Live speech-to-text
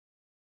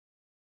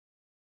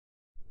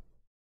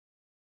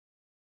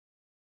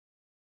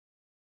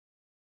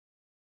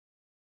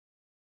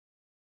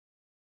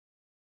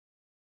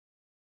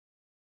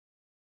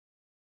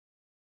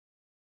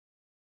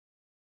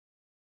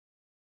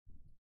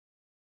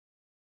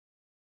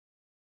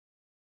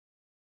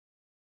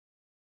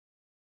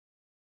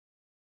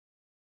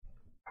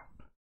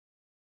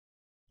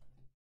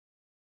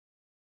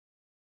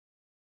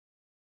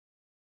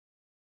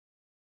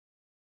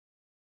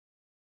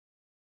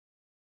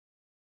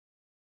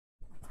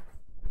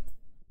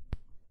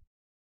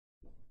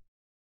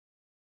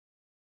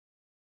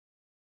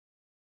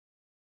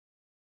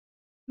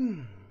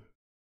And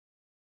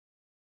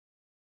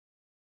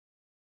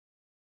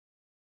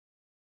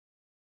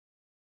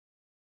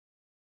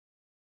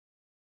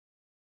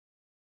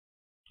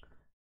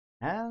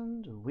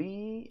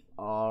we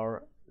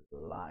are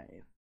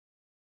live.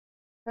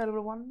 Hello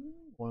everyone,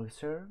 Onyx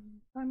here,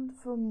 and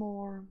for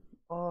more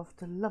of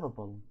the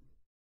lovable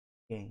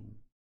game,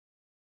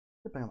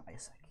 depending on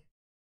Isaac.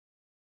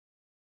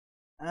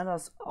 And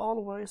as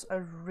always, I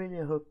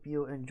really hope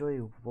you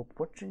enjoy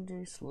watching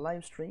this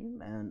live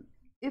stream, and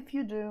if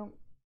you do,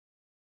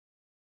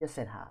 just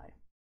say hi.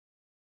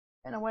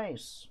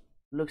 Anyways,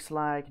 looks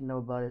like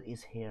nobody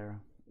is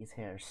here.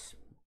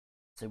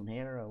 Soon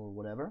here or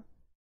whatever.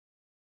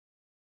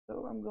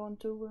 So I'm going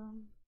to.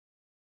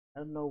 I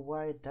don't know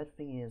why that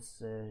thing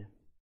is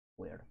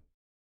weird.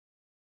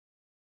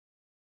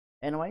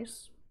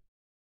 Anyways,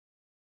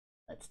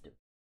 let's do it.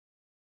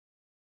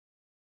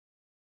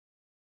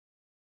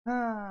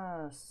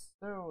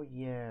 So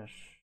yes,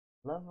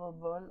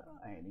 lovable.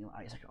 I knew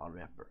Isaac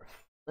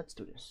Afterbirth. Let's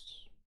do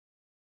this.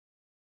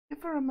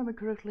 If I remember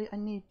correctly, I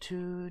need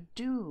to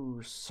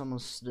do some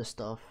of the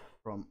stuff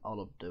from all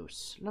of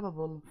those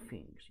lovable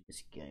things in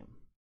this game.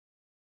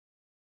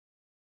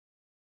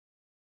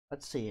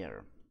 Let's see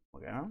here.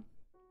 Okay.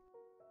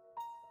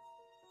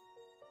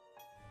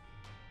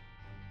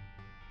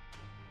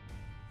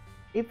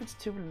 If it's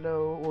too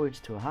low or it's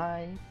too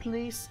high,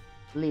 please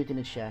leave it in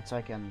the chat so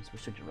I can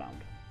switch it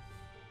around.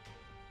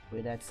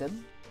 With that said,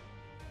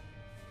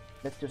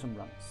 let's do some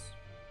runs.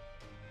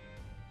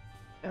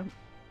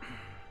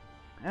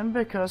 And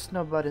because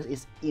nobody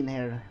is in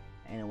here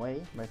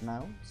anyway right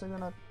now, so I'm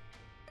gonna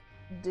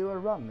do a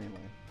run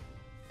anyway.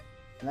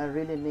 And I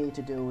really need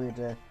to do with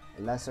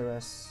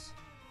Lazarus,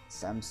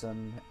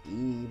 Samson,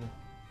 Eve,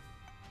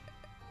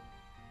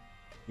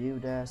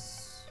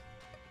 Judas,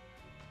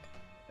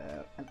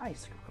 and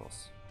Isaac, of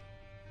course.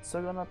 So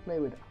I'm gonna play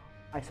with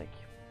Isaac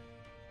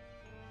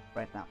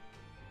right now.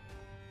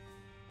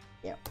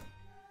 Yeah.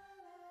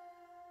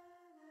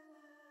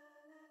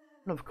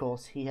 And of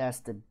course, he has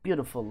the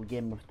beautiful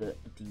game of the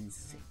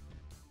DC.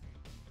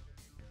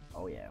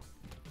 Oh yeah.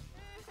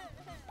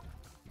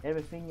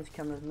 Everything is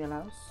coming at my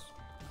house.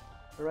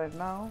 But right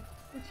now,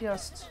 it's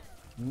just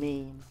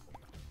me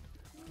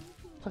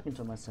talking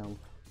to myself.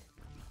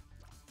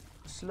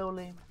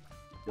 Slowly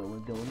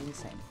going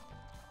insane.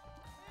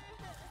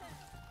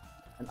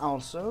 And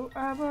also,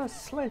 I have a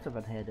slight of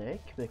a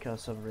headache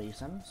because of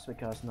reasons.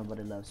 Because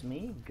nobody loves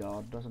me,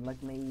 God doesn't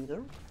like me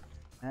either.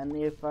 And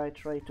if I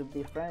try to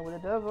be friends with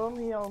the devil,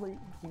 he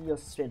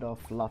just straight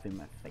off laugh in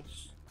my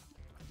face.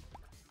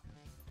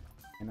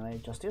 Anyway,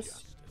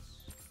 justice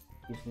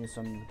gives me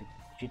some of the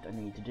shit I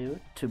need to do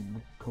to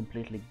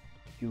completely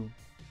be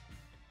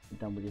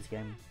done with this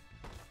game.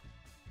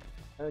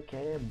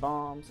 Okay,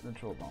 bombs and a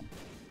troll bomb.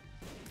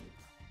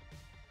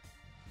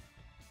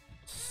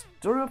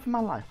 Story of my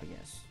life, I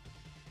guess.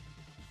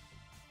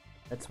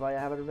 That's why I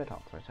have a red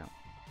heart right now.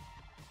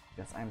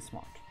 Because I'm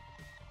smart.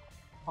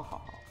 Ha ha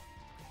ha.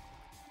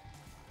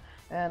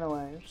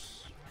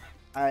 Anyways,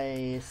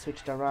 I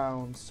switched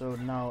around so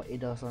now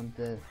it doesn't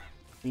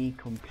be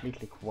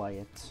completely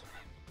quiet.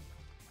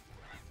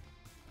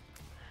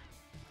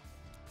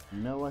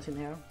 No one's in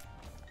here.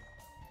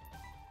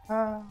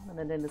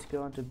 And then it's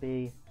going to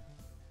be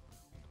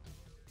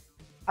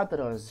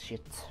outdoors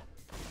shit.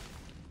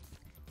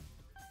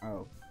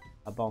 Oh,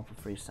 a bomb for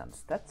 3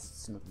 cents.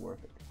 That's not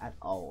worth it at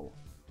all.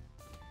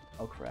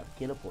 Oh crap,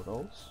 killer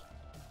portals.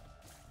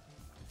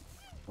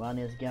 One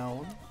is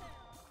gone.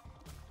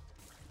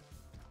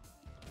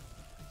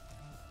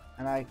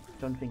 And I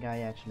don't think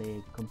I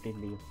actually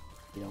completely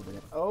get over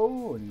it.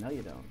 Oh, no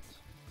you don't.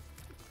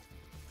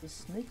 You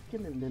sneaky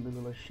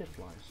little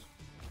shitwise.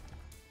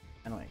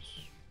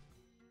 Anyways.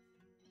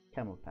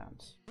 Camel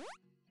pants.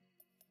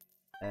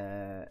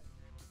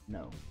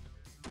 No.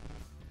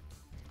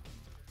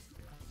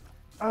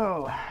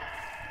 Oh!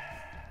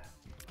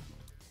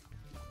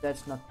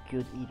 That's not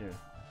good either.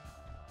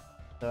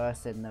 So I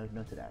said no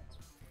to that.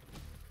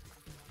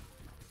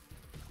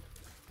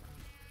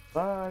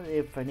 But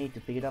if I need to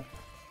pick it up,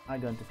 I'm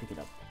going to pick it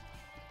up.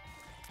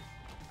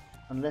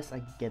 Unless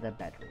I get a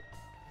battery.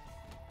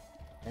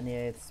 And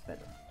yeah, it's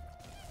better.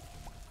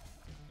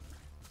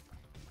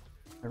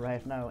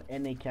 Right now,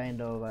 any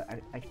kind of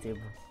active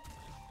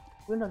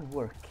will not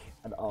work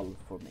at all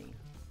for me.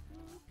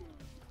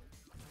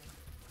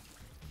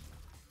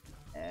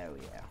 Oh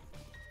yeah.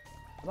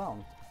 Come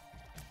on.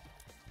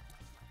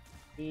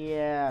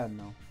 Yeah,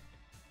 no.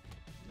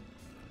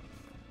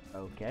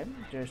 Okay,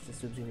 there's the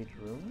substitute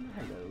room.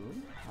 Hello,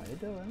 how you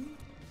doing?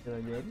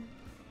 Doing good?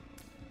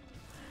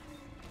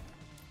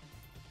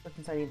 What's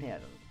inside in here?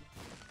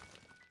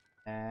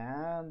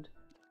 And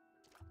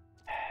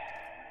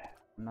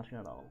nothing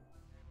at all.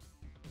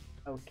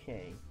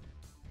 Okay.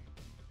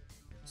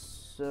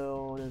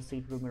 So the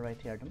seat room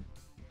right here then.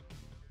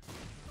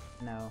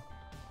 No.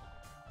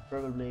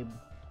 Probably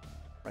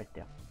right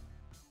there.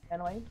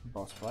 Anyway,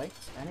 boss fight,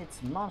 and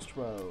it's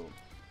Monstro.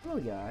 Hello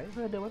guys,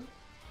 how you doing?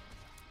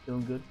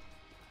 Doing good?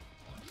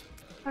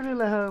 I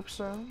really hope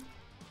so.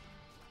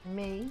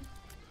 Me?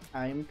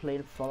 I'm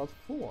playing Fallout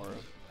 4,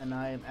 and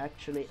I'm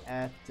actually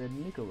at the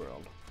Nuka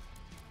World.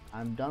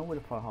 I'm done with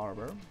the Far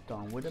Harbor,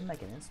 done with the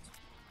Mechanist,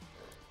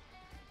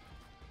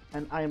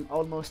 and I'm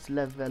almost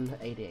level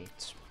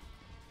 88.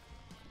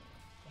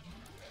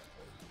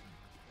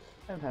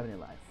 I don't have any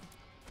life.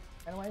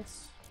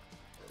 Anyways,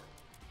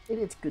 it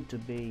is good to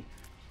be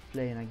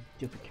playing a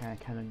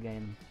different kind of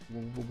game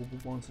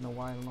once in a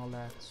while and all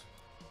that.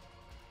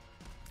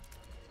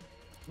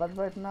 But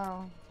right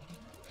now,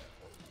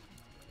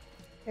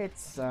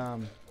 it's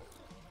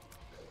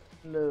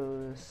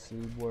loose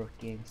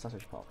working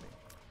sausage party.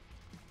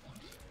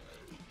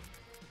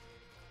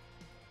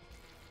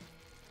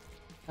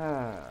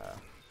 The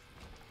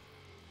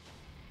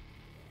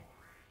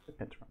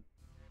Pentron.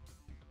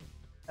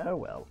 Oh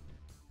well.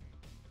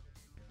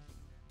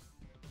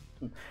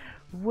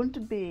 Wouldn't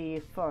it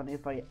be fun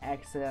if I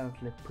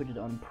accidentally put it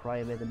on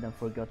private and then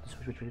forgot to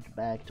switch it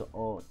back to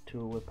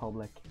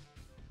public?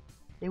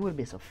 It would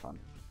be so fun.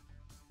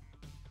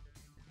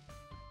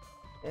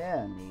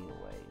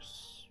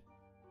 Anyways,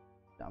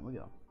 down we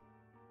go.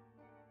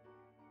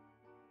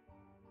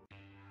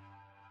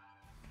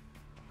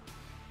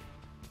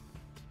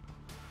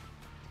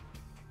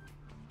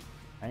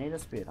 I need a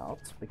spirit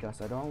out because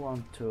I don't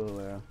want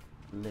to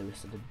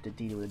lose the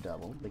deal with the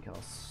devil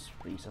because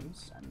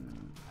reasons,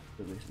 and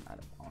the reason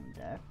on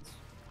that.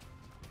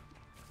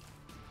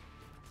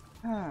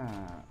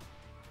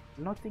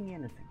 Nothing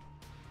anything.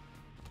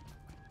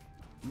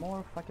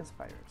 More fucking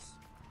spiders.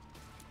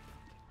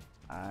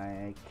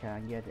 I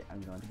can get it.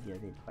 I'm going to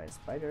get it by a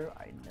spider.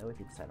 I know it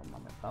inside of my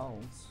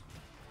bones.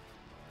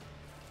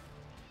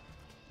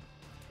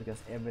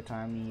 Because every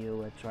time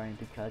you are trying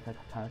to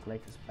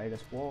calculate the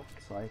spider's walk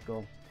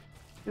cycle,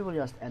 you will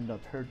just end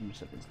up hurting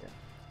yourself instead.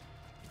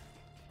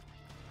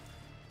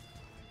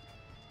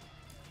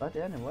 But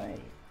anyway,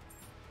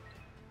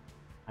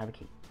 I have a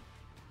key.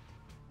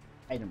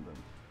 Item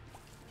room.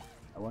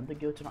 I want to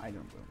go to the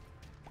item room.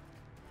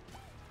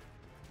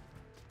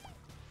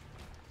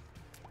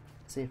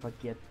 See if I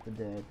get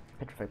the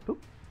petrified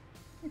poop.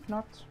 If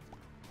not,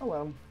 oh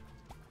well.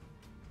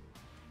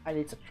 I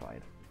need to try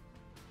it.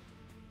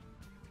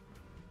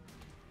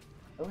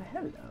 Oh,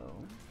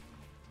 hello.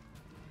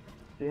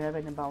 Do you have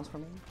any bounce for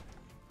me?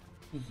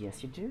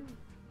 Yes, you do.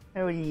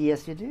 Oh,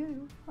 yes, you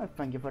do. I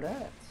thank you for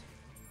that.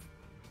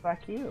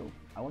 Fuck you.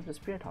 I want the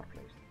spirit heart,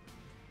 please.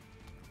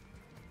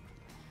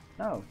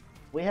 No,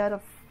 we had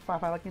a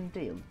fucking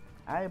deal.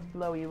 I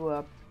blow you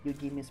up, you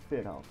give me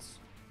spirit hearts.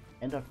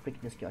 End of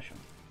freaking discussion.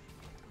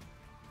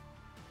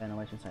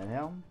 Anyways, inside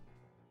helm.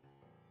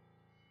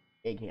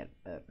 Egghead,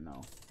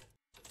 no.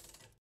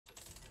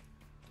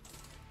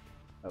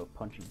 Oh,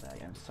 punching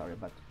bag, I'm sorry,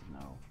 but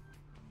no.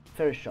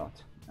 Fairy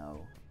shot,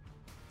 no.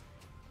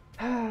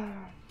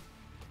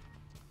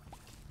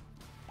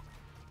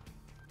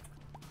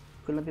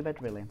 Couldn't be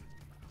better, really.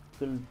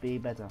 Couldn't be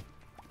better.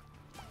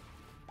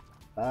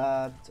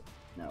 But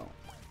no,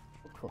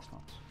 of course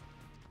not.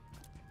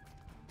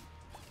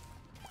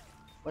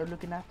 What are you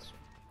looking at?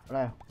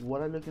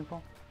 What are you looking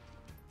for?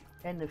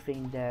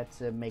 Anything that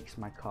makes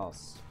my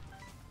cause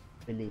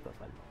believable.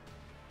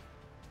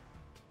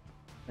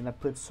 And I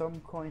put some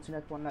coins in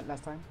that one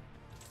last time.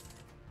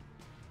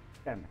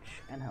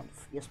 Damage and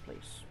health, yes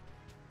please.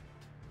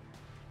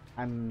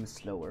 I'm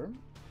slower,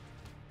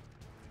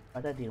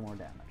 but I did more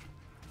damage.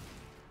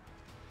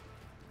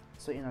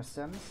 So in a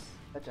sense,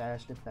 that's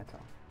actually better.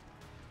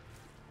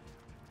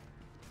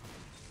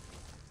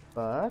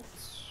 But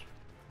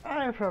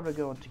I'm probably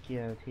going to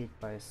get hit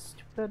by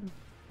stupid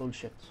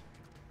bullshit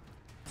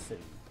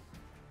soon.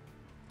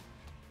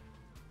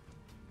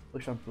 For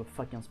example,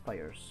 fucking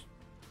spires.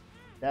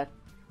 That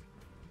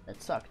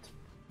sucked.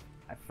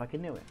 I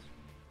fucking knew it.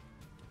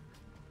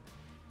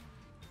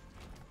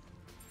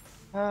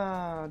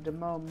 The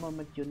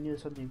moment you knew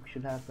something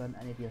should happen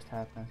and it just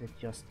happens,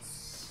 it's just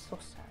so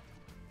sad.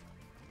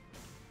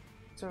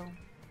 So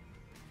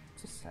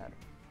sad.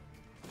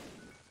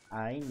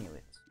 I knew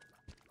it.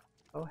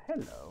 Oh,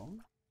 hello.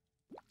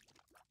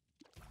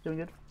 Doing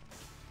good?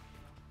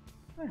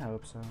 I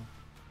hope so.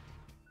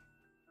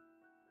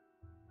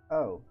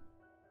 Oh,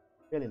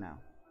 really now?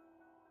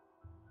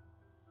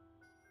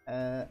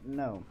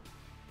 No.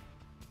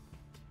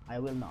 I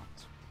will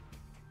not.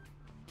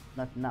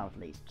 Not now, at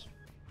least.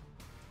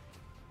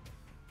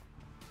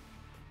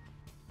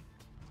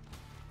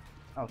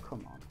 Oh,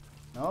 come on.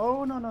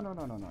 No, no, no, no,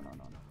 no, no, no, no, no,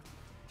 no.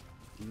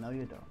 No,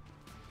 you don't.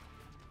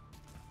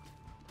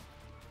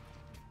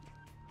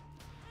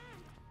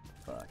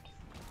 Fuck.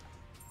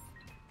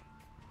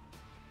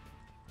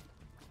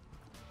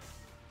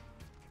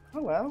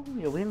 Oh well,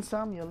 you win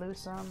some, you lose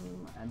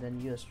some, and then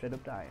you straight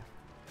up die.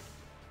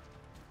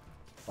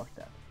 Fuck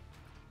that.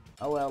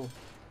 Oh well.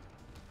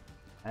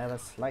 I have a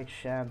slight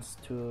chance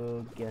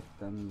to get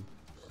them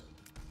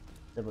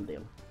double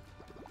deal.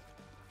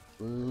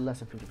 Less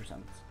than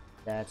 50%.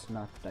 That's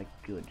not a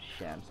good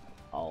chance at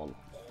all.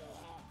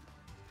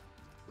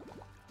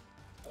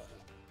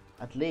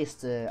 At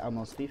least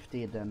almost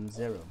 50 than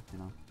 0, you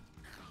know.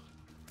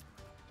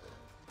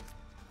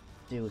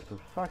 Dude, for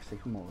fuck's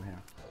sake, come over here.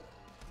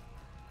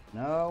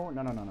 No,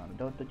 no, no, no, no,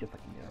 don't you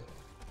fucking go.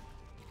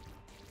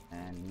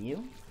 And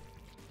you?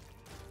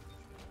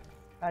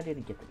 I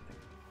didn't get anything.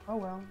 Oh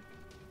well.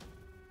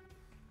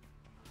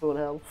 Full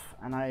health,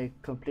 and I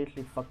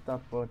completely fucked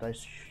up what I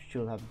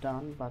should have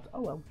done, but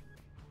oh well.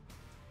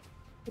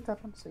 It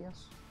happens, I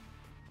guess.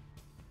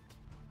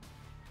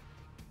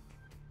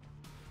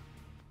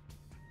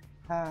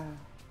 Ah,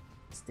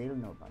 still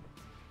nobody.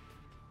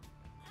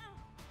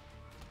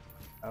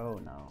 Oh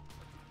no.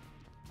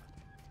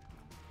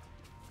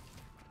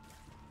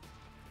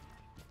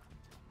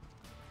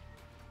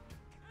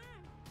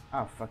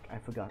 Oh fuck, I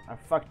forgot. I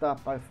fucked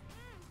up.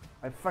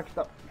 I fucked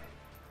up.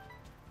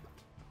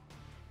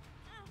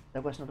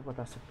 That was not what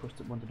I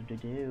wanted to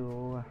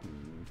do.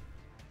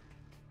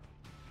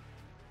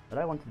 What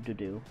I wanted to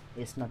do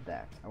is not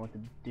that. I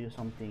wanted to do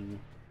something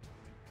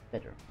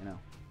better, you know.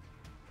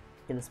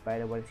 Kill the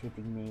spider while it's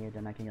hitting me,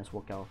 then I can just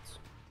walk out.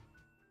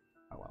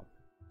 Oh well.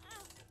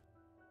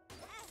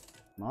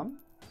 Come on.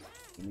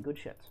 Give me good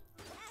shit.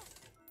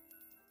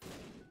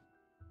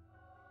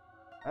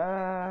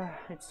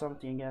 It's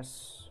something, I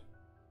guess.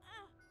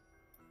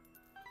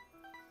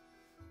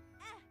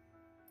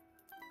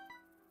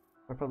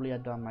 Or probably a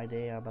dumb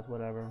idea, but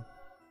whatever.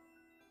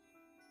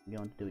 You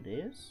want to do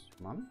this?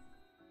 Come on.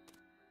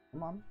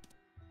 Come on.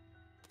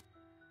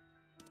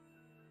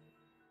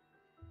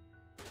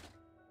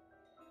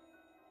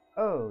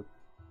 Oh,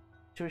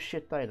 2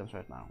 shit items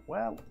right now.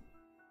 Well,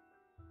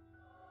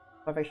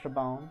 5 extra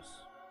bombs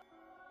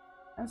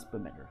and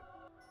spoon mender.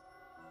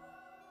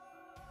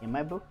 In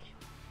my book,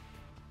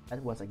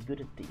 that was a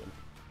good deal.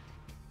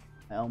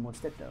 I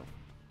almost did though.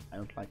 I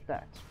don't like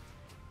that.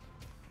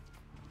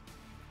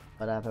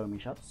 But I have homing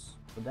shots,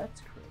 so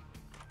that's great.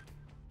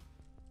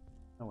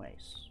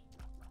 Anyways.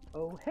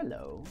 Oh,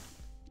 hello.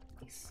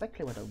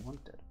 Exactly what I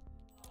wanted.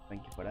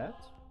 Thank you for that.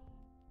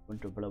 Going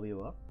to blow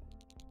you up.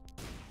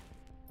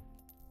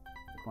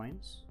 The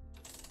coins.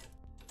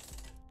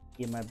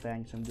 Give my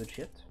bank some good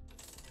shit.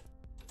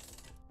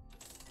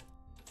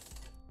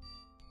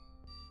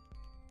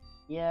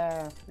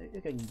 Yeah, you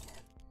can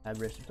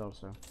have rest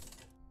also.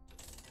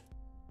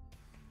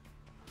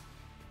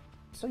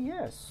 So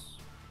yes,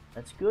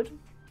 that's good.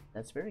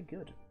 That's very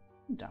good.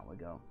 Down we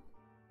go.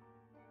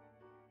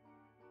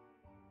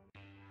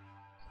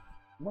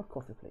 More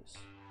coffee, please.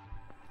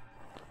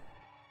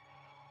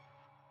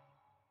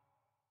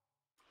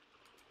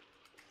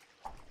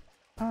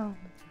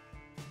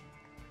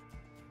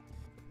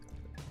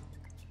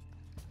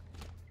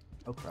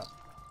 Oh crap.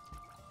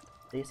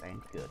 This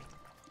ain't good.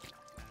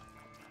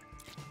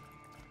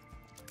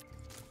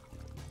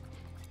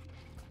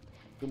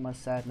 Too much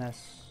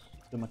sadness.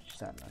 Too much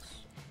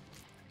sadness.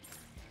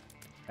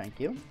 Thank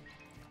you.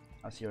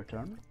 That's your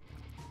turn.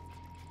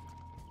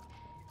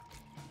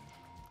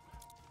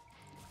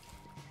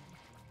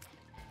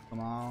 Come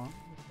on.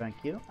 Thank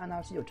you. And now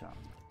it's your turn.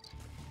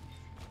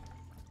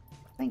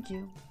 Thank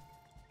you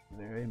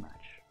very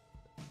much.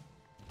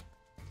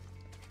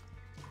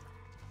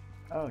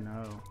 Oh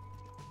no.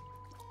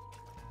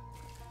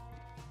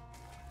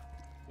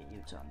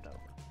 You turn though.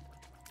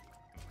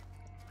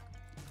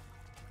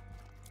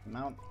 Come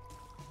on.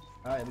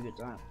 I have a good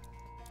time.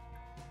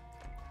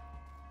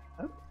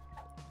 Oh.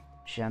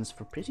 Chance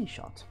for prison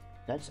shot.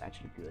 That's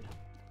actually good.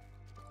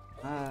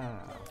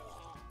 Ah.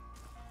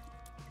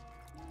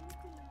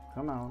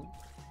 Come on.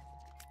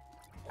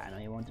 I know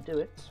you want to do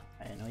it.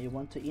 I know you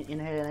want to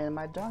inhale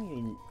my dung,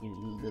 you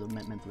little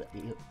mental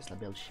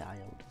ill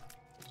child.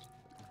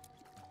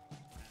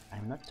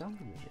 I'm not done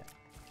with you yet.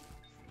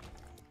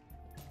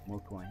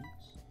 More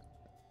coins.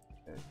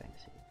 Very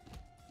fancy.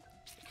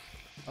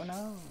 Oh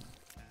no!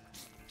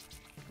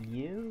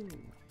 You!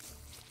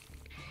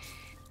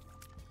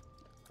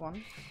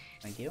 One.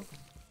 Thank you.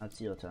 That's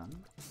your turn.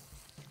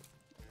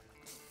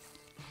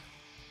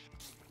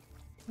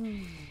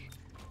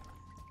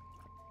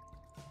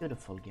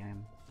 Beautiful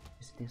game.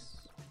 Is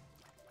this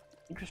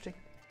interesting?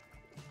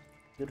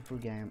 Beautiful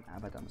game,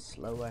 but I'm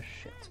slow as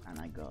shit and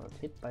I got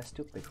hit by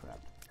stupid crap.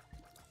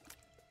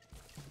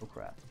 Oh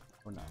crap.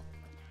 Oh no.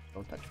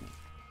 Don't touch me.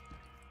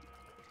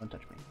 Don't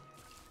touch me.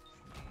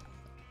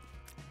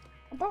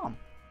 A bomb!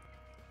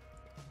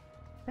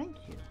 Thank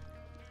you.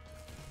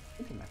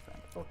 Thank you, my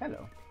friend. Oh,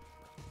 hello.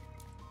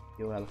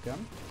 You're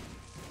welcome.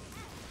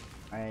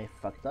 I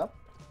fucked up.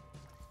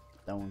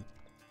 You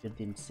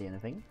didn't see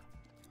anything.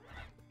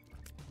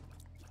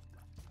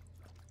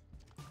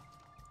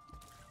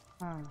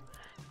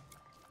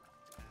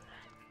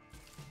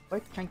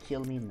 What can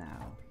kill me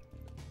now?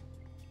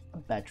 A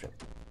bad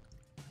trip.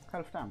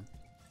 Half done.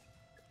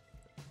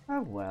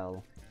 Oh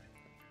well.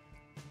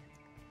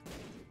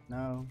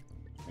 No.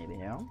 Maybe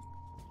here.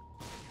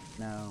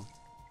 No.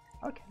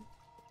 Okay.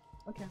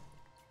 Okay.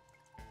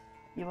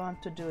 You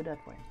want to do it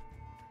that way?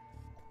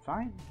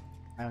 Fine.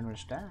 I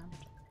understand.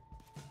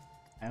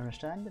 I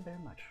understand it very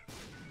much.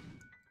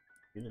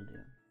 You do.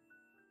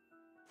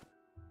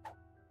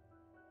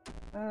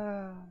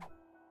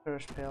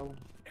 First pill.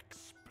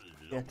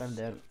 Get them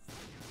there.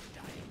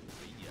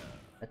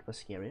 That was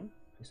scary.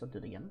 Please don't do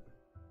it again.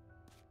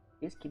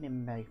 Please give me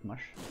magic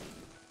mush.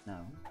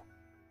 No.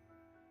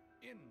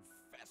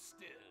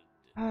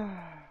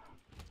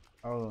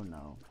 Oh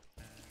no.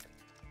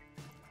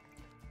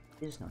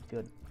 This is not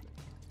good.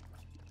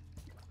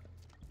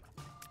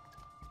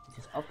 This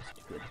is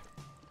opposite good.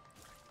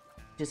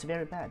 This is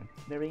very bad.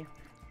 Very,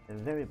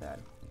 very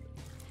bad.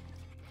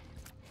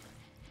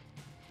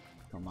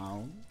 Come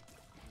on.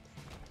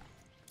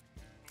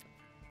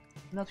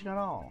 Nothing at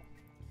all.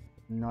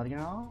 Nothing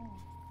at all.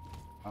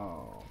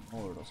 Oh,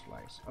 more of those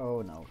flies.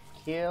 Oh no.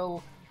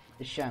 Kill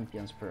the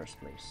champions first,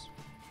 please.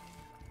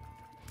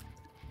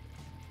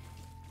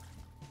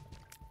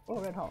 Oh,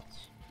 red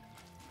hearts.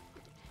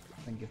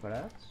 Thank you for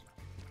that.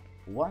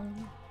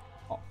 One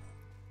off.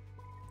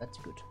 That's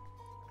good.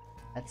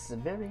 That's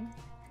very,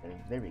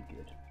 very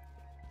good.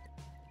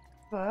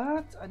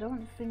 But I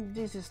don't think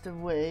this is the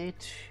way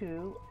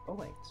to... Oh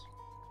wait.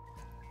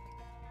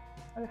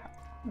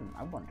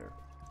 I wonder.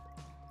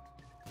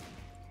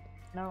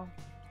 No,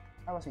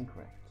 I was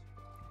incorrect.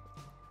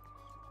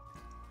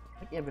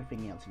 Like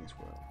everything else in this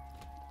world.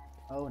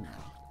 Oh no.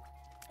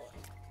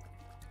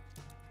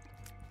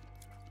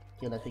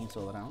 Kill that thing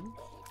over down.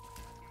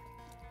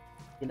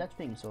 Kill that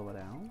thing over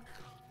down.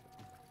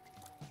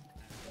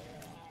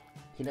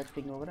 Kill that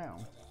thing over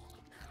down.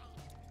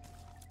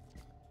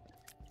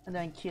 And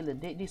then kill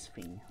this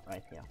thing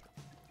right here.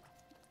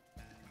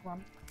 Come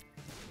on.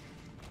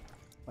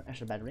 One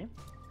extra battery.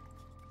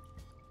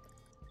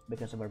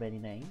 Because of our ready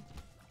name.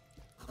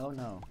 Oh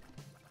no.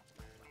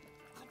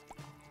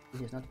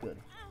 This is not good.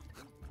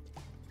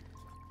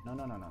 No,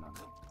 no, no, no, no,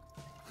 no.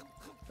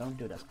 Don't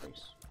do that,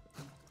 please.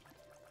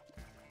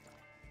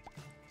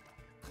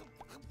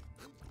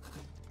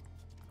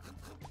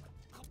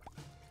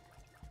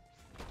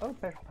 Oh,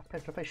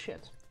 petrify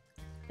shit.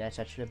 That's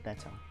actually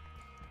better.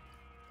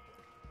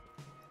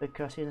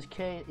 Because in this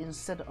case,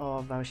 instead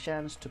of a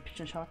chance to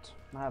pigeon shot,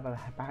 I have a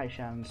high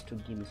chance to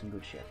give me some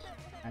good shit.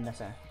 And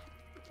that's a...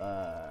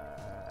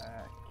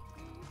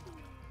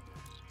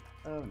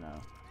 oh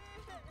no.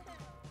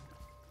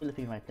 Kill the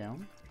thing right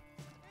down.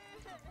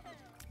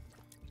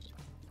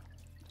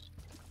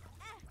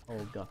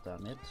 Oh god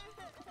damn it.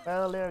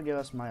 Well, there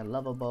goes my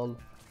lovable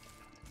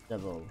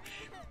devil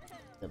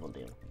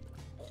deal.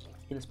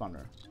 Kill the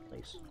spawner,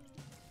 please.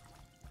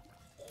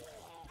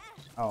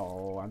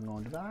 Oh, I'm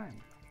going to die.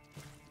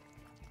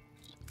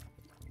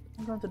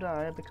 I'm going to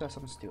die because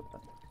I'm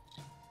stupid.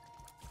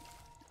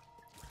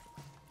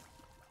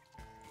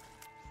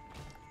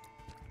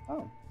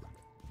 Oh,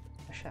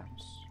 a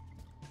chance.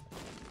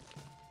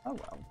 Oh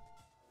well.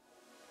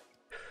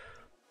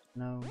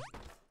 No.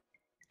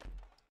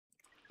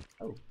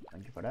 Oh,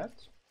 thank you for that.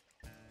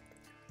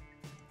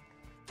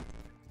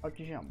 How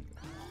to jump?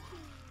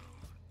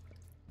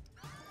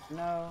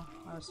 No,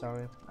 I'm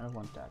sorry, I don't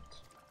want that.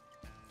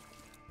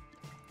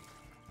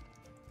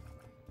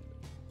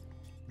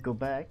 Go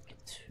back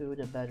to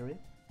the battery,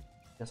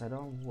 because I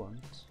don't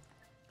want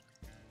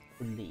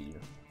to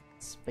leave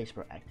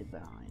spacebar active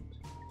behind.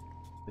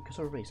 Because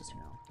of races, you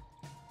know.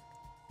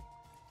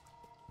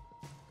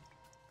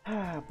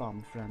 Ah,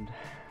 bomb friend.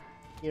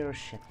 You're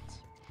shit.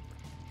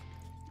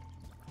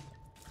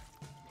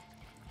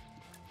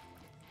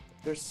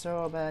 You're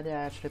so bad it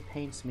actually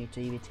pains me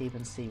to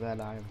even see you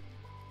alive.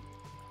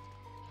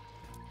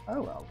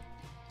 Oh well.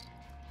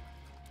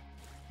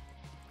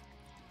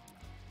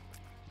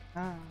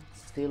 Ah,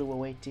 still we're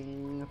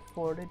waiting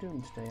for the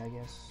doomsday, I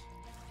guess.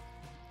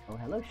 Oh,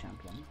 hello,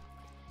 champion.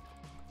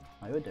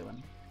 How you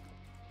doing?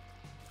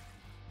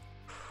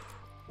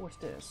 What's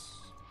this?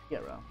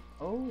 Hero.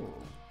 Oh.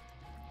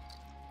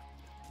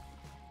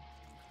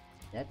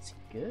 That's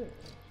good.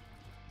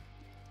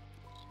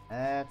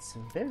 That's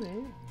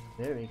very,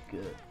 very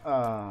good.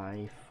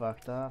 I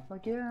fucked up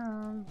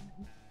again.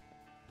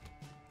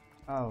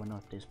 Oh,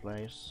 not this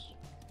place.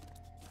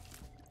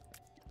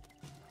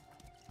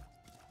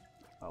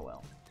 Oh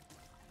well.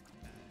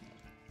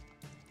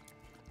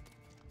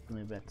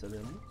 Maybe better,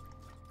 really.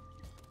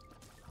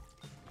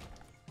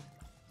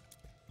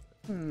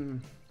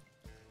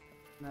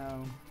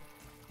 No.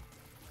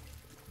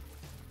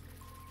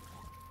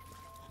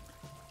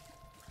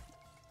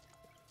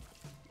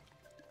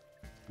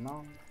 Come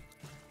on.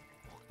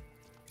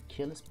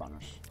 Kill the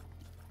spawners.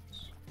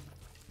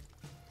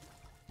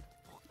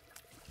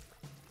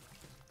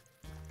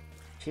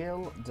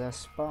 Kill the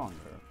spawner,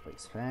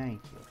 please.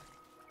 Thank you.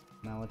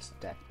 Now it's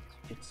that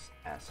it's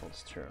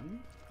asshole's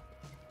turn.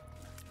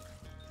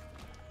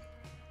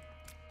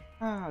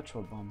 Ah,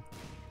 troll bomb.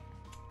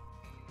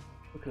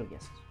 Who could have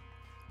guessed?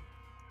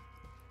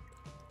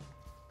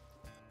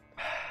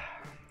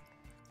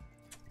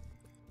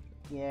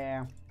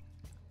 Yeah.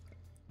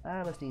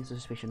 I was thinking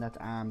suspicion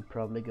that I'm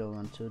probably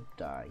going to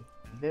die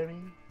very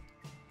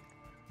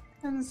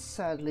and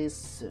sadly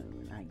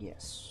soon, I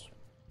guess.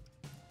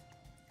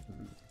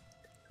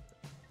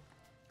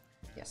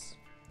 Yes.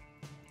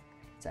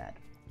 Sad.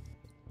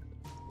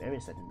 Very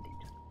sad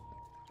indeed.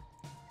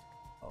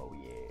 Oh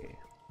yeah.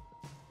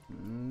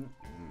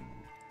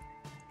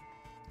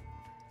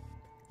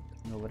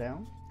 Over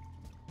down.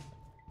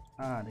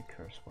 Ah, the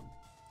curse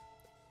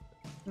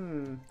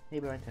one.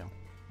 Maybe right there.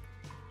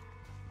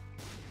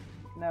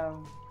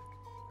 No.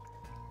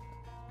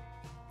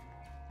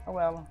 Oh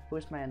well, who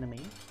is my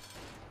enemy?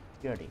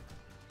 Gertie.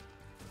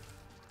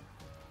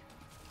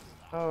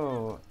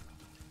 Oh,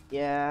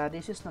 yeah,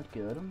 this is not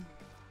good.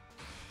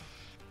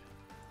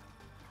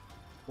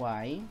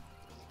 Why?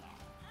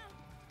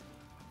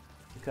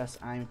 Because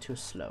I'm too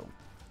slow.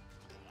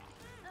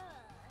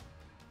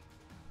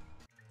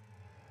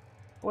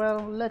 Well,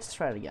 let's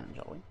try it again,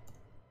 shall we?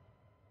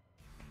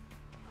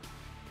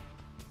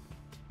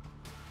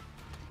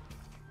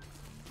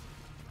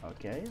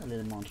 Okay, a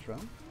little monster.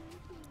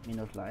 Me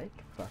not like,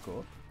 fuck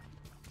off.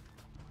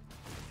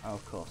 Oh,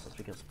 of course, that's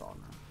because spawn.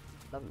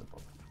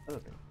 Lovable.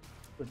 Lovely.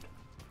 Good.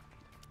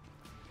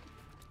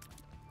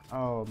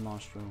 Oh,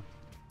 monster.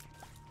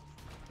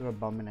 You're an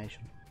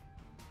abomination.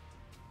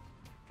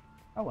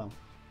 Oh well.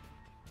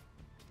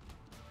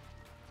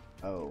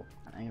 Oh,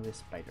 an angry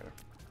spider.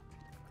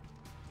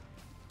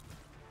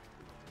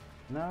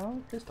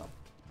 No, please stop.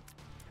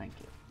 Thank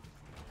you.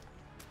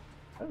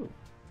 Oh,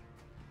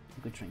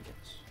 good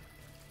trinkets.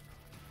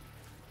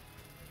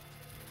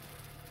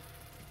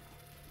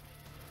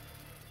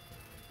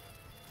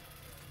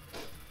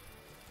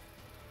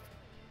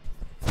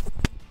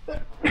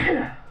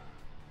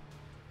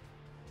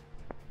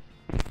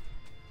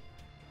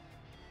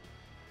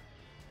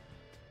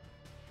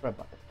 Sorry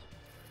about it.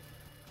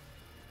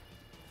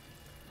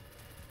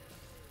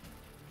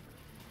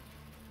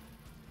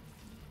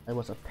 That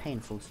was a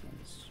painful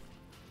sneeze.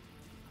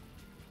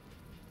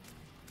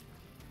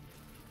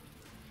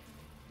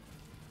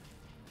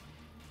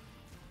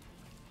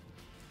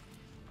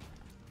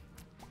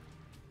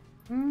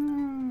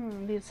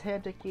 This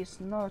headache is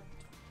not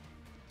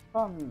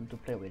fun to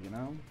play with, you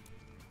know?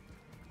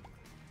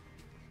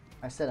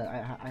 I said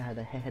I had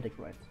a headache,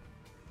 right?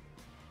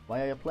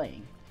 Why are you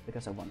playing?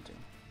 Because I want to.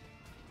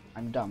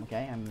 I'm dumb,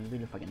 okay? I'm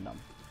really fucking dumb.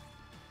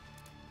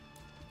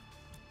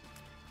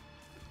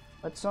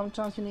 But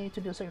sometimes you need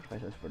to do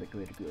sacrifices for the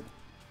greater good.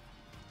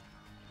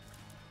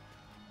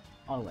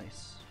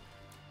 Always.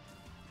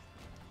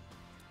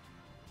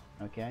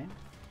 Okay?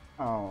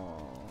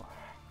 Oh.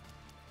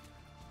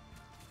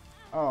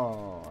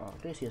 Oh,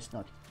 this is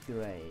not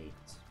great.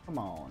 Come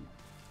on.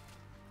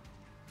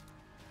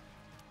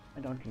 I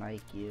don't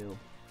like you.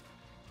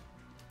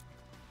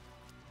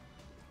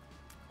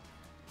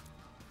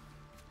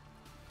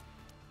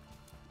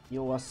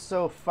 You are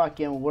so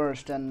fucking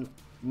worse than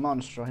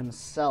Monster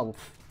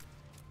himself.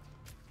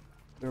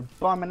 You're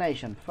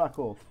abomination. Fuck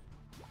off.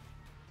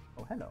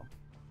 Oh, hello.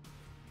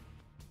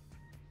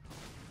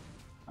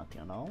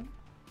 Nothing at all.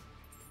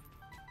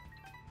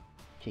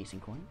 Chasing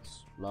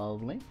coins.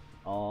 Lovely.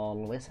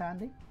 Always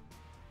handy.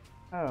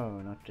 Oh,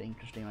 not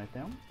interesting right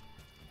now.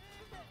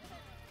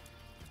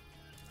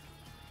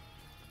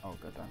 Oh,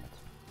 god damn it.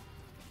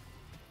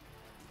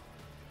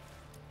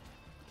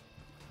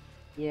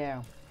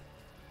 Yeah.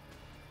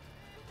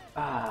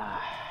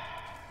 Ah.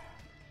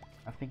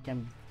 I think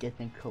I'm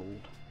getting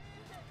cold.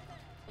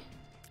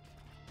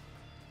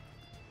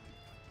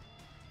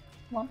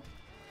 Come on.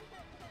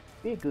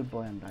 Be a good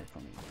boy and die for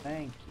me.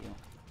 Thank you.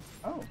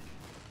 Oh.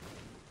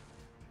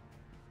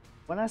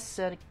 When I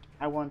said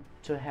I want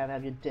to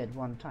have you dead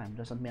one time,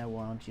 doesn't mean I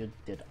want you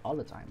dead all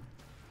the time.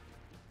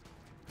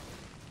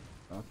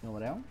 Nothing over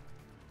there.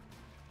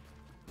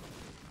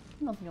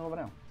 Nothing over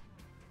there.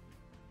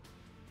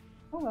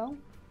 Oh well.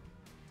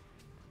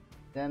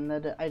 Then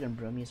the item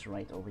room is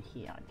right over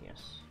here, I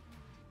guess.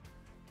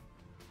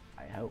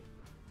 I hope.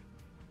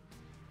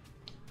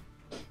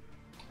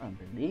 I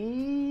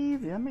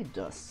believe it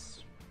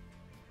does.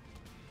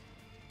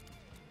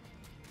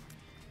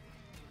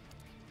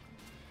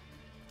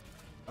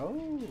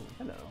 Oh,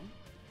 hello.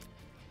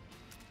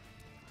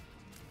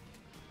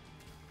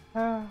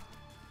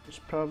 It's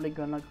probably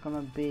gonna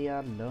be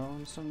a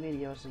lonesome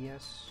videos, I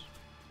guess.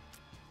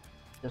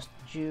 Just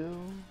you,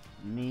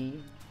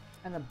 me,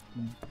 and a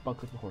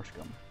bucket of horse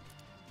gum.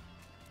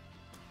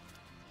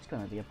 It's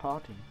gonna be a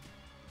party.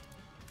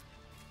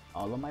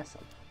 All of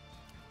myself.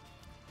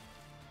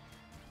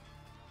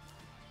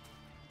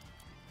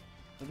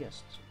 I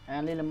guess.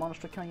 And little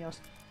monster can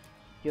just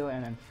go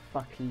in and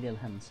fuck Lil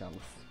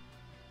himself.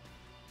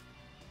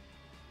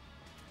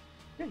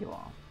 There you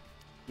are.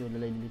 You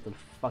little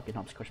fucking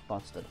hopscotch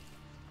bastard.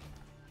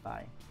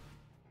 Bye.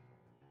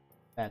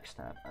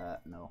 Backstab,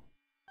 no.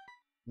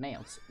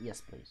 Nails,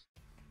 yes please.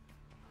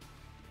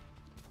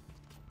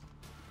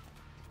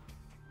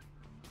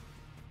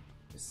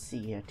 Let's see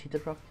here,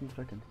 Tinted Rock, Tinted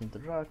Rock, and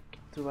Tinted Rock.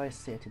 Do I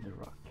say Tinted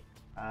Rock?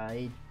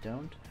 I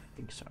don't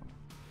think so.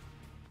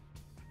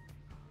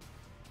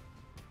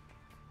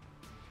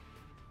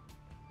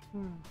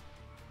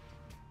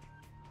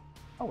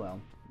 Oh well,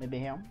 maybe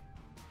here,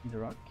 Tinted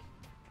Rock.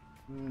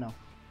 No.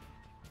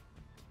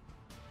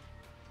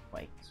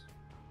 Wait.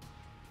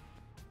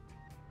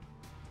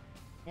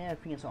 Yeah, I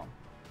think it's on.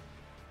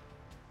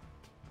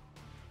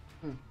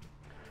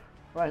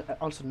 Right, I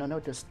also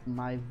noticed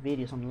my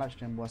videos on live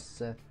stream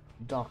was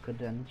darker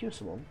than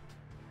usual.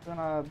 I'm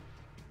gonna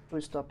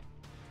boost up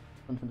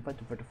from 25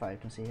 to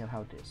 35 to see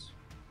how it is.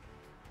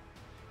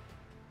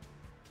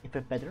 If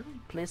it's better,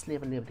 please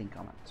leave a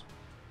comment.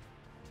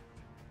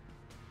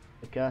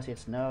 Because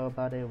it's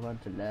nobody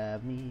want to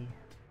love me.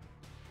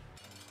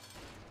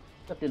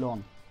 Stop little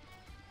on.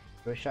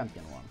 You're a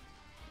champion one.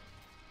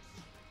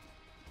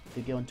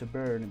 You're going to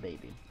burn,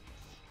 baby.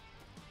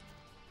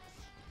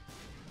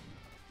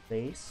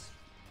 Please.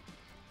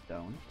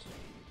 Don't.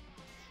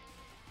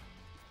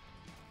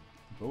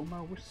 Blow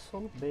my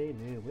whistle,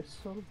 baby,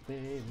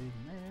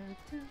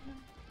 never.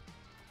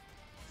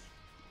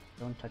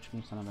 Don't touch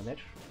me, son of a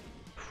bitch.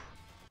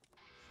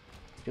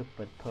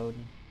 Stupid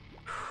pony.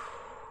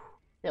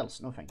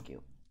 Else, no thank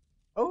you.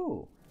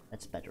 Oh,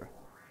 that's better.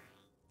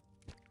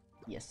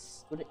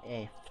 Yes, to the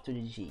F, to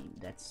the G,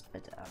 that's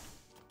better.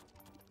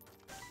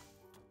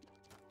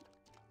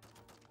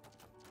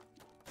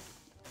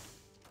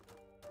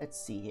 Let's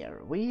see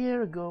here.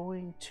 We're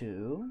going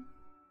to...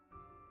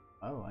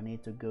 Oh, I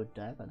need to go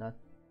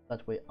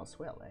that way as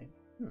well, eh?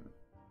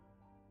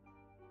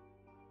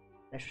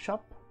 There's a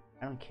shop.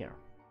 I don't care.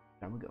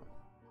 There we go.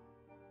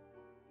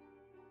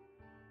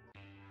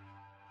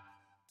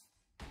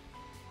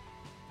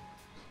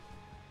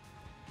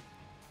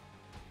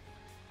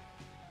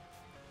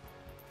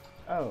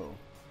 Oh.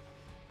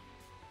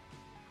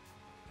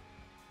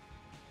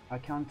 I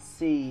can't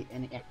see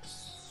any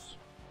X.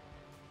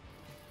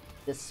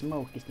 The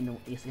smoke is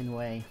in the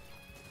way.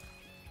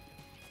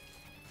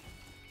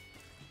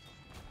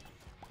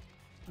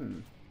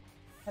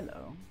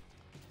 Hello.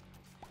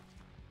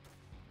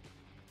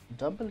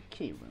 Double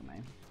key room,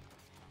 eh?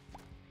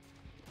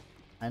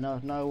 I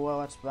don't know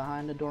what's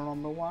behind the door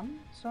number 1,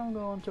 so I'm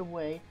going to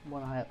wait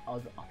when I have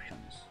other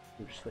options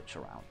to switch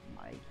around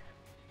my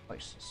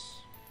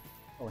choices.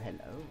 Oh,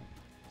 hello.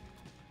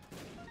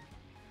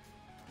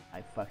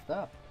 I fucked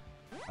up.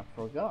 I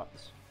forgot.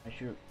 I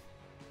should...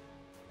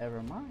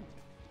 Never mind.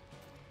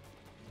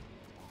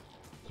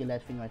 Kill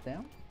that thing right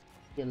there.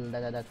 Kill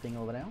that thing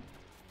over there.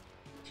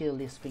 Kill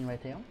this thing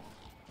right here.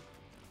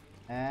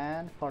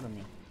 And pardon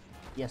me.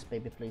 Yes,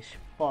 baby, please.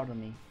 Pardon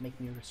me. Make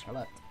me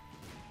salad.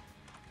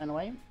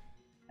 Anyway.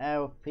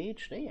 Our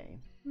PhD.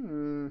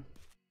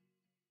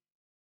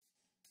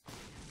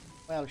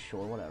 Well,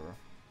 sure, whatever.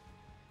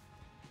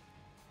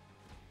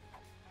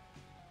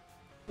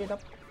 Get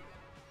up.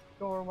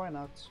 Sure, why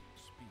not?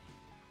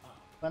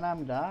 When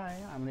I'm die,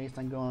 at least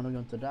I'm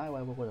going to die.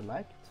 What would I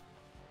like it?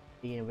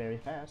 Being very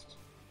fast.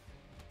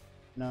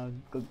 No,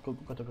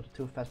 got to go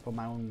too fast for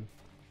my own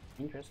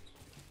interest.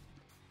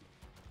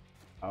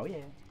 Oh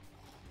yeah.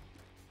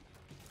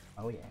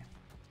 Oh yeah.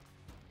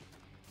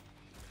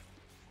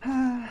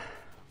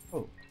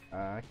 Oh,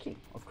 key.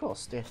 Of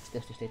course, this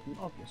is statement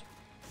obvious.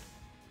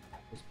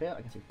 This bit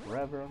I can see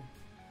forever,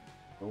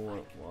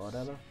 or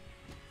whatever.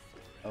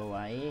 Oh,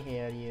 I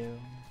hear you.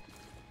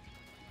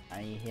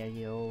 I hear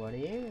you over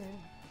here.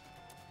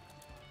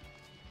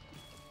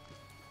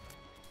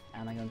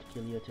 And I'm going to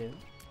kill you too.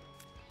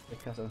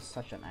 Because I'm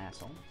such an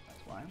asshole,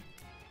 that's why.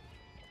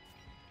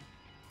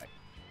 Right.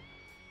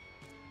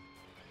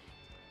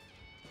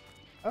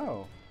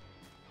 Oh.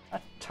 A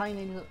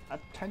tiny little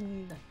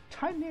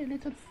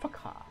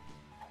fucker.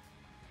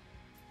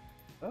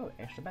 Oh,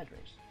 extra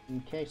batteries.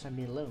 In case I'm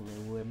being lonely,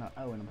 we're not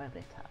own a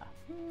battery tar.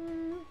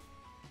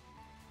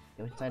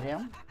 Go inside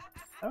him.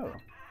 Oh.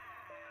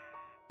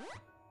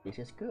 This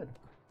is good.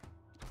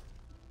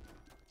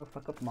 Oh,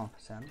 fuck up,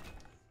 Monferson.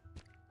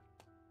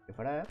 Go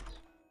for that.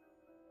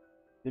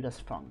 Good as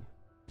fun.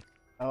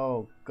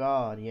 Oh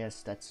god,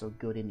 yes, that's so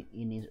good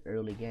in his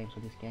early games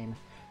of this game.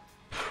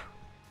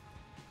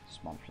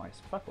 Small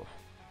flies, fuck off.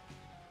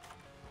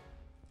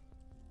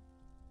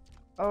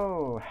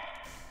 Oh.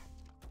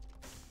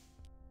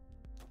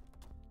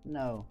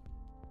 No.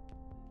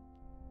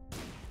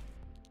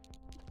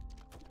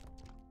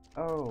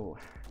 Oh.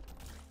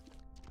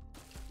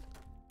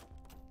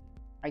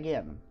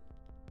 Again.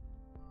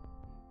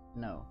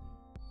 No.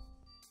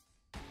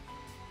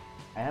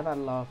 I have a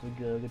lot of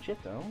good shit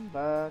though,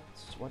 but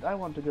what I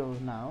want to go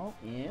now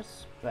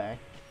is back.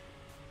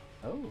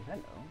 Oh,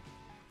 hello.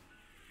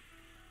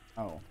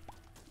 Oh.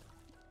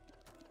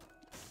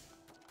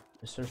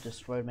 The search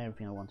destroyed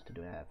everything I wanted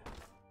to have.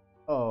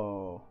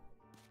 Oh.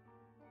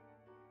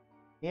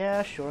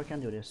 Yeah, sure, I can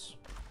do this.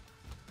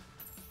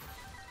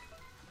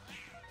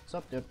 What's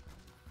up, dude?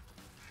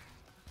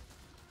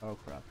 Oh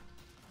crap.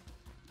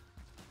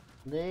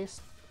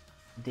 This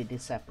did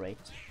it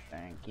separate.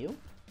 Thank you.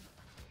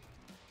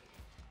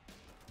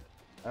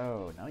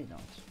 Oh, no you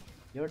don't.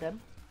 You're dead.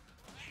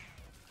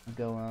 I'm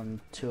going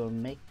to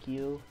make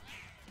you...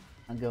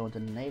 I'm going to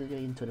nail you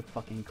into the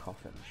fucking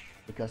coffin.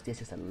 Because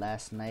this is the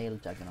last nail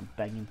that I'm gonna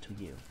bang into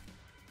you.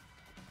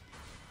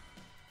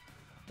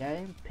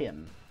 Okay,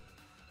 pin.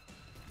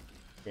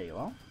 There you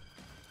are.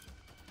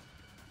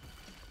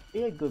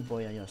 Be a good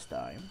boy on your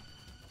time.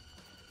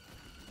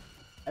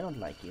 I don't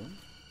like you.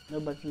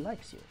 Nobody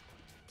likes you.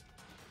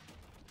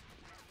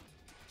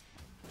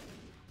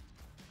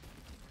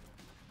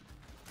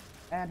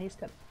 And he's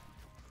dead.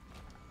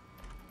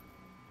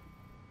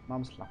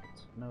 Mom's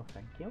locked. No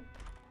thank you.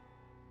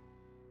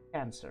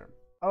 Cancer.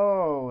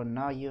 Oh,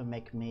 now you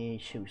make me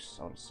choose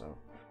also.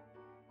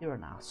 You're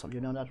an asshole,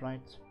 you know that,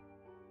 right?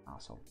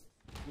 Asshole.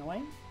 No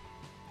way.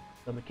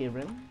 Double key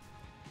room.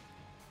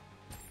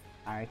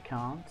 I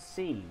can't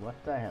see what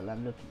the hell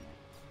I'm looking at.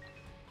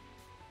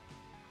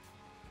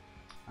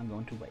 I'm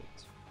going to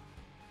wait.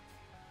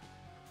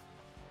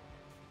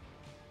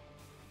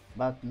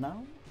 But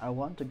now I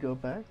want to go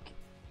back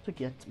to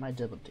get my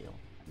double deal.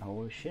 And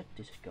holy shit,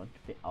 this is going to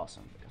be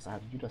awesome because I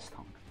have Judas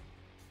tongue.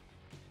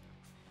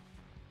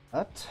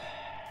 But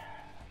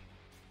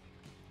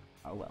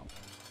oh well.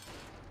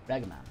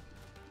 Ragman.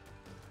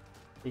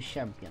 The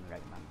champion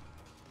Ragman.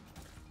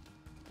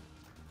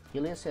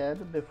 Kill his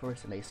head before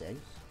he lays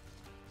eggs.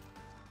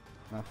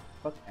 Now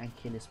fuck and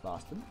kill his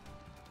bastard.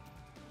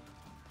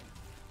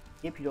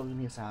 Keep jogging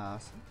his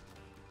ass.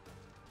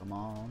 Come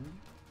on.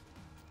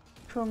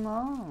 Come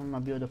on, my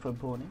beautiful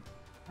pony.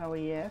 Oh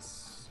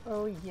yes,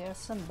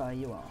 and by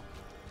you are.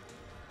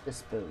 The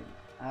spoon.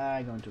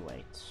 I'm going to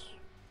wait.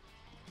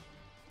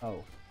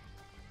 Oh.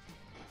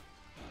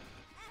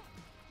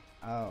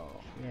 Oh,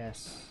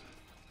 yes.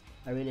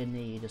 I really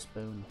need a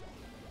spoon.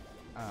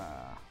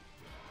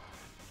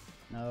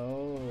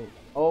 No.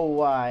 Oh,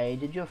 why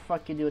did you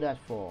fucking do that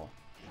for?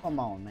 Come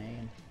on,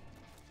 man.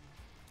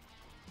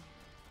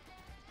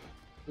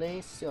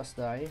 Please just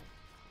die.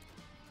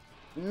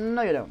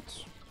 No, you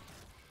don't.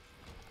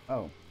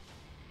 Oh.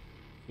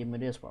 Give me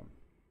this one.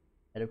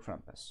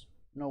 Eriksson.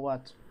 You know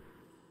what?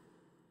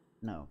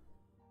 No.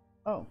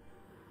 Oh.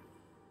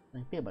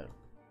 Thank people.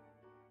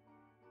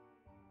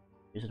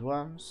 Use it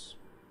once.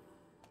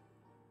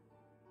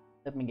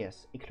 Let me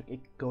guess.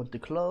 It going to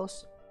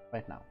close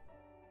right now.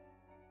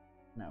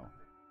 No.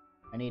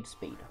 I need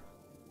speed.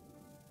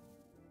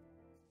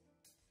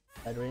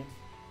 Battery.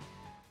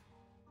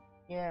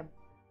 Yeah.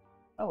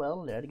 Oh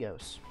well, there it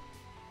goes.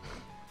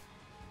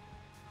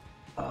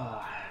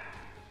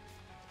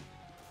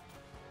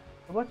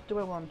 What do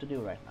I want to do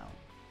right now?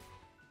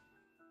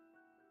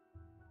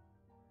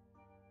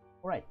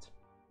 Alright.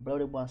 Blow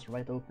the ones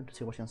right open to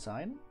see what's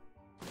inside.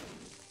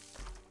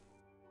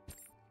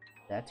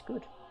 That's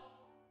good.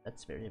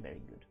 That's very,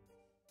 very good.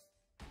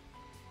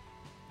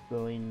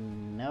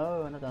 Going...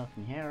 no, not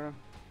nothing here.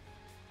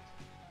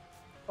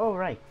 Oh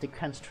right, the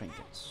Kens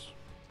trinkets.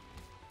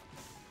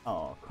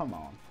 Oh, come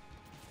on.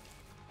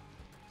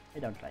 I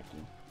don't like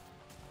you.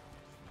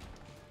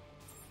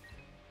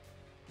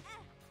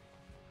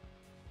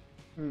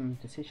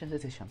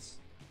 Decisions.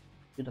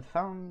 Do the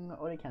thong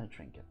or the candy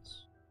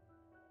trinkets?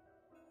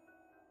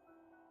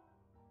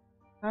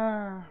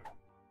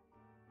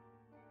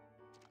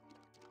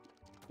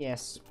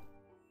 Yes.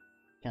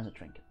 Candy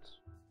trinkets.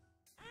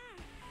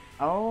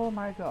 Oh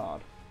my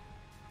god.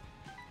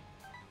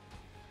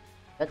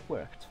 That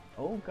worked.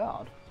 Oh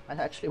god. That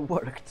actually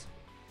worked.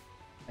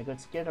 I got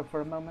scared of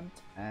for a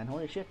moment, and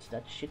holy shit,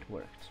 that shit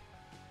worked.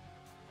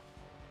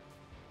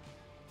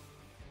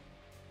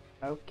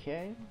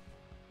 Okay.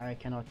 I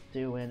cannot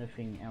do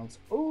anything else.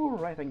 Oh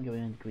right, I'm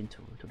going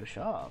to the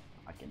shop.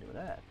 I can do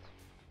that.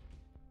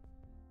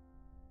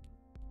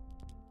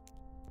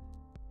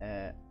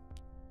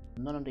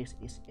 None of this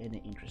is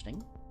any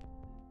interesting.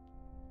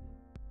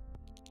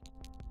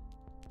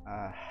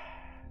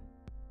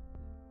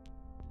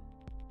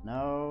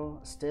 No,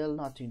 still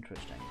not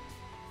interesting.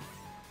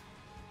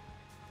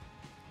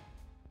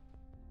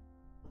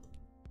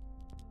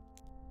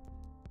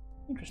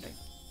 Interesting.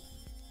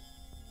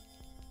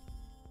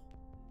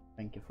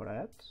 Thank you for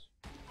that.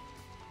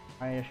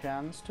 A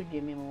chance to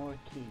give me more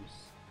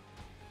keys.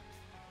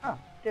 Ah,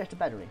 there's the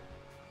battery.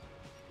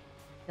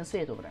 You can see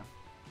it over there.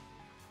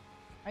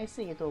 I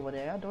see it over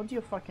there. Don't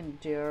you fucking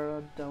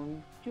dare.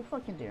 Don't you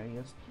fucking dare.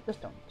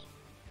 Just don't.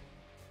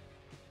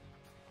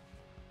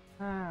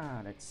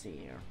 Ah, let's see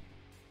here.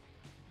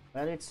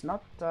 Well, it's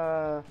not,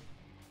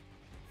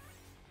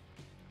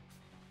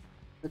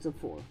 it's a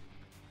 4.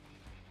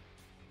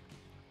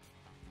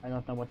 I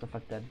don't know what the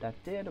fuck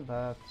that did,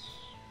 but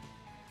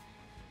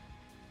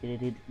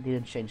it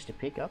didn't change the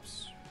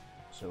pickups,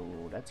 so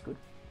that's good.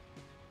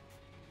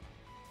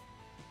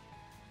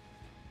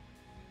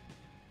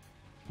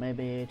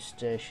 Maybe it's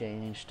to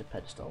change the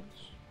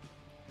pedestals.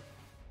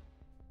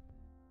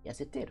 Yes,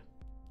 it did.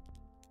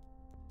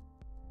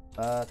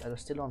 But I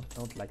still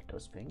don't like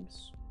those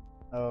things.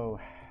 Oh,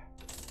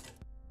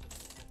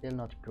 still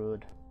not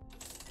good.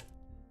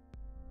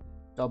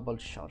 Double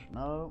shot.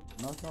 No,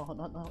 not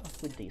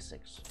with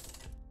D6.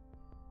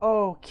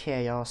 Oh,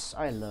 Chaos,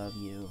 I love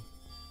you.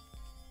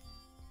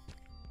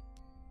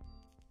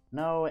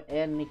 No,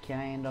 any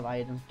kind of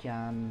item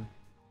can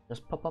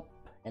just pop up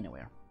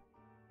anywhere.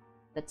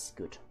 That's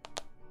good.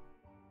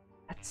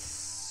 That's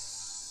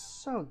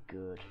so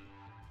good.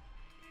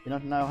 You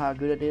don't know how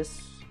good it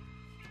is?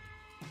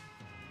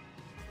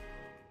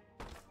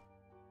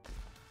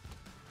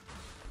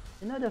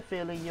 You know the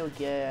feeling you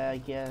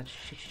get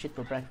shit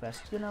for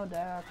breakfast? You know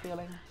that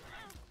feeling?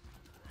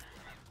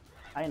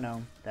 I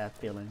know that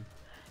feeling.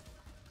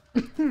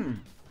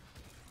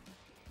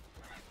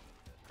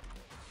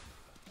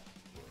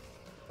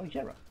 Oh,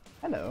 Jera.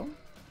 Hello.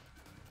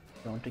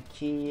 Going to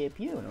keep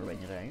you in a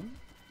rainy day.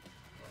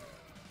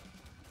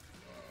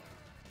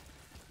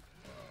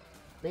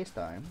 This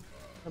time,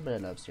 nobody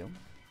loves you.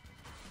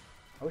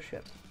 Oh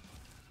shit.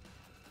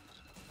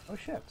 Oh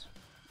shit.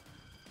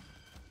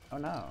 Oh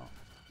no.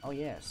 Oh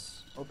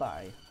yes. Oh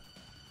bye.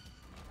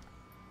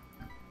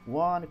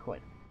 1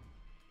 coin.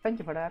 Thank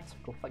you for that.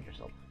 Go fuck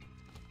yourself.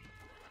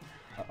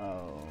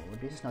 Uh-oh.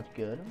 This is not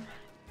good.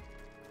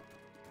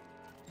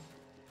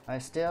 I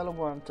still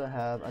want to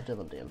have a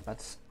double deal,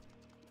 but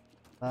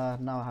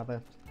now I have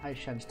a high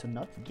chance to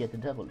not get the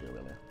double deal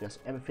really, because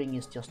everything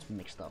is just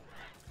mixed up.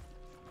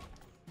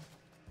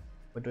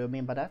 What do you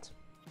mean by that?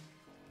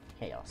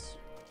 Chaos.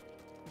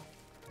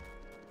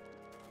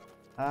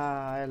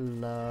 I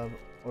love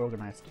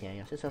organized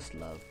chaos, it's just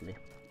lovely.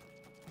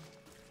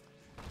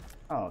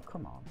 Oh,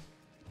 come on.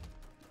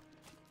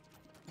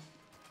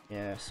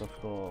 Yes, of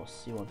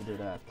course, you want to do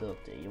that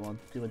dirty, you want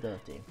to do it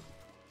dirty.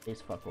 Please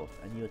fuck off,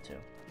 and you too.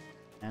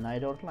 And I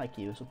don't like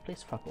you, so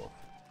please fuck off.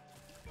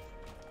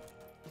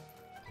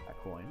 A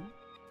coin.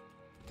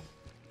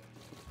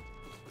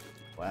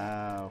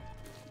 Wow.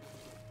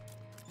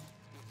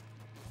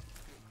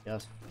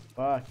 Just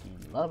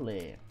fucking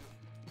lovely.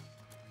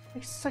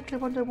 Exactly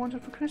what I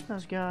wanted for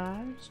Christmas,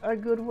 guys. A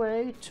good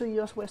way to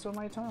just waste all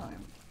my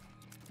time.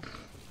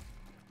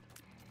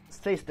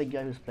 Says the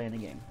guy who's playing the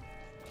game.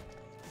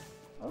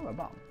 Oh, a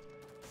bomb.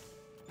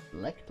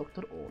 Select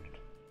Dr. Old.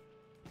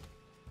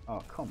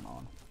 Oh, come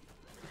on.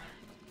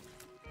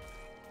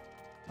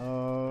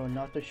 Oh,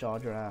 not the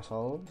charger,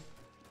 asshole.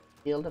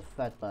 Kill the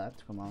fat bat.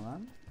 Come on,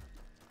 man.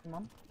 Come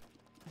on.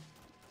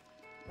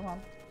 Come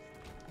on.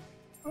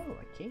 Oh,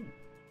 a king.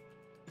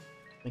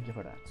 Thank you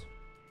for that.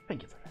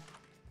 Thank you for that.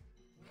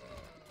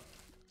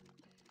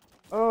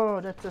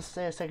 Oh, that's a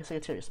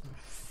Sagittarius.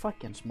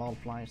 Fucking small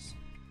flies.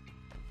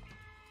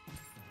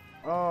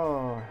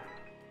 Oh.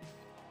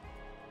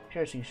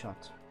 Piercing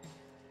shot.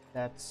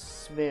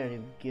 That's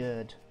very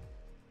good.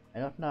 I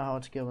don't know how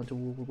it's going to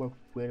work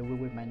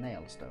with my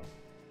nails though.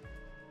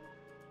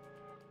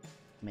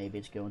 Maybe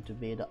it's going to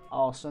be the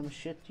awesome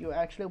shit you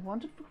actually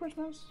wanted for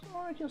Christmas,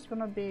 or it's just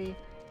gonna be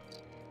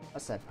a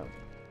sad pony.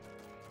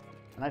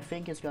 And I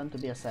think it's going to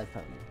be a sad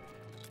pony.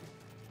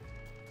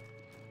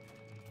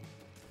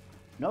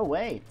 No,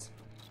 wait!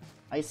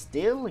 I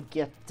still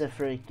get the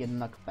freaking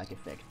knockback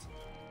effect.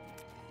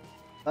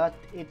 But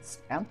it's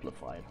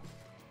amplified.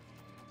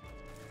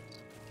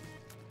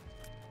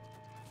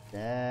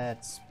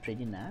 That's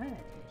pretty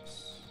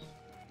nice.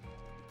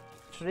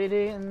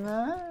 Pretty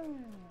nice.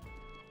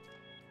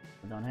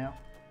 Down here.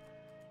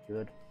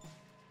 Good.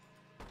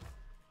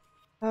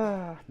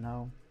 Ah,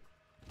 no.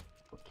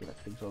 Okay, let's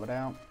fix over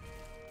there.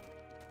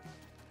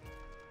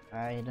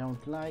 I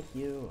don't like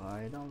you,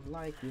 I don't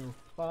like you.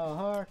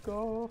 Fuck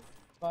off,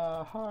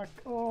 fuck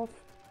off.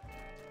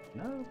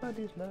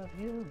 Nobody's love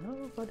you,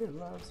 nobody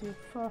loves you.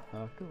 Fuck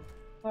off,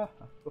 fuck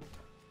off.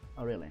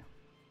 Oh, really?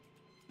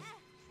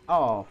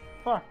 Oh,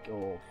 fuck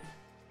off.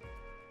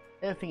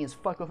 Everything is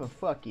fuck off and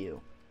fuck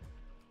you.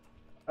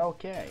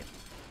 Okay.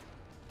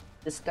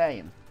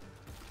 Disdain.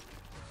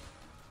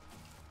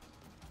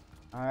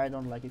 I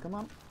don't like you, come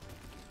on.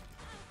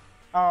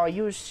 Oh,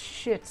 you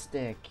shit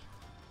stick.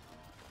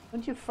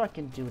 Don't you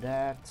fucking do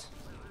that.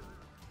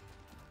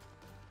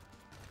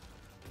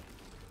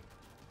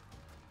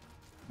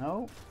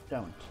 No,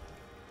 don't.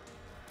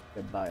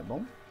 Goodbye,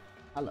 boom.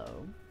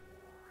 Hello.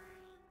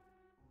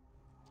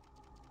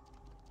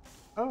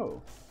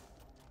 Oh.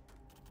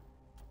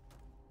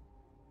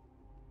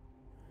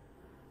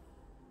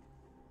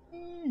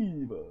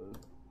 Evil.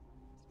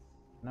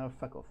 No,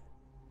 fuck off.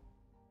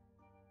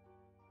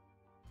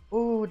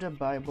 Oh, the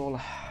Bible.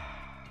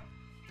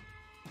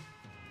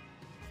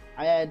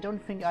 I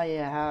don't think I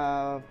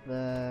have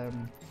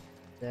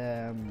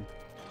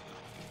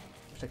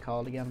what's it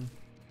called again?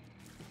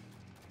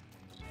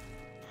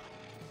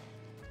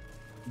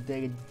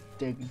 The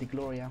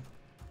Gloria.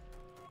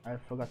 I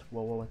forgot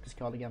what it's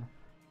called again.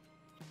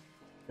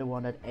 The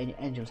one that any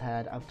angels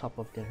had on top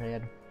of their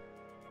head.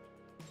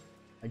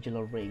 A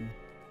yellow ring.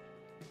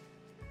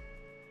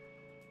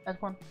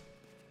 That one.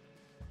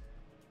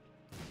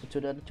 So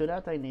to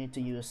that I need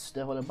to use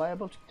the Holy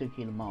Bible to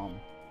kill Mom.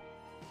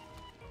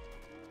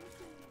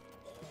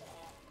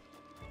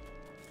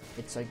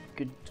 It's a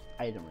good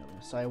item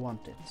really, so I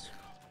want it.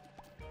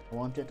 I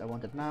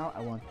want it now,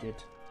 I want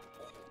it.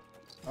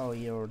 Oh,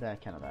 you're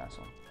that kind of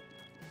asshole.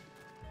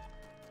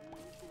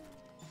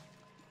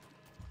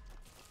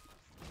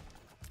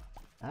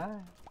 Ah,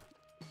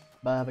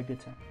 but have a good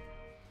time.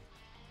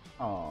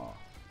 Oh,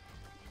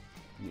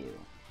 you.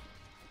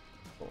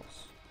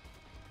 Boss.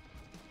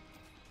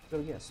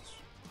 Good guess.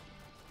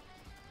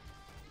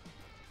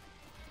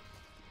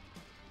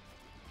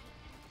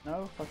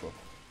 No, fuck off.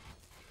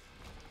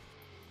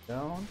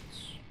 Don't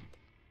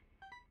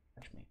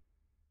touch me.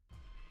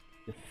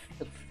 You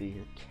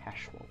filthy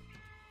casual.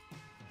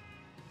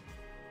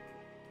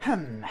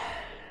 Hum.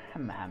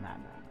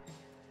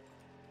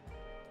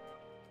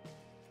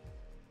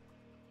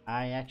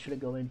 I actually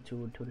go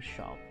into the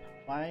shop.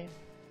 Why?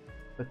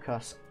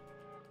 Because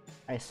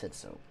I said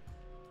so.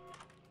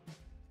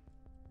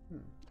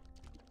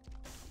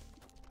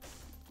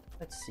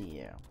 Let's see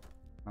here.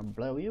 I'll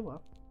blow you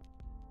up.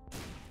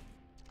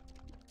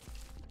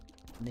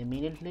 And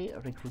immediately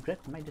regret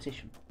my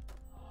decision.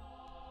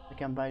 I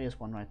can buy this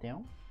one right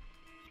now.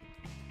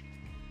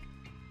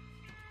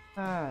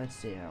 Let's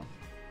see here.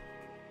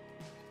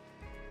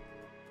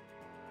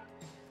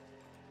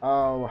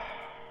 Oh,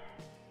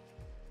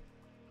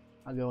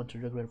 I'm going to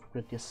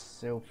regret this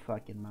so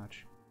fucking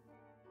much.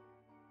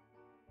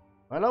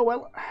 Well, oh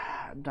well,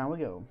 down we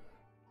go.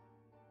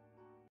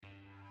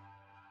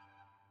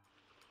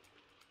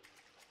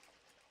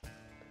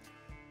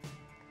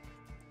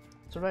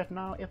 So right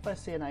now, if I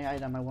see an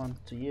item I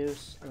want to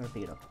use, I'm gonna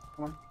pick it up.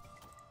 Come on.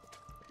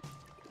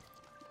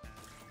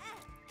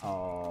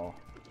 Oh,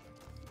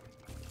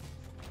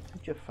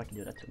 don't you fucking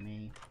do that to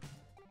me?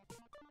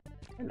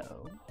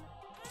 Hello.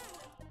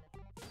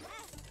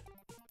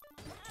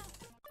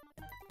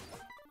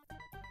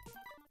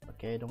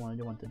 Okay, you don't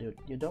want to do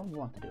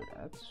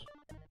that.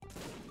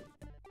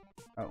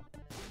 Oh.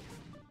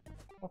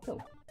 Oh,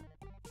 pill.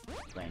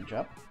 Range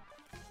up.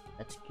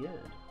 That's good.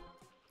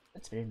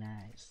 That's very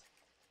nice.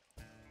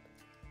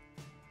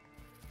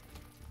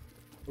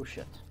 Oh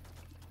shit.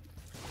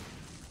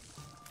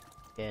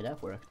 Okay,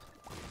 that worked.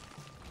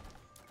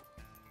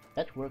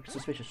 That worked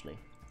suspiciously.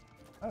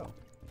 Oh.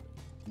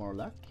 More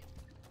luck.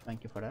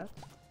 Thank you for that.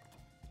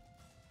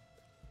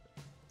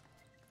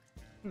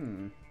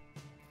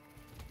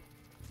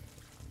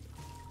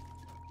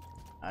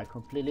 I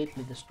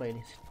completely destroyed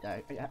this.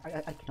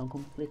 I can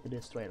completely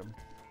destroy them.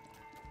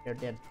 They're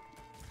dead.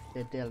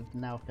 They're dead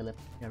now, Philip.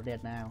 They're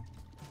dead now.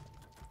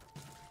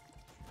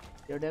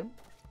 You're dead?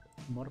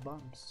 More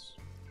bombs.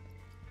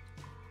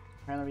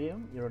 Kind of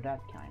you? You're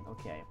that kind.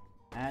 Okay.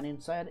 And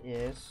inside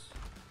is...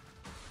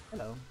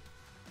 Hello.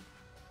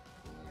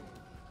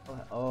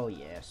 Oh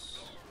yes.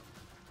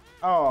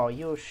 Oh,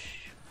 you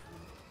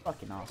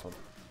fucking asshole.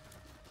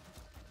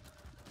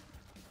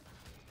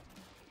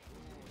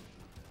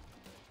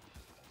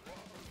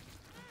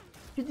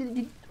 You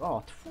did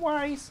oh,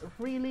 twice?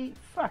 Really?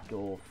 Fuck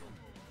off.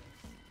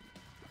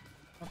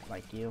 Not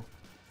like you.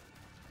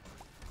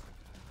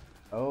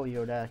 Oh,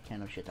 you're that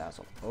kind of shit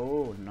asshole.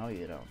 Oh, no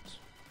you don't.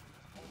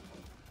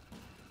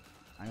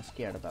 I'm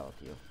scared about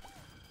you.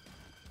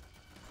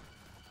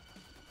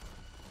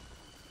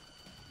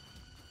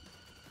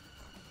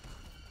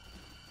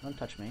 Don't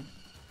touch me.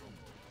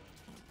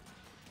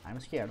 I'm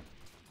scared.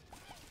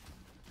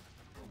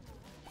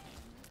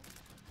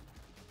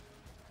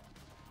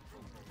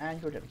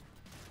 And you're dead.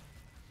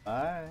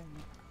 Bye.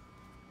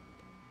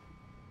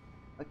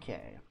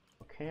 Okay.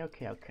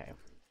 Okay.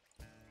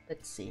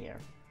 Let's see here.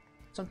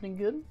 Something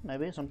good?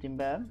 Maybe something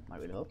bad? I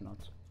really hope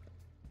not.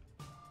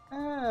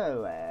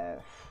 Oh,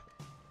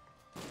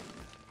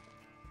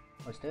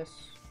 what's this?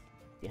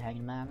 The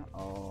hangman?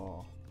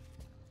 Oh,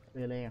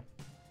 really?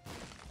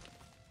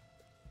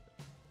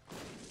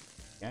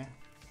 Okay.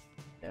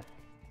 Yeah.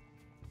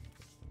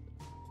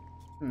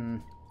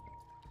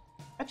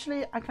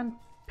 Actually, I can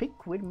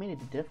pick with me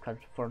the death card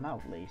for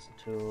now, at least,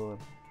 to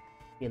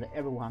kill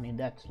everyone in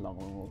that long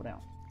room over there.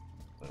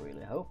 I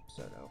really hope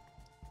so, though.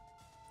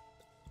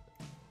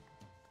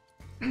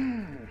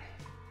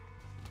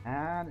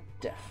 And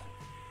death.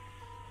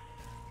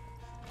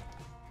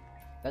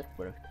 That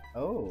worked.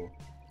 Oh,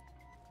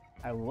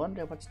 I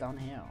wonder what's down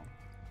here.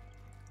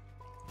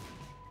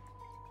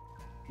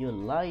 You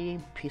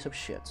lying piece of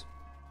shit.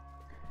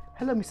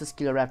 Hello, Mr.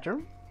 Skiller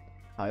Raptor.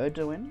 How you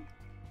doing?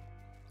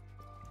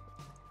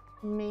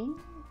 Me?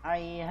 I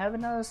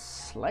having a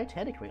slight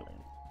headache, really.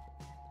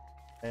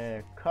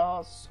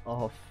 Cause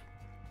of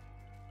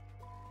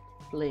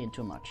playing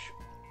too much.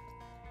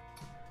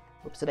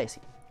 Whoopsie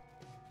daisy.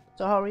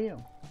 So how are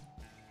you?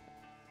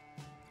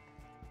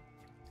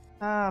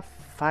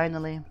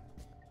 Finally.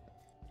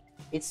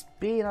 It's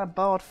been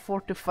about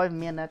 45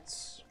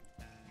 minutes.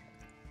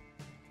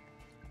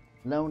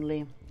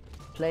 Lonely.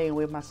 Playing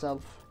with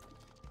myself.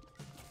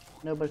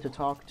 Nobody to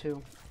talk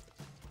to.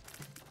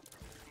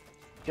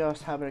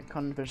 Just having a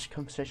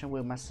conversation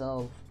with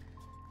myself.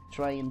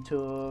 Trying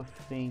to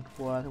think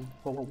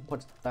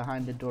what's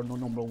behind the door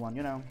number one,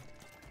 you know.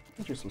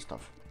 Useful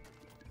stuff.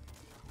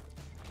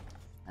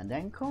 And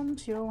then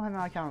comes you and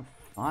I can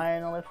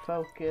finally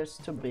focus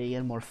to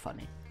being more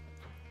funny.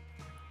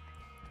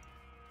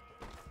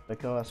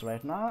 Because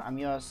right now I'm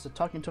just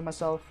talking to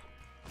myself.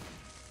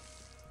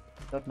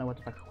 Don't know what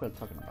the fuck we're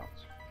talking about.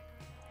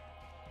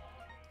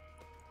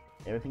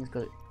 Everything's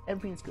good.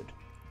 Everything's good.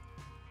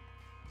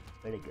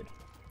 Very good.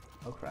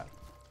 Oh crap.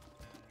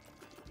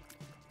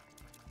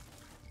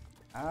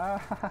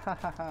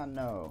 Ah,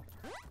 no.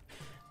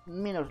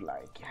 Me not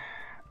like.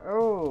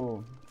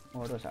 Oh,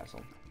 more those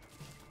assholes.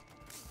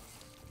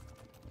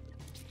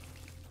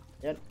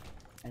 Yep.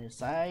 And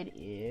inside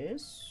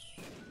is...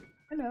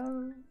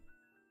 Hello.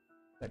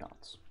 Red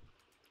dots.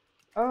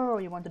 Oh,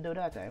 you want to do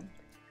that, eh?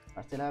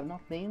 I still have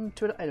not been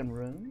to the item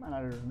room and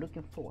I'm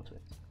looking forward to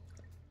it.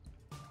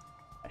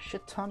 A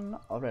shit ton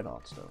of red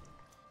dots though.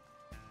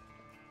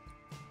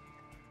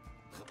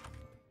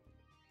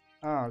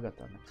 Oh, god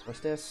damn it. What's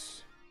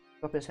this?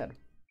 Drop his head.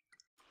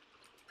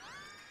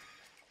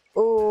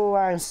 Oh,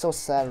 I'm so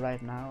sad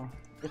right now.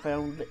 If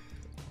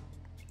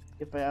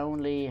I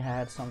only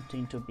had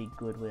something to be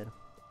good with.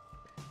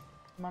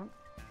 Come on.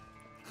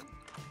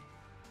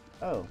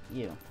 Oh,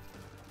 you.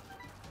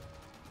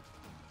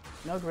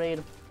 No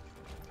grade.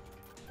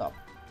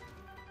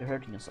 You're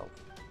hurting yourself.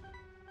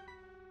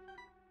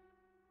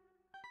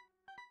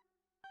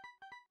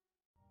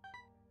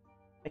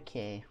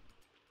 Okay.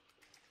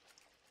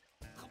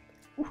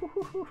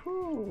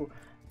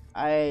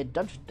 I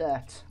dodged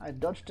that. I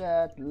dodged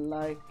that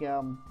like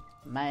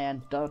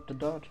man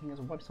dodging his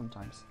wife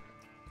sometimes.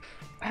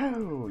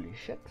 Holy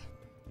shit.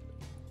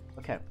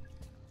 Okay.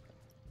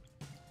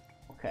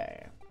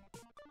 Okay.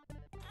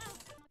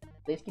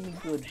 Please give me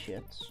good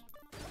shit.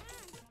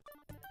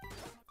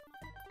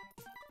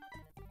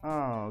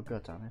 Oh,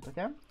 good on it,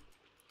 okay?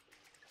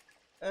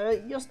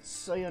 Just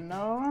so you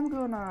know, I'm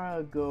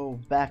gonna go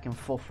back and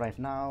forth right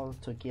now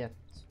to get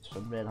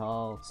some red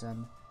hearts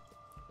and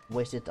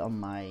waste it on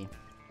my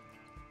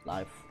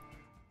life.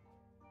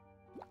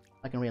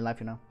 Like in real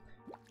life, you know.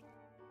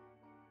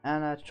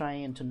 And I'm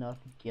trying to not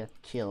get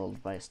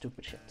killed by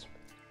stupid shit.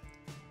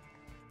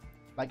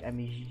 Like I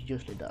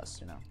usually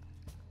does, you know.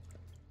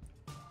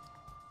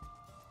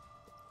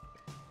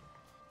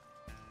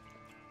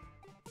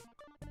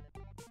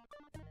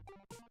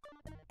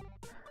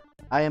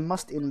 I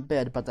must in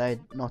bed, but I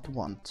not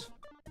want.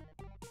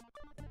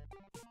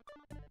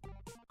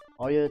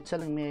 Are you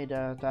telling me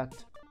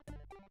that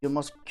you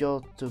must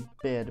go to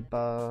bed,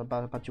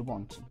 but you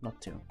want not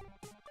to?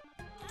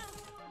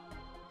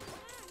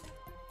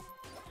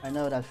 I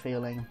know that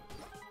feeling.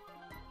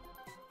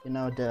 You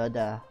know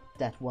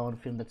that one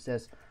film that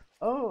says,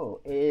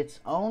 "Oh, it's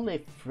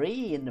only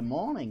 3 in the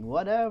morning.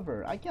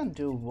 Whatever. I can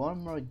do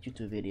one more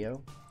YouTube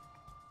video,"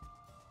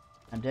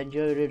 and then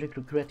you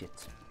regret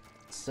it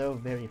so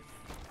very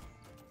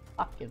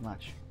fucking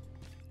much.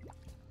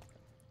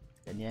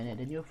 Then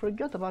you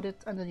forget about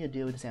it, and then you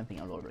do the same thing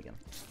all over again.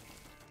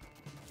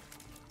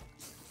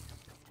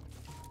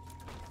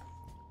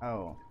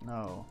 Oh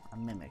no, a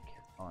mimic.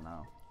 Oh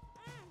no.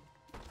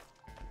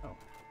 Oh.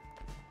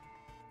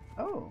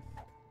 Oh.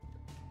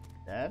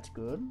 That's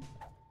good.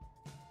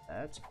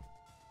 That's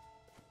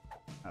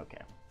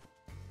okay.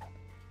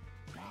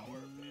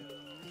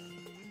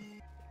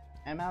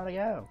 I'm out to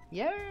go.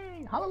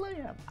 Yay!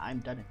 Hallelujah! I'm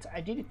done it.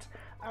 I did it.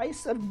 I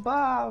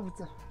survived.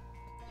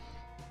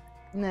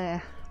 Nah.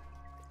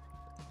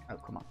 Oh,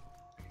 come on.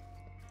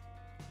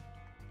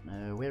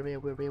 No, where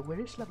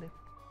is lovely?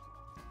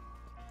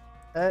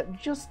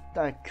 Just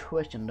a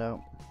question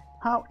though.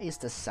 How is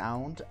the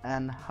sound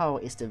and how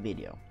is the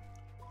video?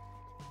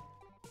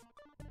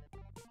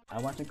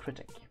 I want a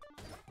critic.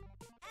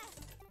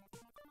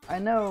 I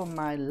know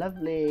my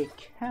lovely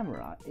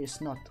camera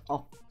is not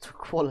up to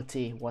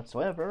quality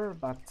whatsoever,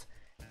 but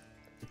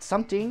it's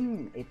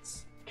something.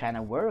 It's kind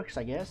of works,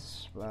 I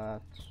guess,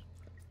 but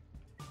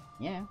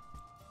yeah.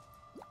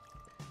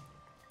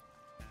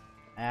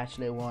 I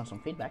actually want some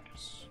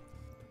feedbacks.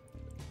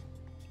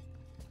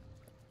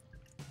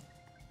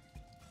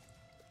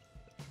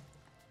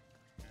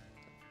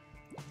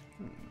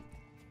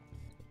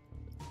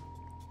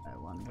 I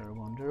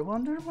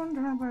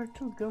wonder where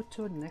to go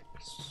to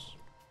next.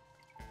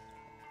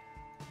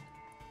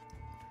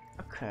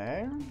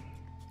 Okay,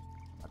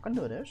 I can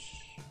do this.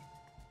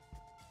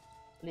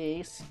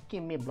 Please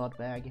give me a blood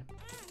bag.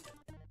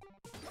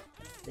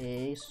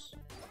 Please,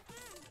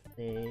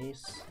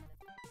 please.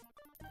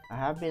 I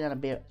have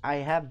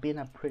been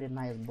a pretty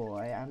nice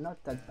boy. I'm not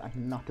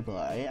a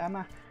boy. I'm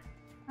a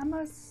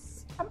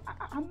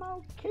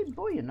okay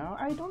boy, you know.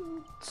 I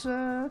don't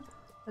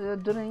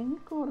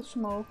drink or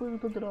smoke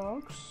with the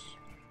drugs.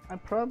 I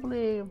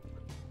probably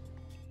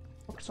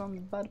fuck some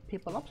bad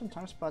people up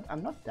sometimes, but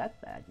I'm not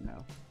that bad, you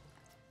know.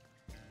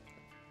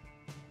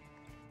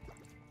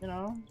 You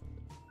know,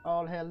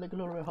 all hail the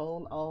glory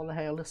hole, all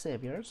hail the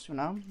saviors, you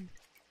know.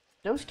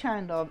 Those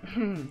kind of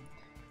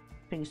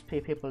things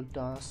people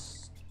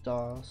does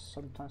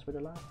sometimes with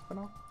their life, you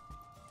know.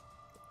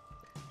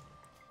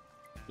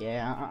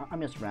 Yeah, I'm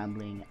just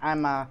rambling.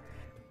 I'm a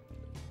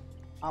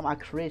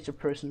crazy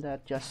person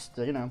that just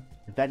you know,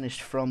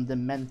 vanished from the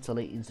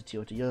mentally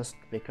institute just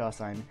because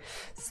I'm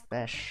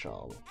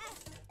special.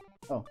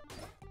 Oh,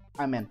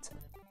 I meant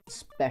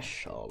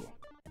special.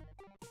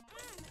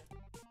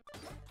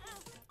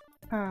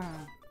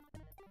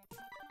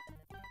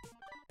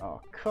 Oh,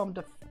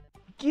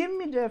 give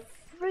me the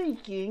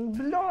freaking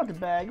blood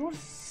bag or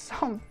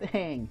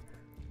something.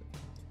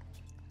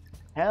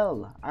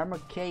 Hell, I'm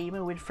okay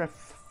even with a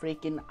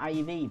freaking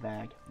IV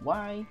bag.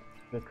 Why?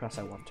 Because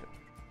I want to.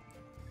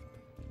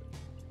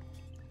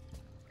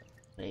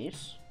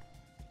 Please.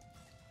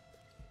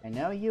 I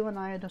know you and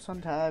I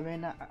don't have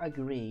an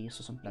agrees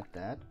or something like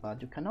that,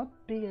 but you cannot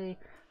be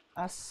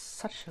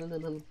such a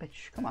little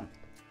bitch. Come on.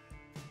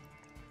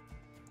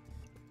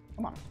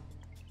 Come on.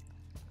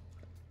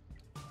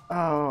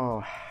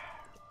 Oh.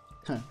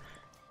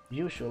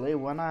 Usually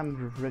when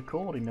I'm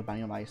recording the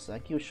Binding of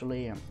Isaac,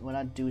 usually when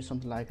I do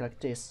something like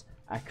this,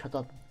 I cut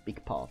out a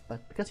big part,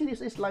 but because it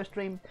is live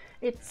stream,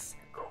 it's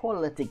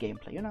quality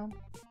gameplay, you know?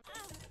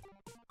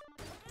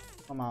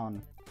 Come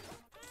on.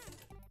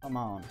 Come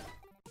on.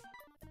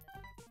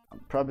 I'm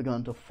probably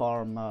going to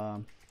farm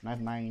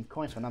 99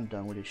 coins when I'm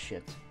done with this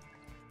shit.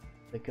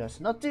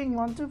 Because nothing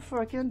want to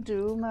fucking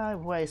do my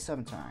way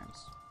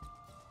sometimes.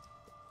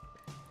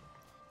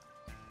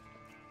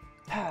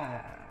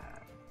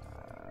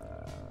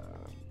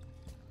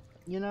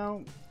 You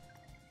know,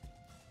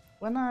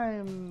 when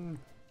I'm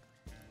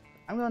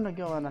gonna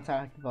go and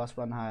attack the boss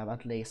when I have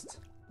at least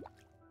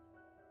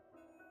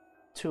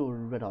 2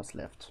 red dots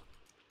left.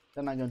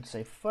 Then I'm going to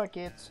say fuck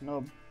it,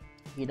 no,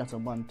 he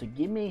doesn't want to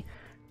give me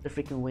the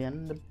freaking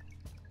win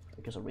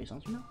because of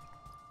reasons, you know.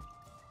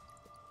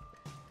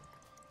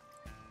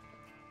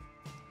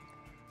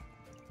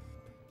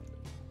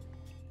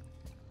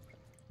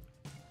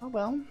 Oh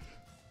well.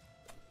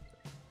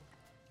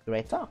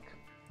 Great talk.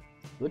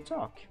 Good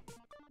talk.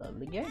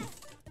 Lovely game.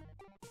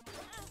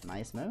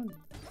 Nice moon.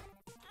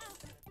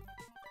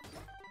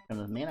 From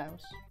the main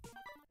house.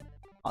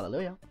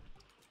 Hallelujah.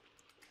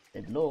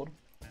 Thank the Lord.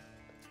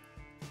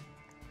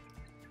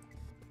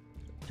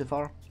 Too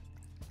far?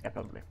 Yeah,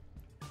 probably.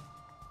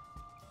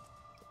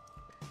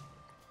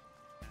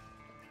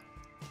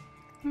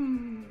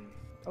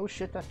 Oh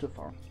shit, that's too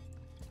far.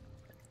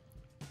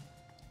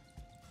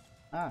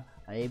 Ah,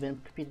 I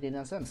even repeated it in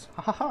a sense.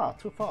 Hahaha,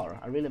 too far.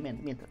 I really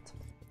meant it.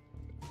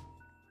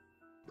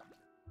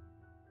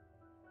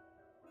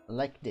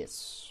 Like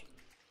this.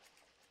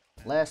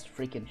 Last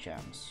freaking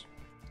chance.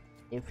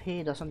 If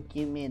he doesn't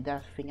give me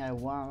that thing I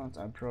want,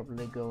 I'm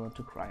probably going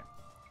to cry.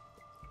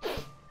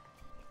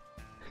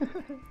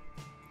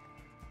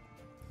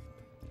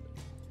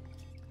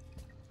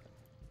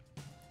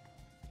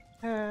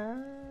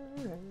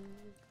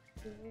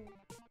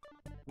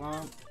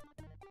 Well,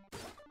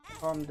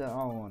 calm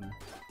down.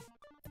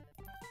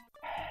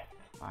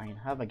 Fine,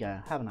 have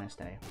a nice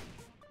day.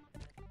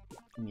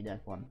 Give me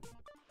that one.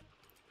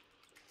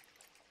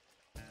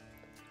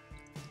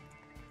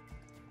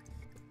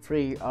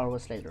 3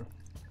 hours later.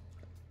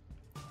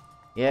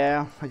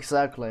 Yeah,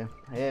 exactly.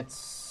 It's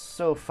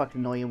so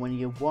fucking annoying when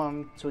you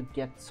want to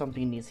get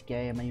something in this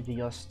game and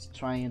you're just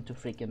trying to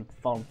freaking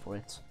farm for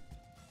it.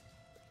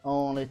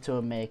 Only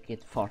to make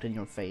it fart in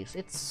your face.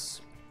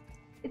 It's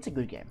a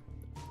good game.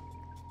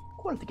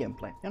 Quality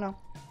gameplay, you know.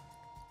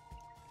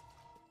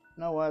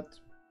 You know what?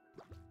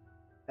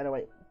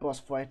 Anyway, boss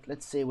fight,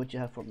 let's see what you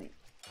have for me.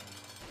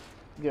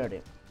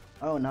 Gertie.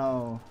 Oh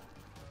no.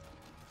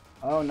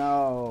 Oh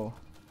no.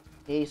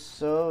 He's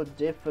so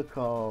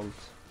difficult.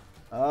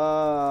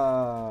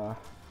 Oh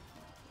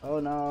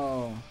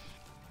no.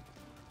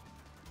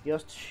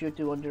 Just shoot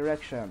in one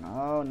direction.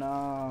 Oh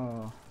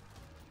no.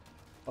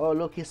 Oh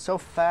look, he's so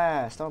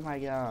fast. Oh my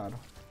god.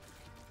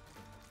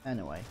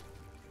 Anyway.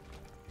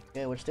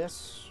 Okay, what's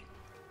this?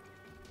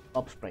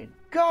 Upsprain.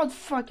 God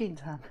fucking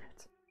damn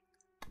it.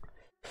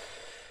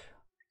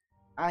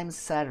 I'm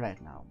sad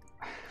right now.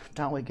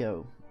 Down we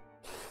go.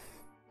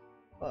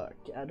 Fuck,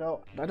 I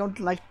don't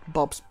like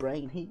Bob's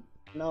brain.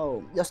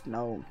 No, just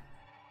no.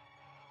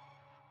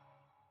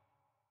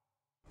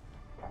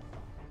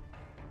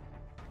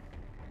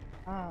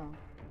 Ah.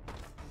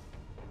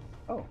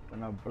 Oh,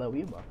 when I blow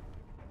you up.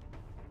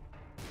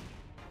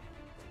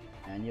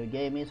 And you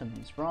gave me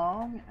something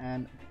strong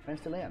and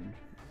friends to land.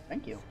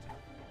 Thank you.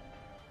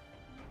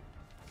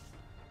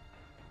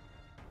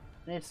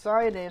 And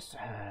inside is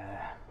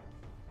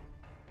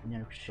in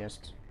your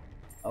chest.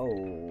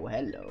 Oh,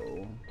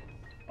 hello.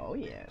 Oh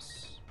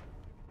yes.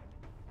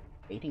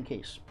 18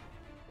 keys.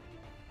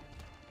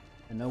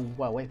 And no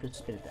way to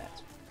spit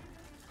that.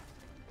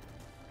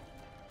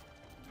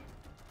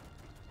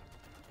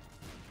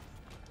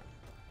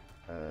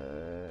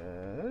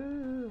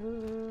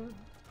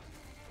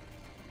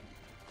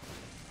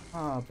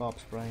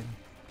 Bob's brain.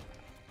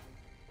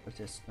 What's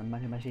this? The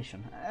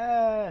magician.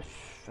 I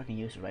can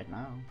use it right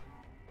now.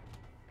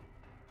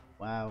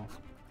 Wow.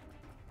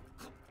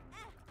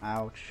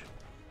 Ouch.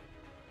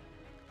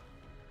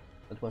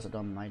 That was a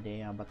dumb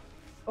idea, but...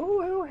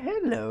 Oh,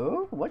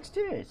 hello! What's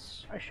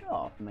this? A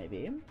shop,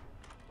 maybe?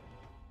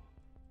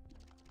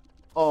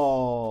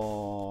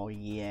 Oh,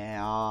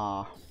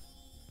 yeah.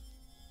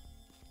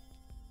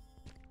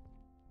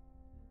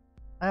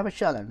 I have a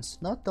challenge.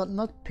 Not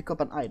pick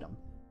up an item.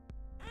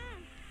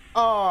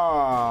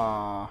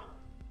 Oh.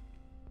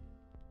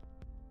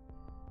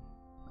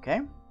 Okay.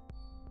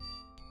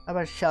 I have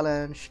a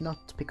challenge.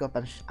 Not to pick up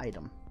an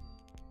item.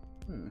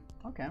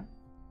 Okay.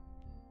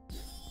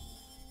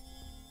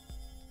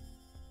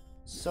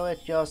 So it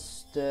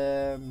just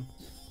I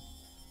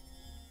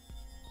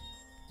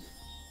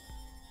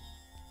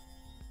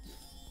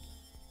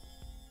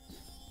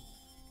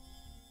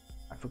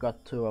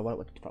forgot to what I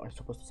was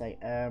supposed to say.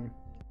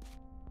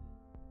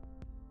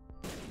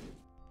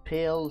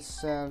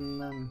 Pills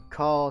and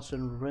cards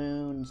and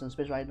runes and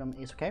special item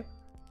is okay.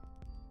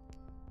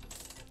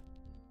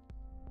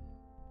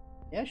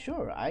 Yeah,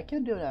 sure, I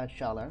can do that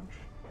challenge.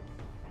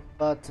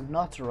 But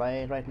not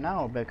right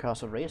now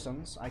because of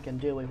reasons. I can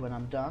do it when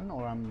I'm done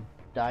or I'm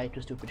die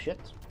to stupid shit.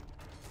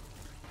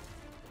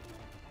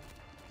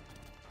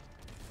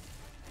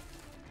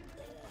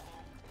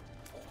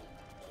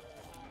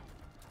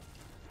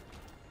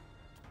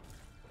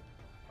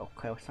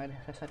 Okay, what's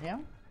that here?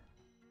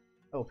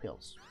 Oh,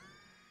 pills.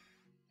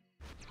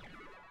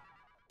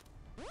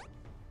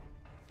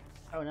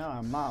 Oh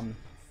no, mom.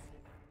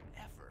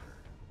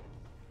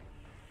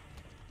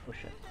 Oh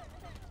shit.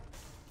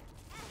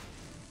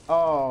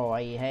 Oh,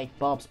 I hate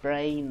Bob's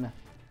brain.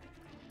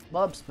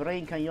 Bob's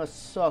brain kan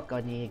just sucka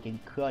en egen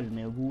köll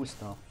med god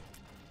stuff.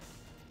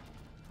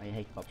 I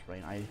hate Bob's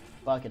brain. I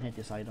fucking hate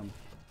this item.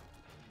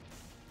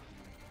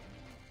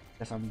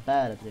 Because I'm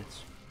bad at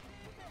it.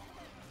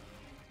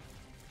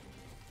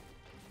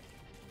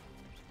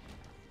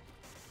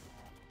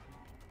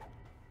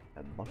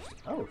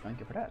 Oh, thank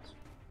you for that.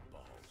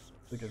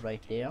 Put it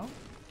right there.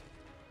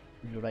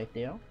 Put it right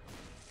there.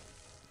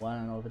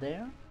 One over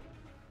there.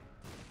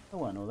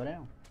 One over there.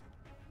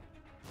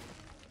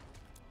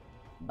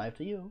 Bye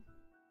to you.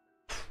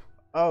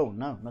 Oh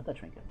no, not that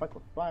trinket. Fuck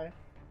off. Bye.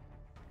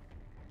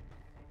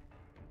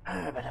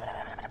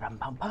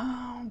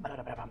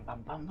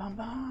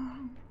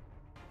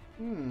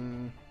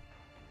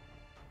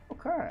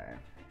 Okay.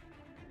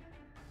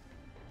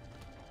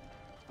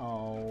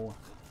 Oh.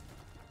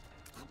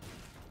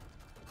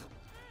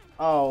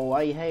 Oh,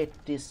 I hate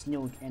these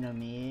new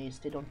enemies.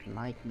 They don't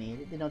like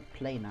me. They don't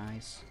play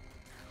nice.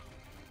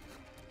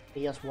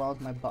 They just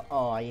want my butt.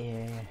 Oh, I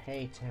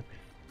hate him.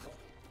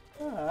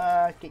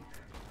 Okay.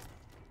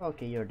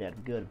 Okay, you're dead.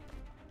 Good.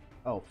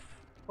 Oh,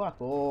 fuck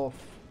off.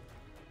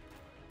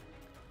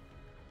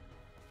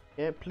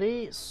 Yeah,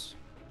 please.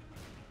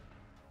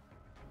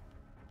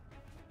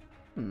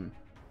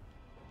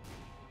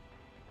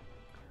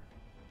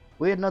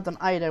 We're not an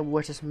item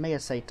versus Mega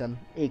Satan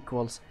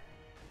equals.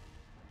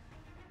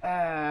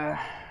 I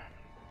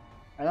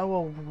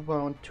don't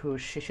want to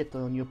shit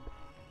on your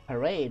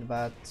parade,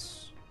 but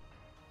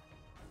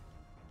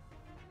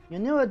you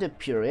know the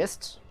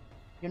purist,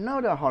 you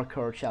know the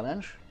hardcore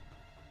challenge.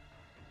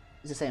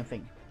 It's the same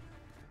thing.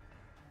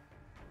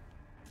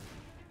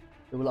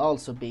 It will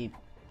also be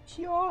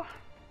pure,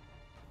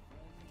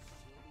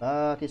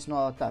 but it's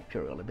not that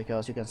pure really,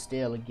 because you can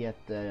still get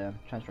the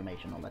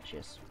transformation, all that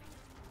shit.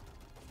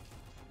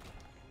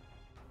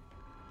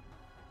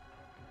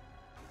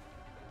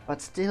 But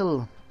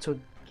still, to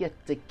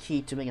get the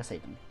key to Mega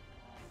Satan.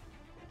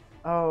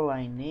 Oh,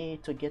 I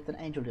need to get an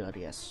angel deal,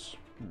 yes.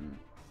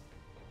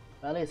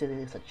 Well, it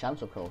is a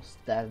chance, of course.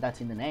 That's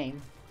in the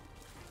name.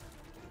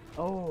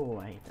 Oh,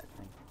 I hate that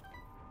thing.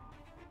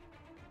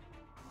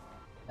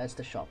 That's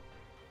the shop.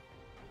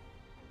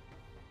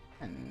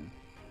 And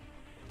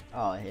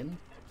oh, him.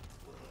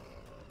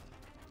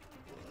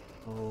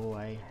 Oh,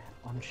 I'm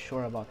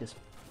unsure about this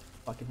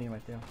fucking thing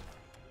right there.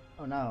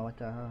 Oh no, what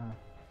the?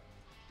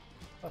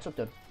 What's up,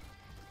 dude?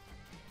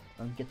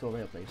 Don't get over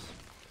here, please.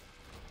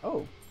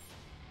 Oh.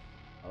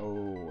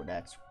 Oh,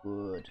 that's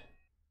good.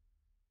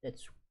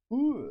 That's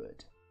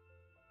good.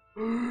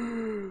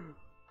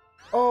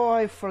 Oh,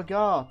 I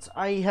forgot.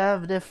 I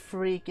have the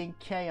freaking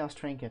chaos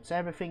trinkets.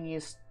 Everything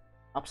is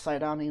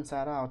upside down,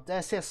 inside out.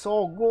 This is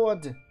so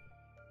good.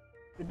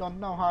 You don't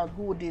know how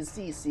good this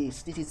is.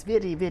 This is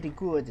very, very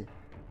good.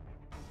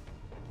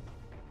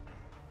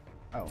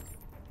 Oh.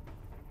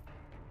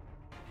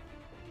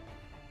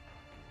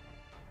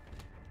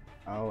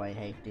 Oh, I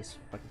hate this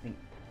fucking thing.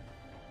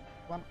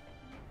 Come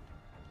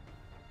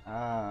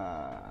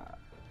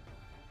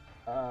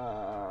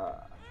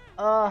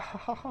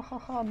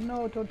on.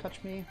 No, don't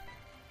touch me.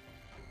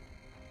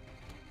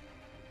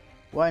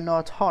 Why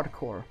not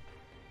hardcore?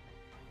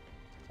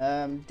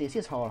 This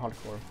is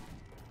hardcore.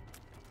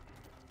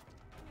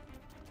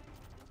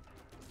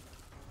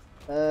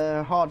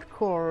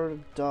 Hardcore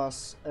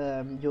does,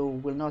 you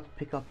will not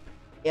pick up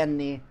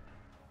any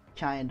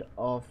kind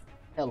of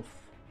health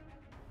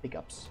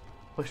pickups.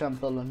 For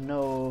example,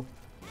 no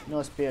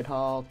spirit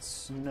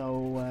hearts,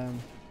 no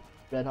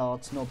red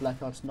hearts, no black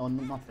hearts, no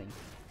nothing.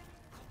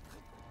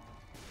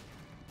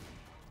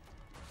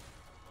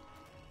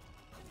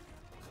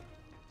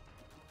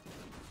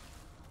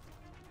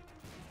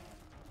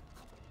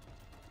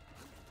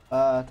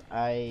 But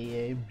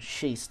I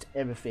chased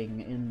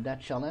everything in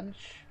that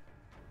challenge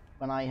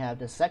when I have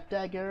the sack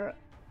dagger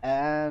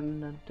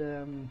and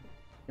an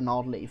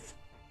odd leaf.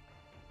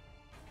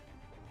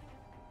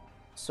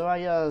 So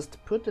I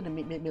just put it in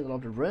the middle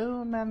of the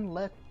room and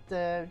let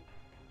the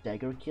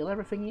dagger kill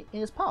everything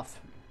in its path.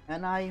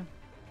 And I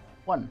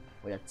won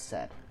with that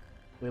set.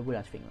 With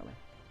that thing really.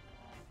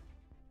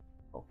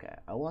 Okay,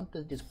 I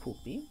wanted this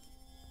poopy.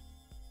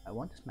 I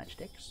want this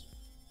matchsticks.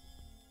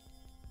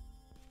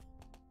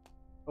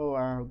 Oh,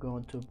 I'm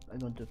going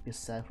to be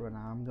sad right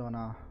now. I'm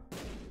gonna.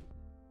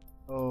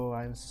 Oh,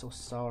 I'm so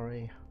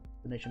sorry,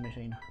 donation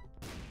machine.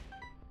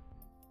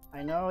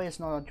 I know it's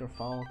not your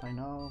fault. I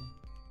know.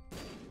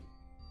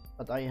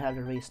 But I have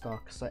the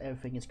restock, so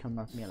everything is coming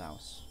up me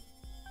allows.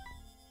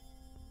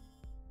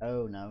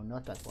 Oh no,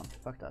 not that one.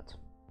 Fuck that.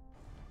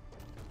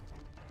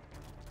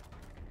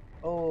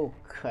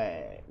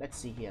 Okay, let's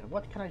see here.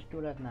 What can I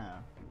do that now?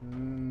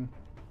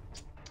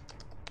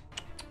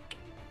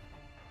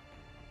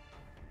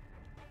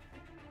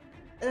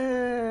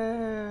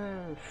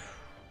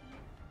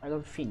 I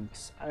don't think.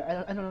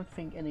 I don't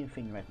think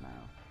anything right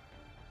now.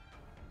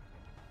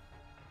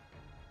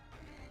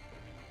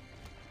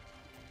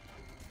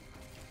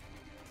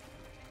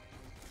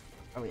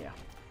 Oh yeah.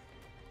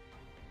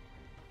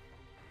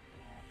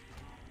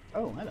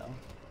 Oh, hello.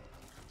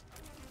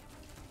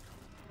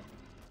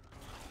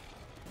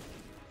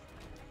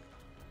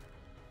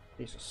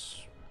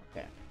 Jesus.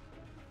 Okay.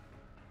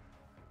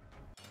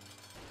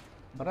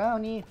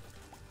 Brownie!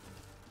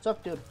 What's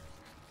up, dude?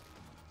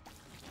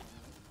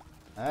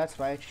 That's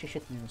right, she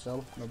shitting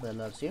himself. Nobody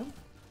loves you.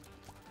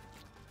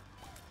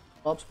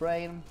 Bob's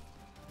brain.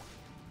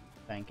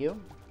 Thank you.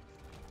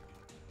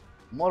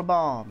 More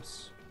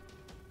bombs.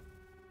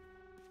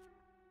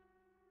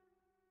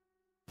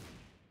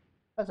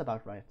 That's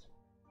about right.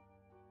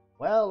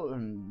 Well,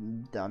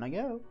 down I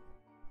go.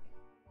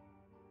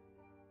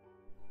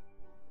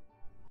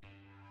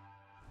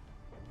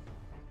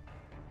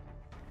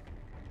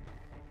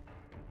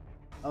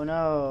 Oh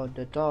no,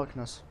 the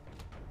darkness.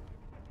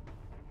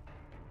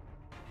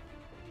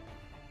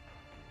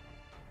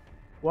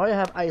 Why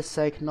have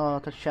Isaac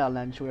not a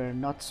challenge where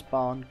not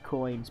spawn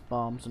coins,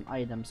 bombs, and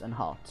items and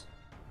heart?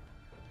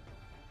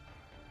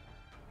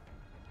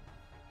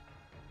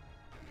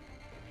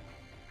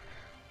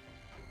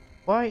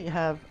 Why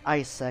have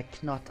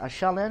Isaac not a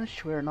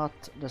challenge where not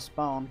the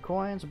spawn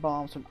coins,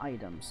 bombs, and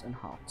items and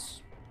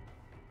hearts?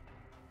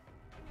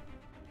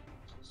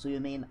 So you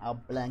mean a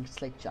blank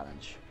slate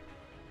challenge?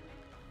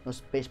 No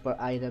spacebar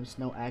items,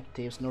 no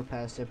actives, no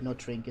passive, no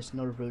trinkets,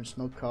 no runes,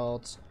 no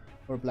cards,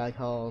 or black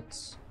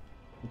hearts,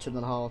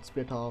 internal hearts,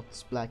 spirit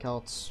hearts, black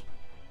hearts,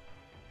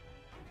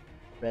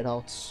 red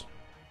hearts,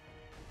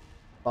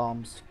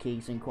 bombs,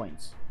 keys, and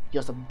coins.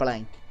 Just a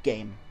blank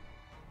game.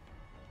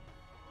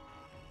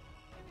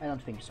 I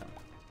don't think so.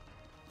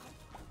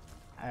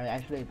 I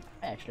actually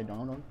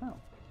don't know.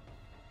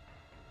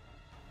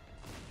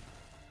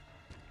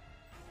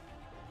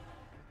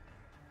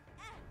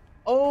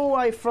 Oh,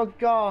 I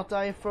forgot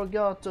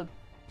to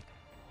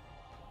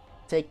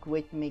take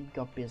with me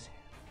Guppy's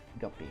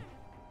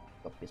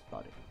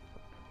body.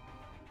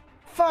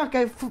 Fuck,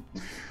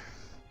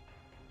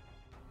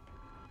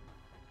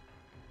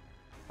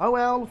 oh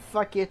well,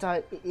 fuck it.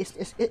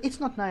 It's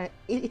not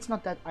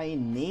that I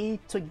need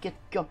to get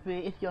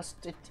Guppy. It's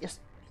just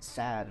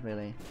sad,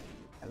 really.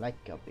 I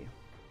like Guppy.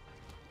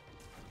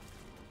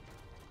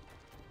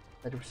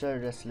 But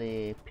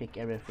seriously, pick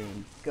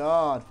everything.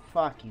 God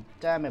fucking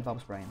damn it,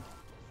 Bob's brain.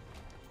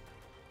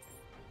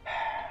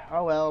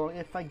 Oh well,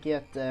 if I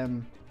get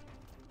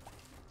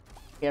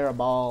air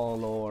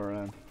ball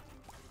or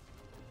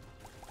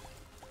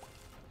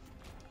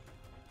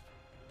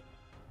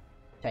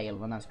tail,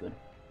 then that's good.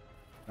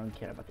 I don't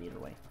care about either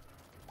way.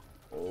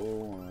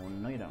 Oh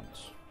no, you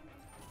don't.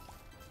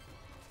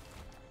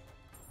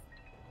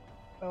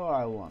 Oh,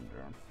 I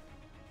wonder.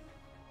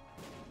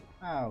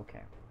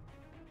 Okay.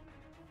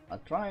 I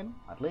tried,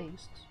 at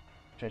least.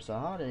 Tried so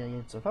hard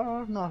and so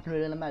far, nothing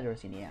really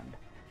matters in the end.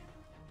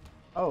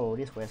 Oh,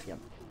 this way again.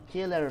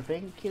 Kill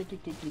everything. Kill.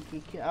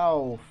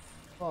 Oh,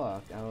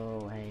 fuck.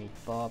 Oh, hey,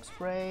 Bob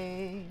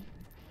Spray.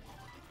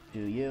 Do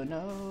you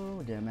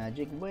know the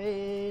magic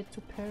way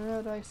to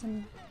paradise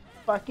and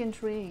fucking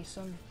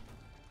treason?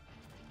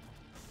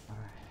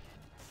 Alright.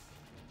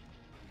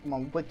 Come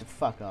on, wake the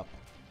fuck up.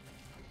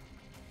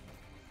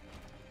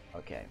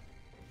 Okay.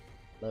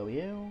 Blow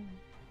you.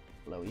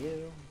 Blow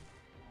you.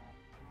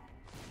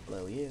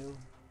 Blow you.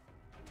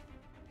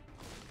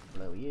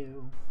 Blow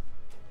you.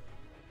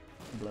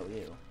 Blow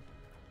you.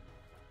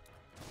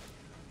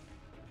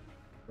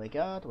 Wake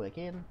out, wake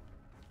in.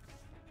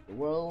 The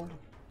world.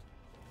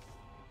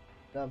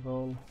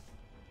 Devil.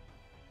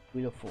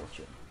 Wheel of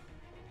Fortune.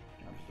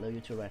 I'll blow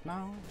you two right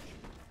now.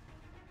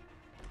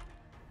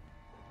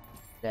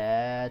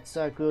 That's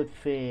a good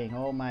thing.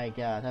 Oh my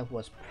god, that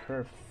was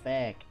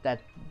perfect.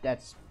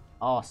 That's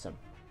awesome.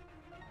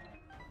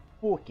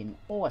 Fucking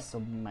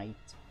awesome,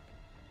 mate.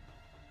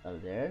 Well,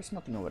 there's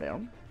nothing over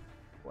there.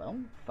 Well,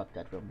 fuck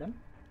that room then.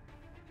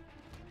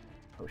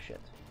 Oh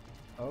shit.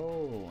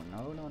 Oh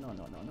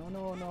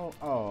no.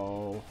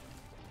 Oh.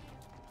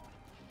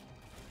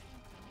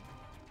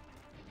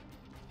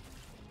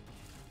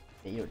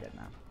 Yeah, you're dead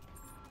now.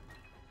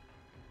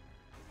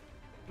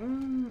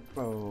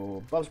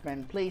 Oh,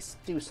 Bobsman, please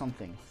do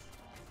something.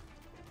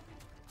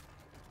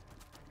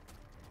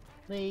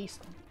 Please,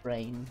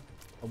 brain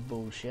of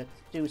bullshit,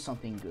 do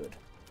something good.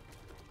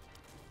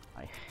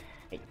 I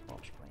hate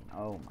Bob's brain.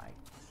 Oh my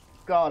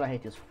god, I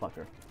hate this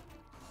fucker.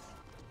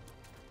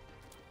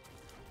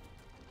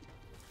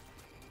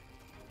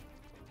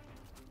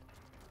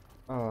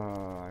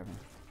 Oh,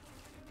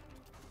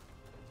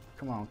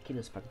 come on, kill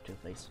this fucker too,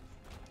 please.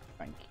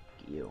 Thank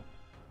you.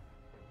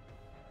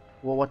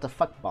 Well, what the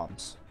fuck,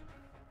 bombs?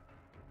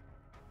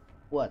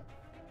 What?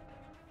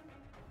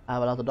 I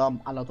have a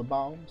lot of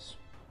bombs.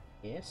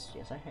 Yes,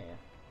 I have.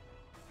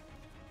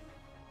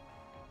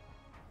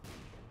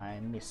 I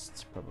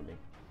missed probably.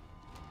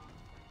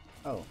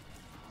 Oh.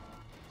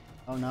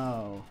 Oh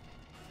no.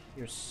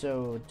 You're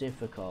so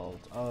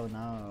difficult. Oh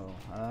no.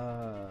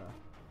 Oh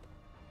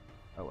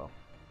well.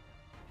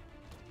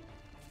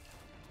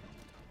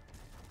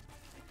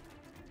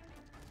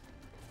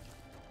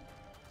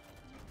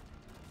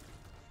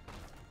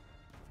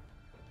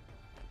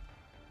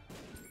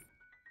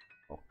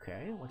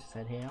 Okay, what's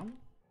that here?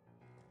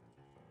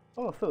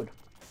 Oh, food.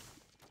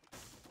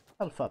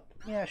 Health up.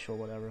 Yeah, sure,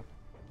 whatever.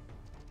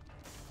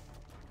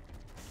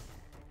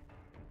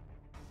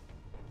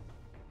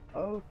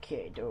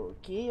 Okay,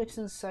 dokie, it's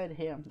inside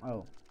here.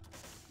 Oh,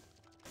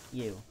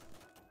 you.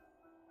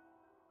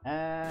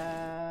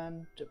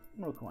 And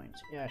more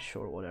coins. Yeah,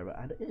 sure, whatever.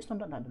 It's not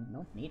that I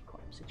don't need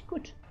coins. It's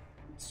good.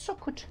 It's so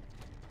good.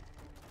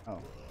 Oh.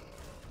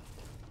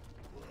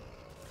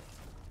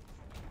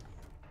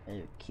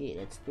 Okay,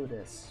 let's do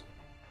this.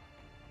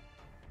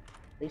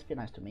 Please be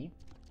nice to me.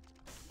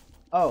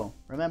 Oh,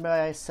 remember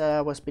I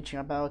was bitching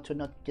about to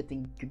not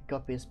getting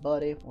Guppy's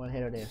body? Well,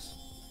 here it is.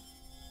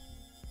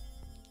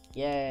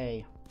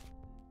 Yay.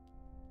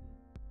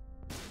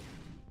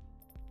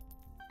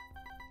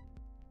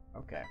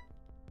 Okay.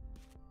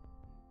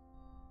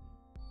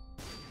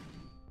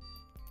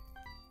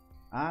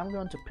 I'm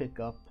going to pick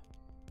up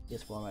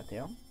this one right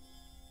there.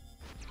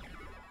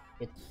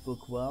 Hit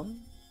bookworm.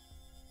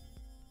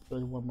 Do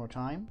it one more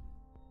time.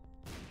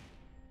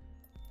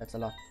 That's a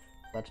lot.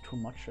 That's too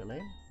much,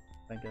 really.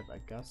 I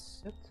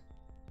guess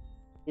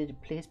it.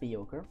 Please be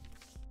Joker.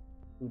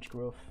 Huge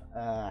growth.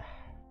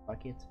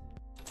 Fuck it.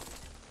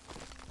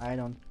 I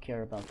don't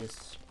care about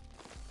this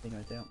thing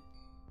right there.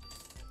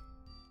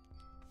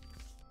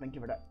 Thank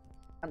you for that.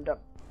 I'm done.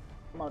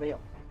 I'm out of here.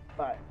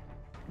 Bye.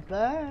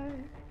 Bye.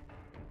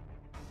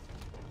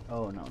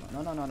 Oh no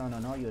no no no no no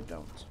no you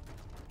don't.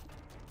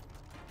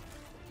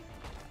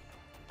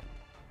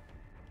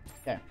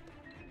 Okay.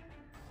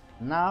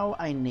 Now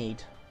I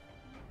need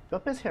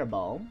Guppy's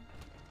hairball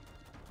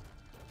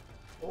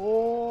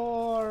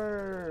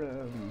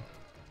or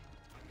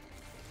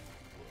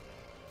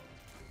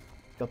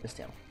Guppy's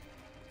tail.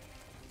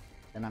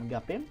 Then I'm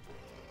Guppy.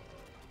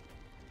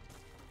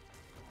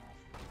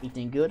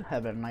 Eating good,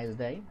 have a nice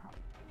day.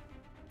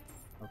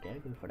 Okay,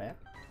 good for that.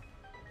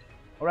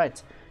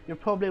 Alright, you're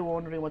probably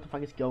wondering what the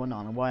fuck is going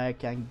on and why I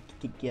can't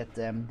get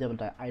devil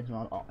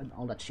items and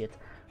all that shit.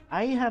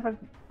 I have an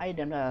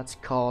item that's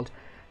called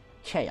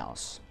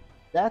Chaos.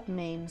 That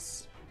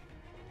means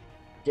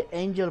the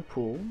angel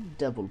pool,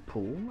 devil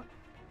pool,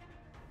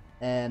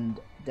 and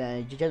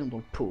the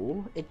general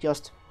pool, it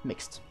just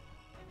mixed.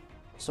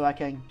 So I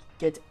can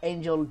get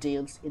angel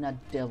deals in a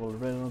devil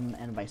room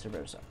and vice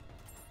versa.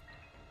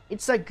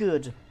 It's a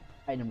good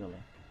item, really.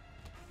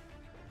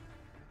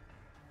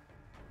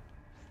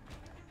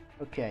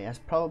 Okay, I'm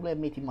probably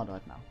meeting Mother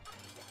right now.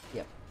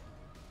 Yep.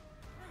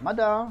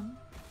 Mother!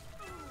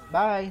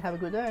 Bye, have a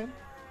good day.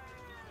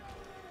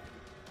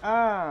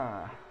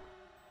 Ah!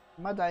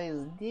 Mother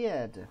is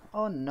dead.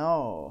 Oh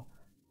no.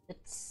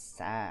 It's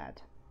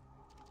sad.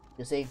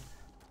 You see,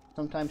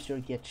 sometimes you'll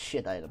get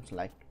shit items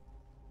like...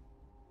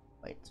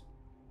 Wait.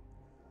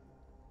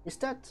 Is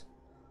that...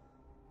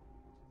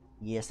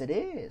 Yes, it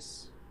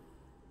is.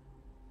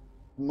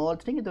 More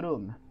thing in the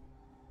room.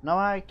 Now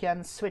I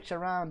can switch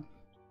around.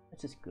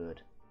 This is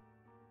good.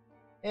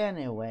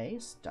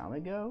 Anyways, down we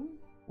go.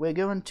 We're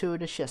going to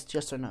the chest,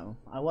 yes or no?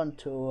 I want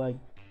to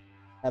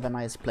have a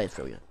nice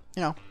playthrough, you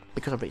know,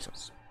 because of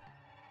reasons.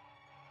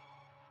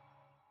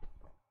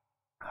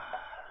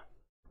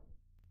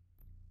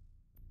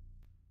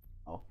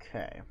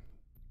 Okay.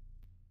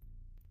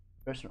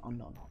 Person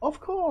unknown. Of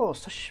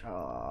course!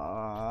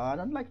 I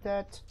don't like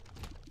that.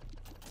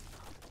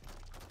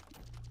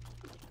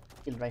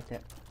 Kill right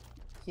there.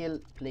 Kill,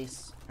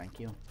 please. Thank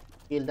you.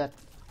 Kill that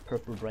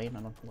purple brain. I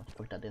don't know what the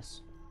fuck that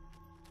is.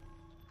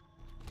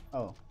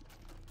 Oh.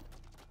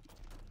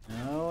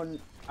 No.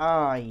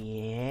 Oh,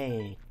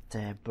 yeah.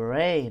 The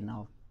brain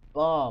of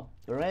Bob.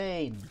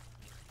 Brain.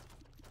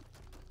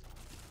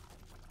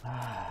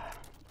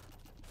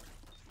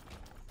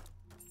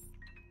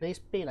 Please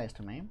be nice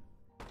to me.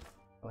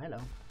 Oh, hello.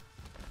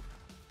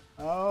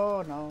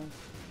 Oh, no.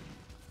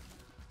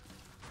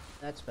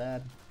 That's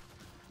bad.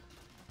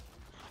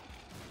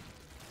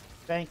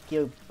 Thank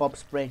you,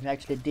 Bob's brain. You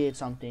actually did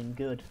something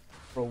good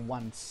for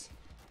once.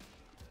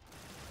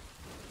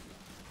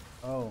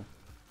 Oh.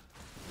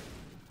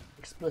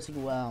 Explosive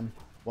worm.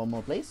 One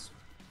more, please.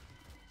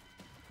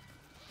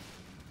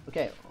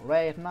 Okay,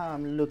 right now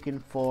I'm looking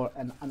for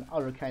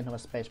another kind of a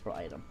space pro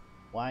item.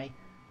 Why?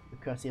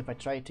 Because if I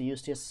try to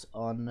use this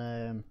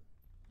on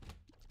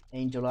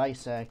Angel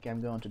Isaac,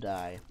 I'm going to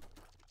die.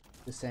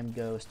 The same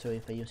goes to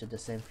if I use it the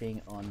same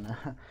thing on...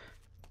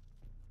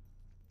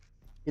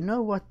 You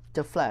know what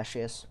the Flash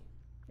is?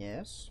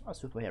 Yes, a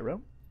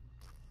superhero.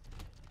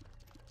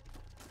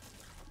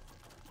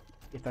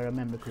 If I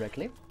remember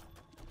correctly.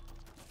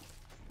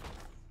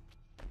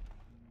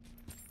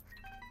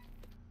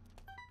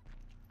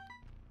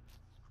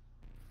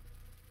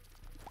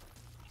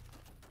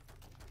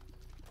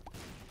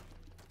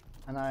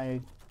 And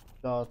I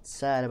got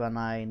sad when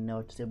I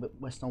noticed there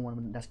was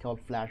someone that's called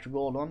Flash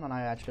Gordon, and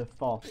I actually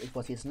thought it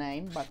was his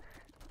name, but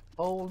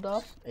hold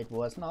up, it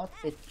was not.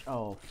 It.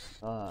 Oh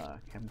fuck,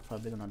 I'm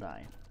probably gonna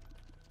die.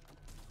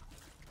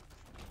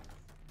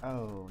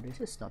 Oh, this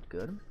is not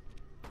good.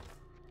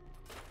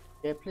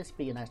 Yeah, please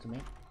be nice to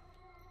me.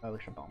 Oh,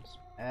 extra bombs.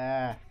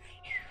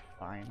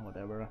 Fine,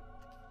 whatever.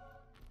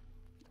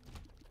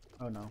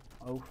 Oh no.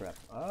 Oh crap.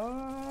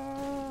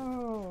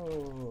 Oh.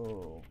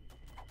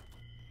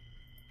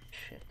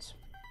 Shit.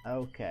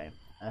 Okay.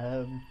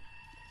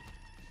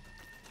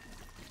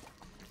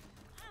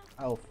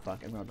 Oh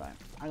fuck, I'm gonna die.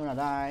 I'm gonna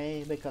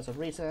die because of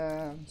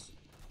reasons.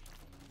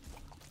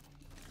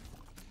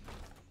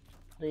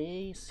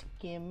 Please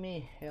give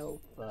me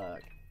help.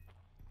 Fuck.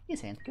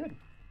 This ain't good.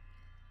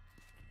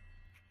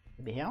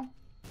 Maybe here?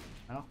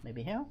 No,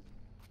 maybe here?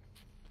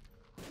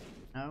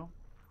 No?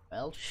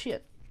 Well,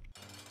 shit.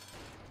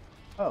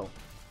 Oh.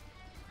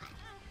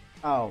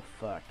 Oh,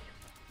 fuck.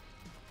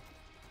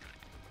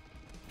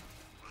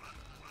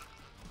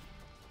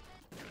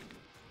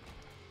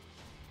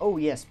 Oh,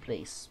 yes,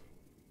 please.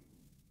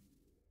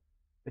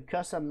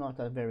 Because I'm not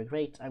very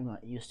great, I'm gonna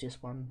use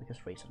this one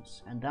because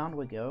reasons. And down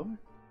we go.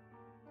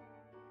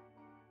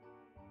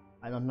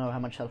 I don't know how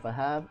much health I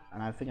have,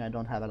 and I think I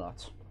don't have a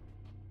lot.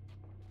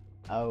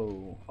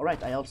 Oh,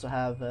 alright, I also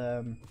have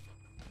the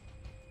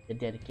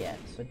dead cat,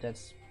 so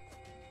that's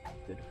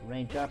good.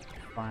 Range up,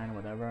 fine,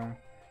 whatever.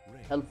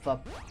 Health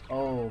up,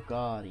 oh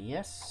god,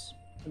 yes.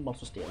 And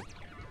also steal.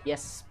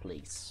 Yes,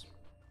 please.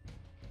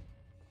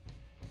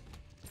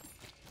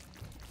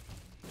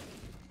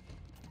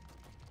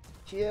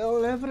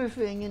 Kill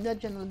everything in that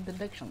general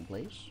direction,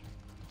 please.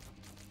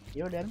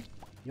 You're dead,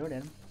 you're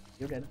dead,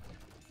 you're dead.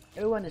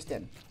 Everyone is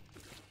dead.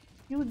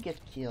 You would get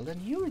killed,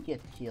 and you would get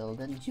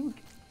killed, and you would...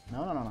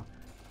 No, no, no, no.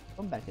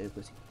 Come back here,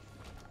 pussy.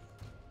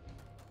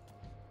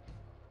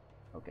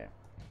 Okay.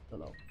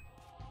 Hello.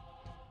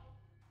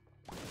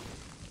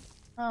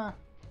 Ah.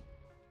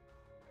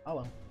 Oh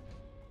well.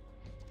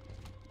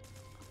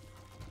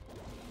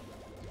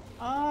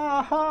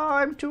 Ah,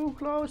 I'm too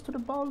close to the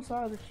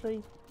bullseye of the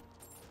tree.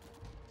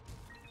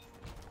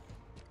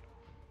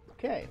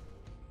 Okay.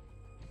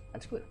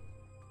 That's good.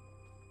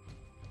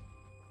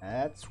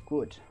 That's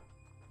good.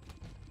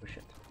 Oh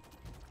shit.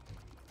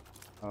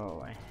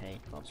 Oh, I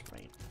hate Bob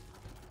Spray.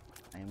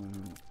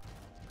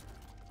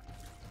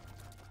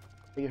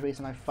 Biggest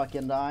reason I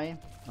fucking die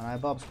when I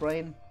Bob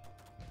Spray,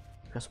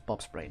 because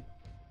Bob Spray.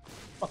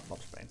 Fuck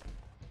Bob Spray.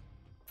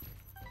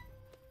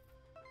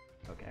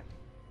 Okay.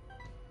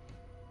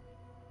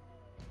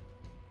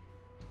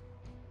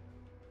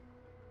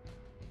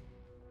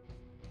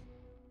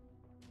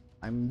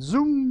 I'm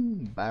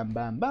zoom, bam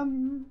bam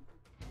bam.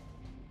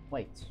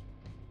 Wait.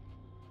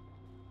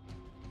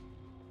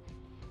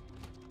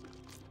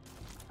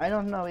 I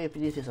don't know if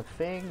this is a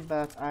thing,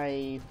 but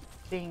I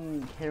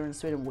think here in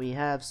Sweden we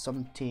have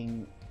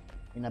something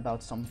in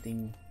about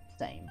something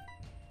same.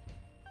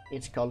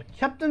 It's called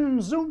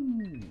Captain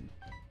Zoom.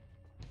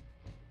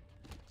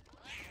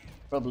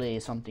 Probably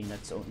something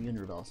that's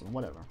universal,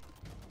 whatever.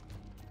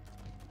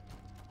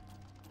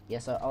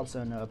 Yes, I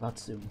also know about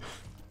Zoom.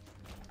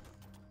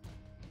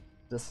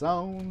 The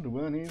sound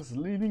when it's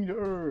leaving the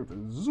earth.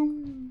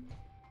 Zoom.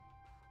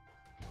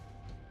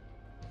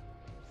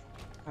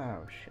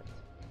 Oh shit.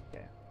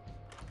 Okay.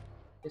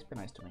 Just be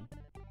nice to me.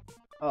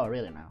 Oh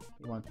really now?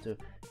 You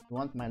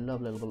want my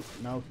love level?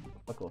 No,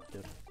 fuck off,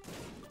 dude.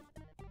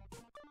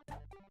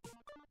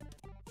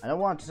 I don't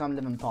want some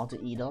lemon party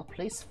either.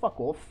 Please fuck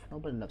off.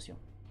 Nobody loves you.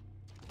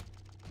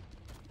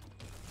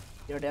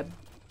 You're dead.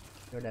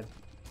 You're dead.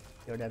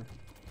 You're dead.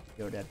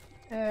 You're dead.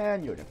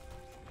 And you're dead.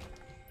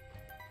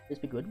 This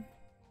be good.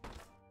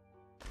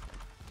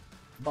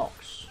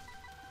 Box.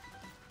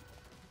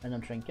 And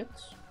then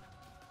trinkets.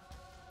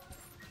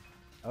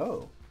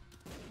 Oh.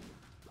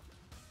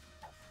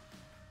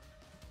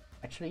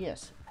 Actually,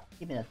 yes.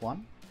 Give me that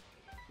one.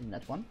 Give me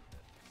that one.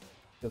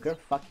 Joker,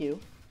 fuck you.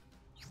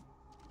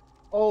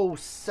 Oh,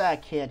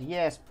 sackhead.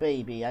 Yes,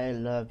 baby. I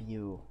love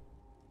you.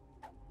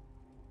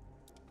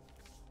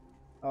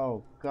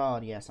 Oh,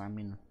 God. Yes, I'm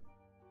in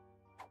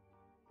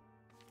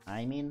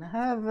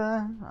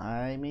heaven.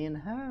 I'm in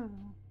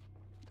heaven.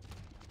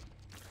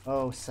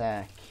 Oh,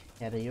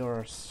 sackhead.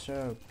 You're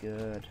so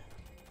good.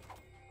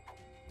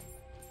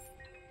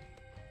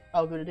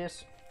 How good it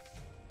is.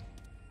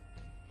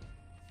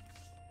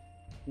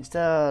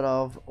 Instead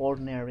of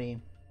ordinary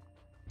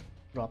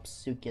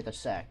drops, you get a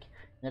sack.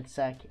 In that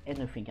sack,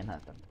 anything can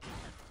happen.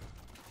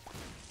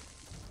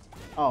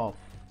 Oh,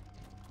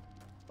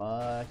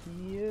 fuck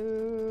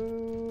you.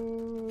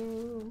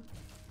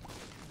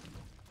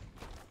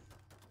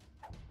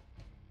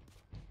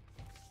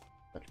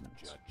 Judgment.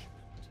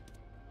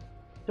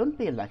 Don't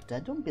be like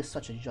that. Don't be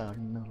such a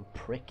judgmental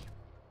prick.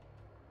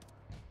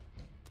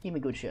 Give me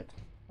good shit.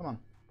 Come on.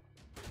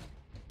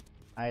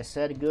 I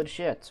said good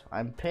shit.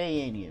 I'm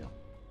paying you.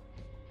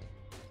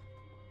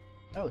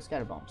 Oh,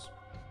 scatter bombs.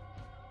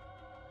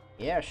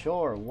 Yeah,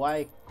 sure.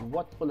 Why?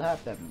 What will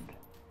happen?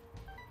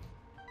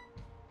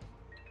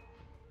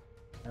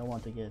 I don't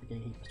want to get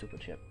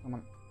stupid shit. Come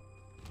on.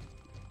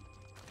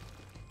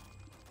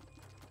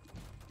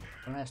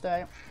 Have a nice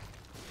day.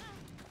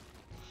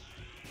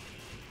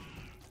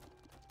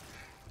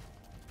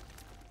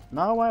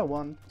 Now I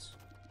want.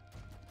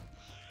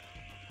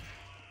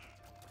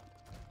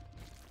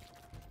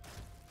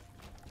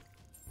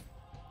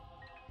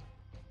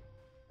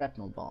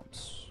 Shrapnel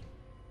bombs.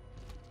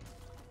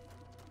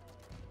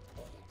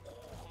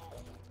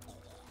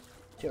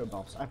 Tear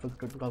bombs. I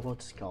forgot what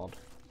it's called.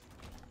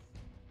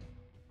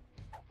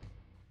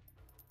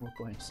 More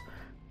points.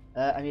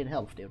 I need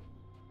health, dude.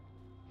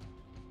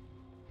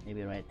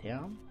 Maybe right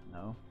here?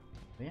 No.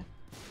 Maybe?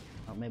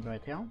 Oh, maybe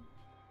right here?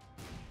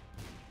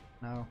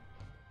 No.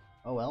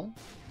 Oh well.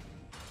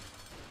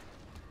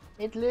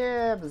 It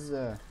lives!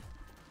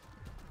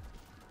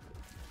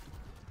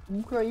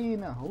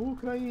 Ukraine!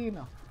 Ukraine!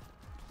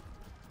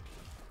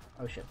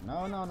 Oh shit.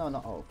 No, no, no,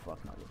 no. Oh fuck,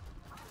 no.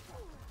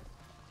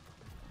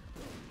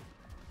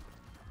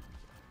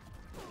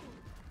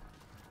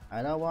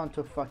 I don't want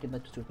to fucking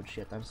that stupid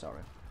shit, I'm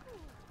sorry.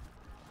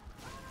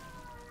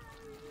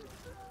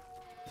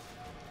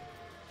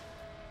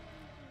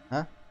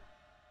 Huh?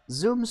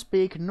 Zoom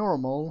speak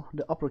normal,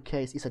 the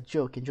uppercase is a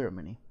joke in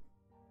Germany.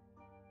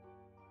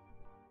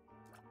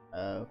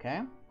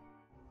 Okay.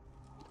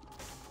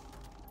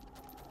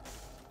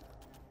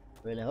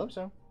 Really hope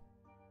so.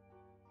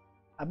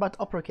 About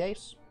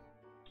uppercase,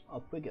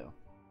 up we go.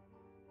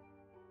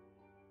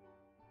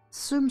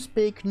 Zoom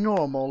speak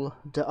normal,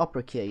 the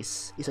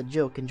uppercase is a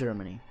joke in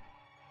Germany.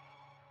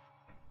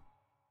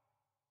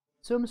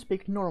 Zoom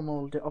speak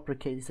normal, the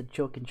uppercase is a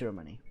joke in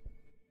Germany.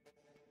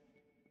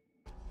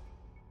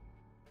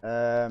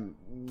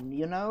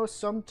 You know,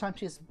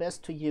 sometimes it's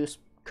best to use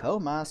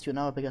commas, you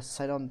know, because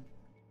I don't...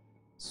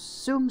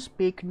 Zoom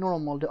speak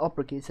normal, the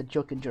uppercase is a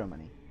joke in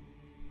Germany.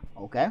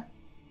 Okay.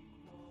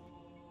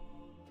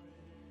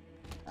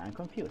 I'm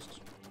confused.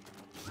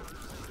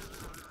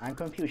 I'm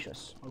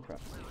Confucius. Oh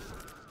crap.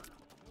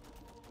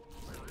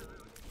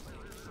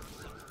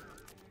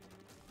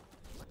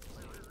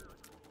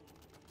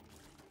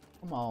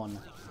 Come on.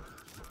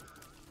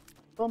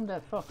 Come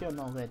the fuck on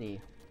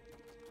already.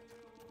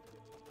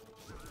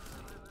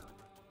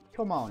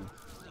 Come on.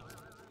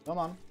 Come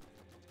on.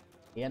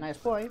 Be a nice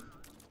boy.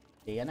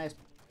 Be a nice...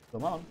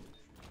 Come on.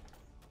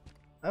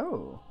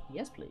 Oh,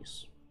 yes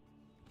please.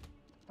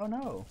 Oh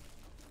no.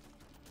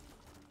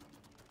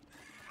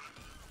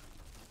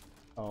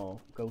 Oh,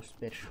 ghost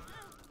bitch.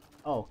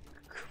 Oh.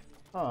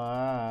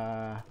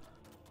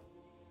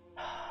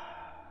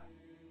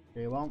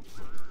 Do you want?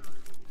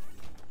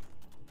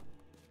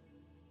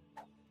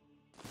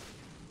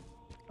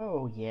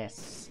 Oh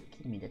yes,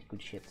 give me that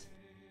good shit.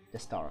 The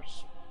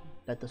stars.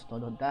 That does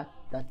not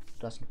that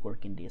doesn't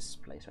work in this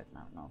place right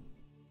now. No,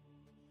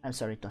 I'm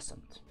sorry, it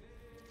doesn't.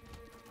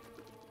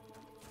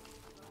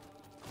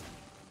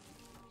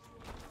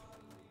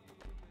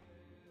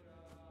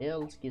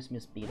 Hills gives me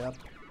speed up.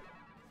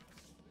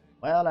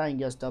 Well, I can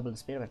just double the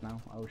speed right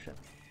now. Oh shit.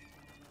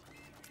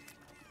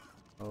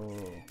 Oh.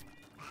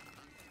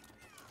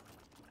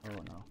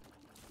 Oh no.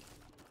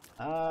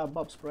 Ah,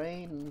 Bob's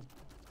brain.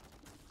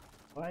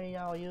 Why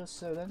are you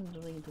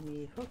surrendering to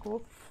me? Fuck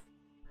off.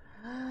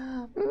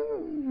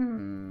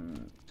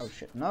 Oh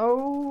shit, no!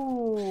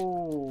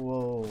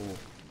 Whoa.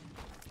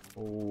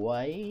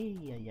 Why?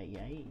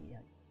 Yeah.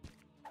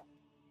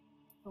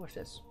 Oh, what's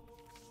this?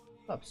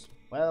 Bobs.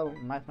 Well,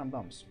 nighttime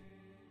bombs.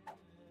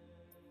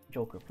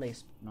 Joker,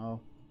 please.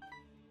 No.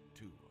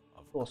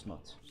 Of course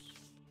not.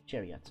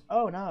 Chariot.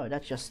 Oh no,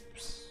 that just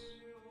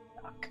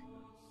suck.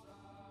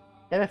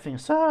 Everything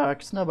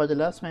sucks. Nobody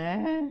loves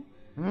me.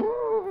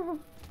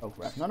 Oh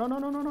crap! No!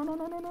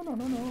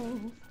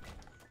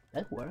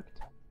 That worked.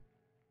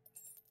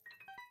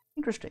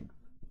 Interesting.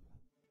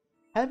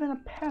 Having a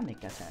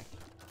panic attack.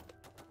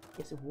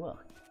 Yes, it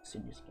works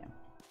in this game.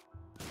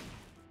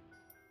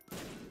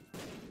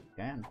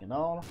 Okay, and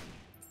all.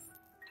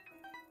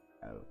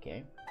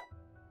 Okay.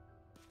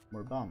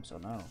 More bombs. Oh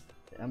no,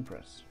 the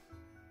Empress.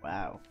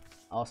 Wow,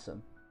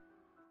 awesome.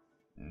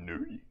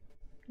 No.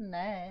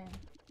 Nah.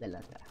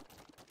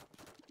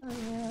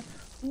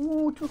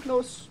 Ooh, too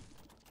close.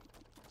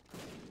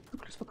 Too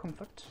close for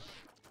comfort.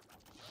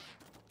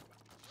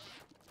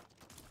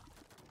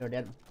 You're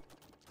dead.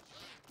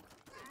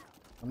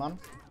 Come on.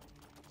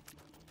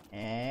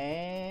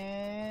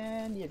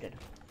 And you're dead.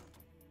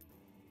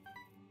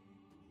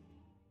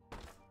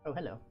 Oh,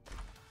 hello.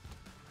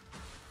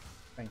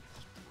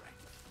 Strength.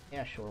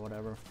 Yeah, sure,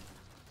 whatever.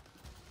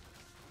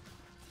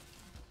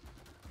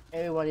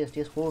 Everybody in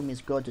this room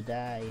is going to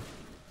die.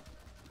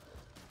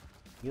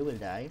 You will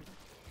die.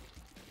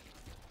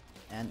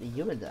 And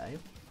you will die.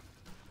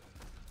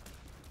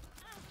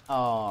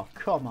 Oh,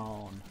 come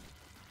on.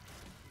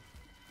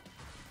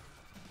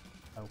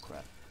 Oh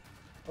crap.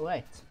 Oh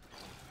wait.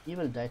 You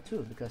will die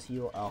too because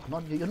you are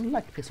not, you don't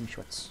like piercing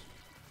shots.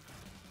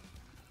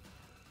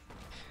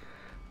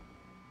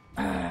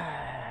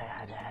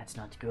 That's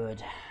not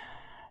good.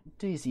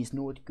 This is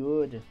not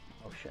good.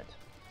 Oh shit.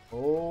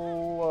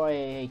 Oh, I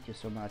hate you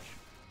so much.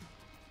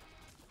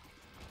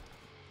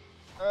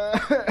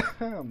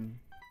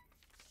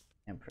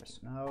 Empress,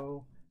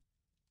 no.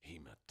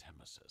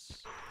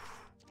 Hematemesis.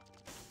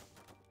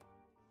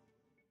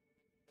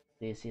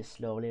 This is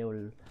slowly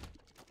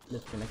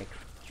looking like a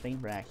train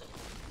wreck.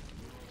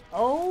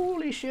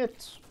 Holy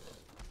shit!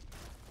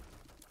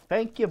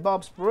 Thank you,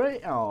 Bob Spray.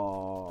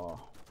 Oh,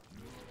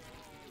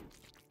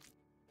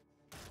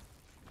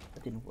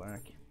 that didn't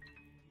work.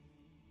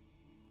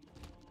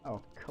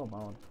 Oh, come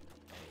on.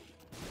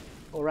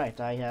 Alright,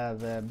 I have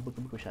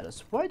Buku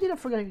Shadows. Why did I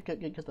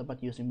forget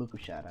about using Buku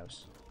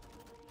Shadows?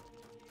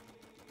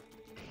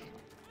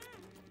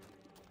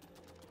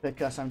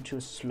 Because I'm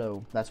too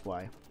slow, that's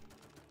why.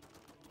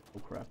 Oh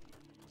crap.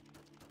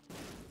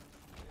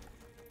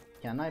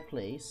 Can I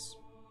please?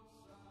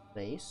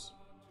 Please?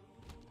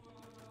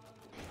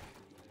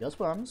 Just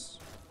once.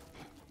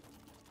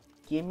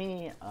 Give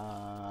me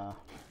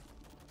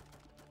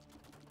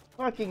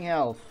fucking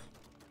health.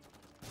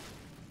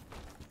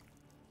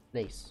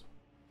 Please.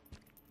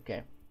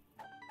 Okay.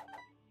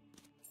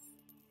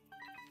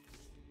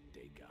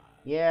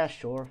 Yeah,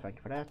 sure, thank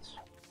you for that.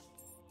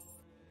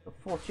 A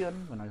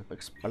fortune when I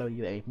explode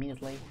you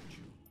immediately.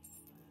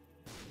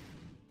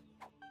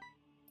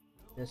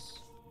 This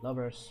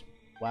lovers.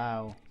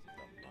 Wow.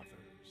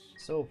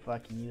 So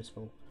fucking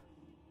useful.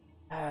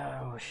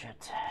 Oh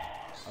shit.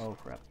 Oh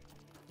crap.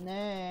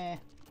 Nah.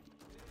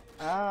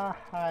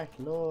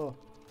 Hello.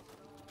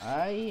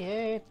 I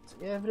hate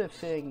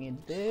everything in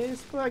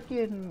this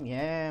fucking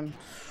game.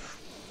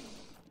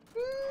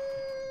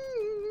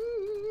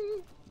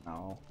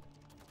 No.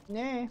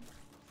 Nah.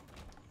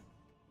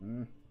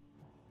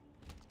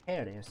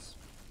 Here it is.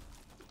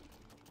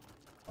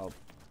 Oh,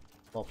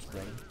 Bob's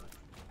ready.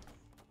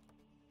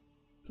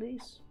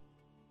 Please.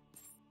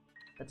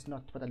 That's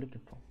not what I'm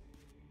looking for.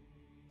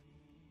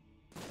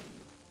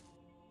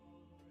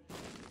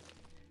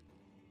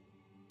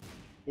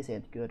 This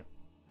ain't good.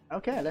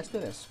 Okay, let's do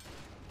this.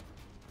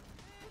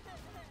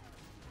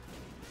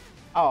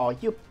 Oh,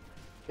 you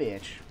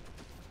bitch.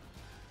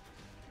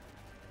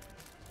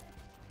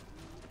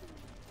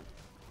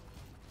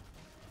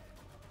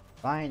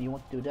 Fine, you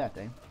want to do that,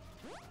 eh?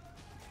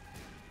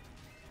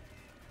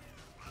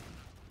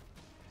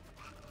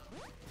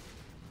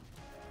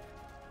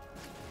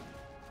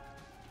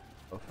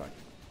 Oh fuck.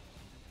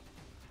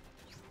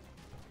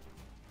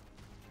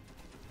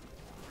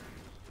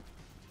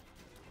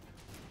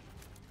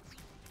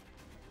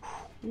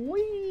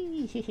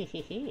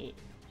 Wee.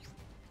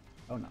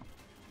 Oh no.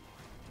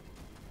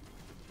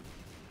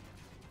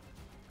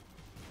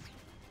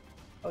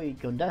 Oh, you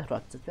can death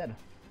rot instead.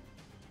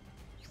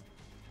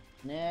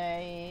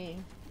 Nay.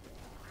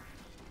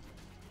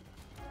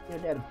 You're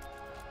dead.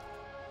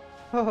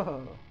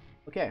 Oh,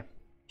 okay.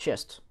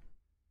 Chest.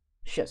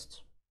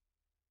 Chest.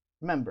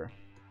 Remember.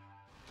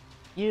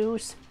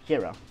 Use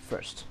hero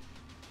first.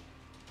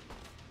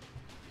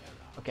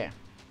 Okay.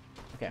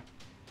 Okay.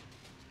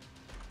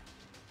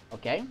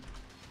 Okay.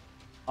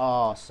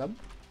 Awesome.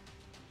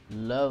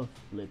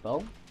 Lovely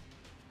bow.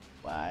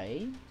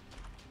 Why?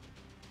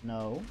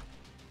 No.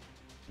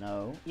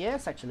 No.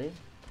 Yes, actually.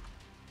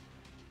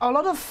 A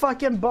lot of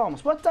fucking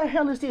bombs. What the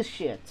hell is this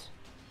shit?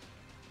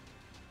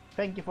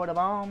 Thank you for the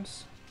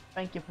bombs.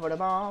 Thank you for the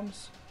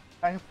bombs.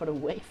 Thanks for the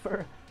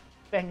wafer.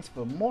 Thanks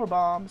for more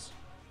bombs.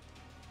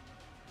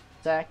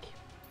 Sack.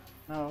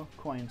 No,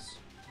 coins.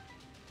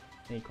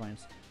 Need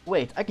coins.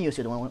 Wait, I can use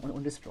it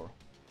on this floor.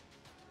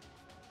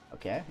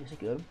 Okay, this is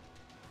good.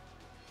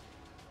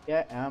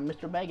 Yeah, I'm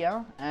Mr.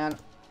 Mega, and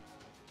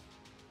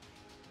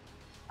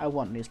I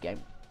won this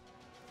game.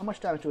 How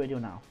much damage do I do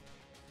now?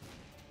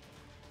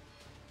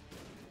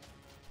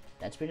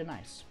 That's pretty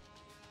nice.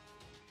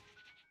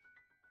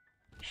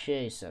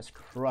 Jesus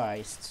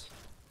Christ.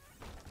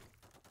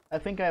 I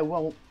think I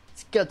won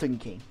Skeleton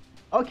King.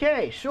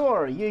 Okay,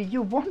 sure,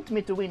 you want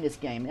me to win this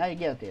game, I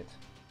get it.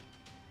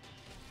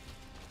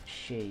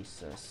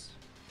 Jesus.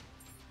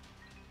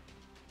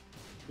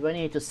 Do I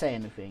need to say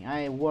anything?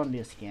 I won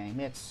this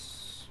game,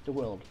 it's the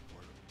world.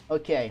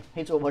 Okay,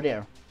 it's over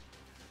there.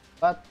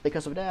 But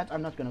because of that,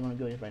 I'm not gonna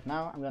do it right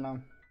now. I'm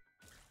gonna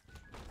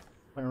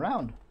run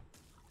around.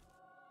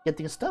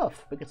 Getting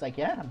stuff, because I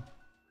can.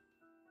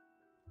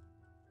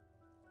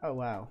 Oh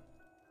wow.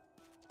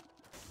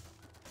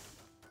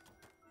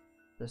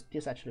 Does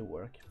this actually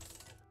work?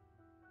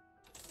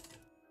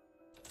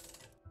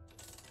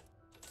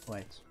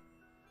 Wait.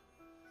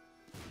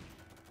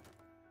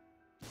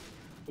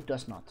 It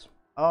does not.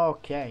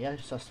 Okay, yeah,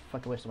 it's just a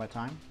fucking waste of my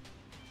time.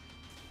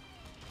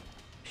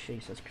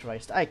 Jesus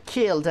Christ, I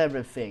killed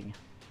everything!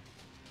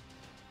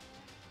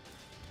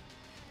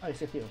 Oh,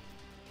 is it you?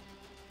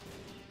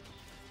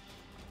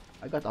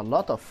 I got a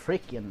lot of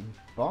freaking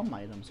bomb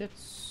items,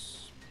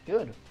 it's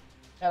good.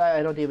 And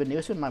I don't even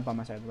use it in my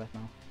bomb side right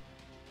now.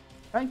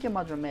 Thank you,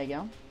 Mother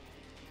Mega.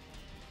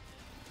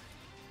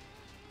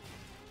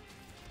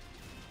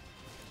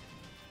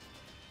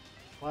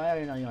 Why are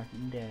you not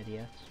dead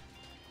yet?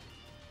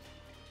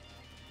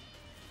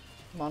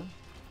 Come on.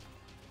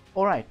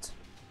 Alright.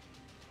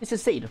 This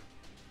is seed.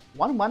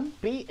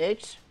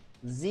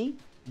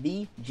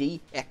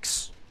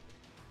 11PHZVGX.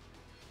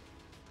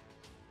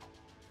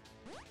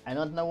 I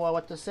don't know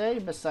what to say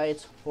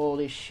besides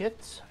holy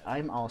shit,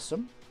 I'm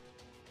awesome.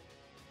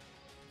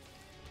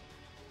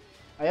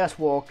 I just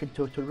walk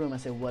into the room and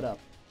say what up.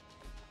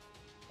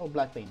 Oh,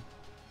 black bean.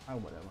 Oh,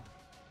 whatever.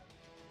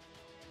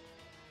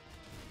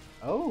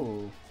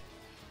 Oh.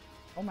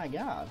 Oh my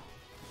god.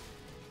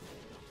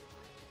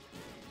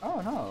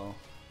 Oh no.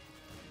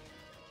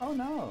 Oh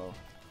no.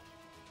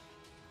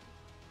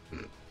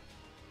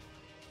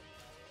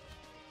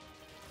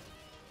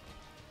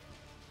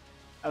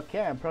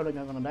 Okay, I'm probably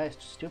gonna die a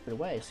stupid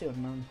way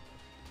soon, man.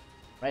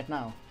 Right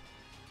now.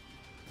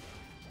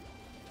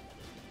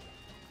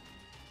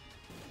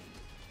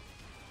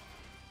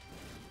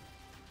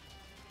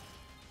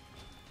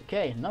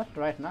 Okay, not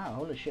right now,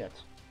 holy shit.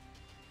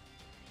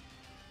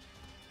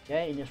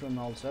 Okay, in this room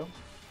also.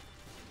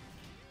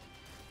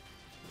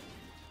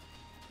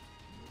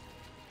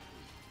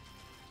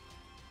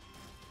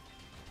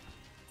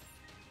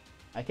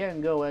 I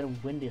can go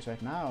and win this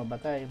right now,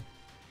 but I...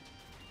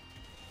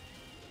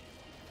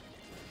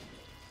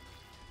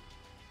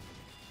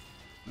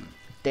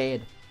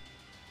 Dead.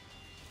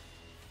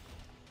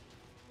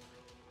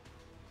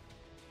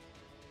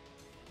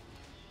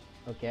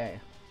 Okay.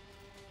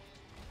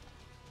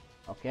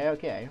 Okay,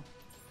 okay.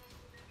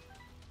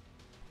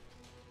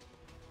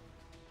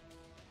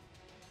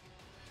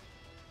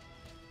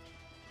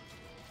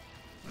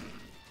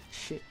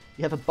 Shit.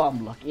 You have a bomb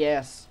block,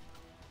 yes.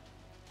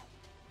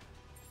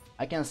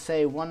 I can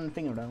say one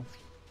thing though.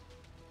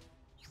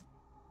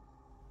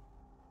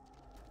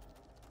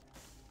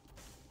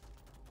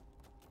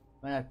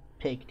 When I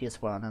pick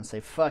this one and say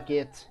fuck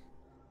it.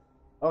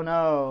 Oh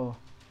no.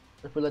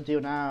 What will I do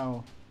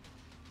now?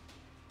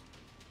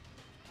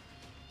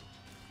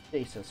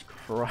 Jesus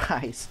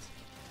Christ.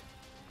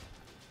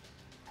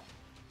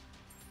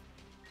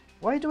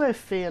 Why do I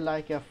feel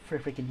like a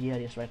freaking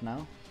genius right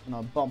now? You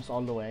know, bombs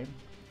all the way.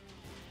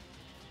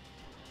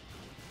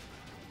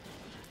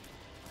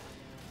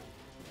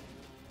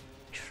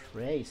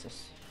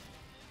 Traces.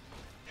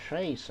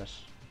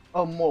 Traces.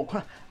 Oh,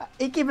 more.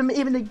 Even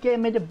the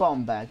game made a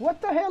bomb back.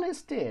 What the hell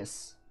is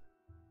this?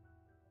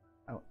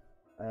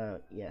 Oh,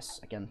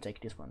 yes, I can take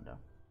this one though.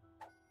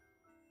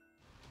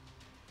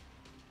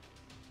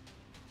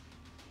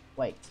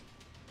 Wait.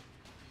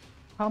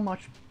 How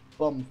much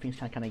bomb things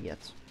can I get?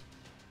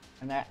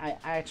 And I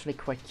actually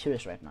quite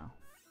curious right now.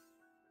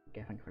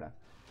 Okay, thank you for that.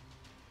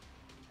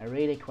 I'm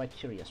really quite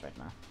curious right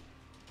now.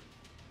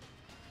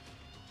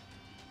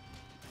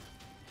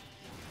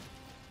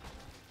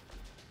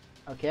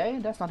 Okay,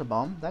 that's not a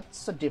bomb.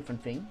 That's a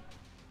different thing.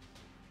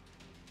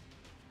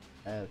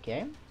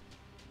 Okay.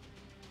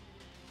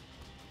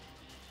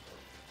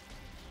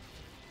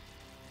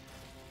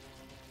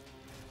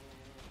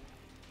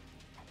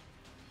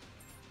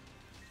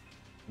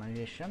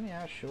 Magician,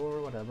 yeah,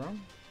 sure, whatever.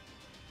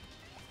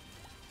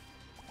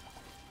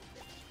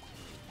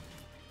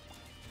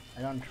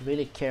 I don't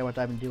really care what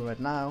I'm doing right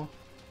now.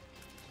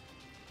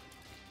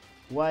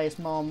 Why is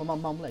mom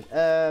leg?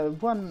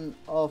 One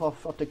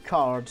of the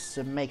cards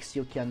makes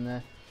you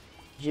can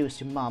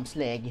use your mom's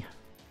leg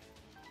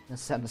in a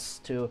sense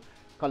to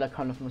call a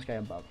column from the sky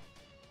above.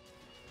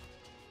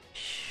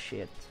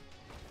 Shit.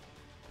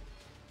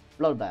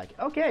 Blood bag.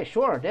 Okay,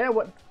 sure. There.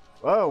 What?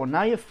 Oh,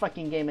 now you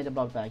fucking gave me the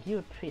blood bag.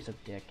 You piece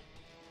of dick.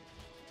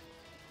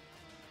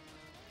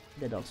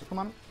 Dead also. Come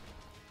on.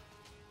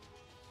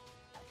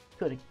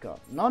 Good God.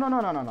 No.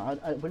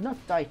 I will not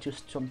die to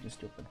something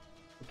stupid.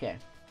 Okay.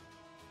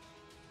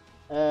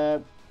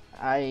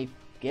 I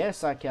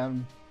guess I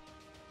can.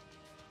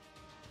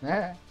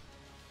 I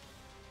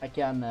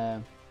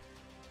can.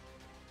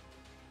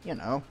 You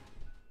know,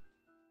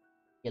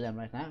 kill him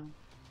right now.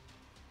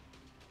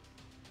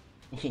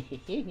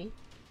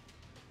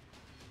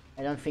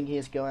 I don't think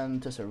he's going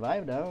to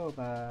survive though,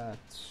 but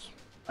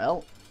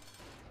well,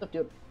 up to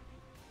you.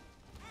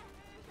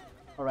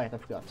 Alright, I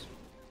forgot.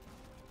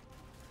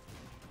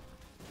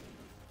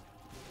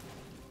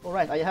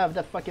 Alright, I have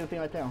that fucking thing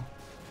right there.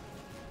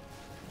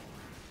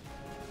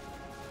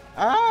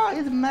 Ah,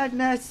 it's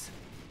madness!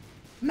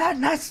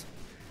 Madness!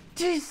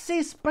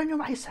 Jesus, burn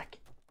your Isaac!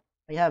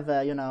 I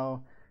have, you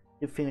know,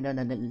 the thing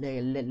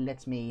that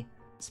lets me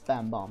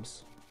spam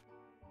bombs.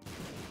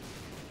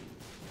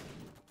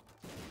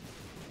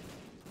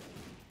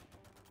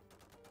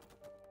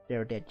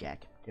 They're dead,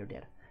 Jack. They're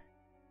dead.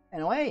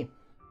 Anyway.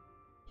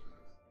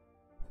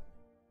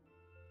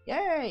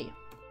 Yay!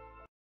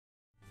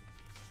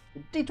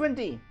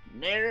 D20!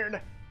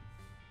 Nerd!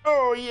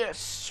 Oh,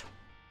 yes!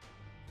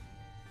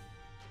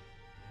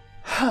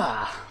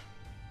 Ha!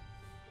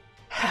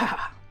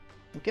 Ha!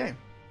 Okay.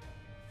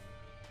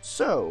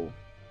 So,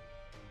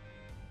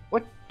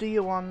 what do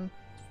you want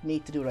me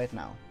to do right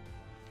now?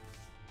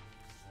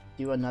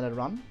 Do another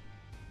run?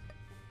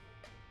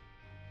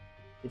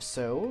 If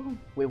so,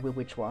 with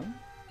which one?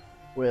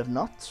 Or if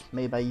not,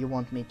 maybe you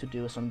want me to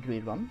do some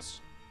grid runs?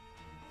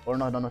 Or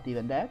no, not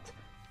even that.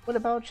 What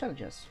about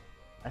challenges?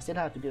 I still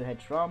have to do Head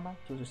Drama,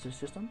 to the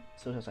System,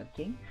 Suicide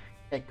King,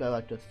 Echo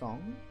Out the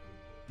Thong,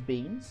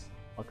 Beans,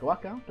 Waka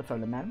Waka, The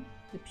Family Man,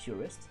 The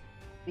Purist,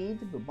 Speed,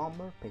 The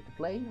Bomber, Pay to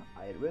Play,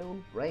 I Rule,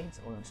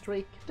 Reigns, On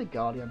Streak, The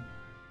Guardian,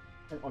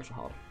 and Ultra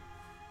Hard.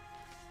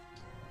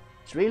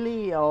 It's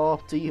really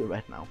up to you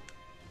right now.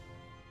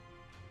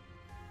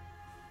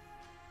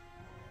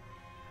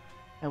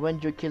 And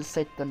when you kill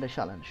Satan the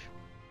challenge.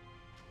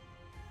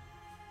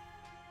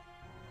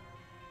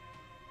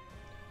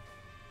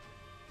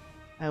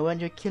 And when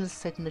you kill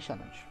Satan the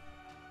challenge.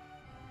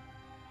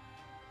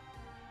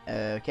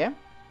 Okay.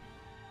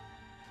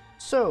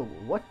 So,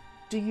 what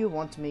do you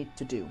want me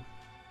to do?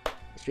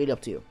 It's really up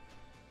to you.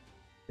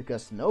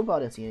 Because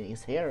nobody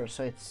is here,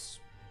 so it's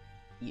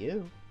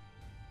you.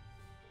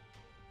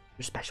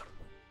 You're special.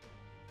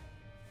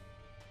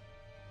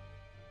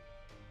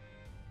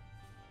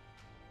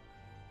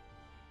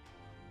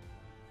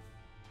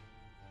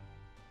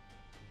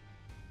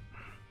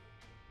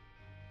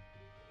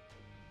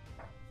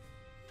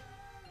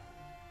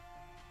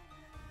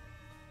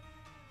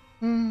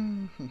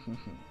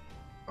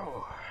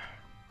 Oh.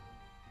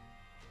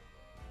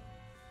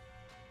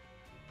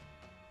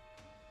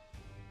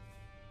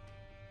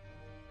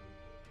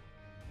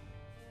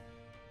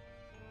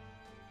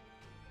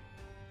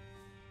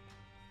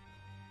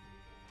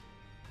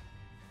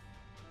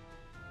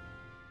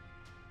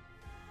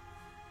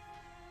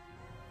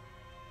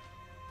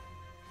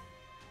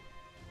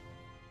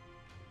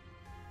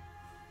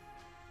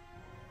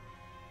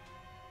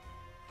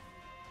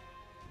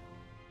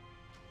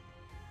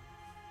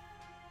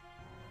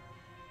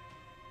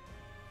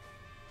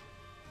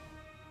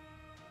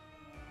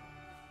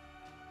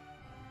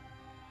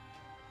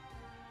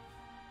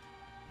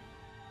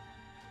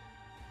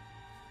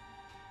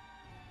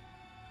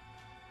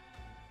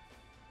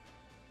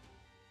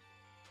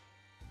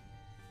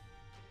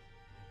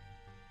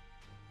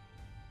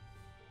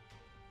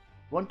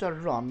 Want to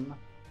run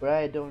where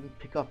I don't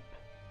pick up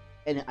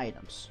any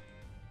items.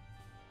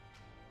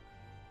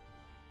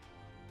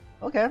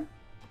 Okay,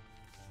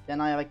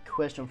 then I have a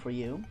question for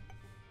you.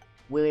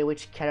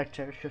 Which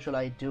character should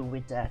I do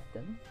with that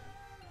then?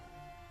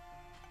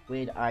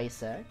 With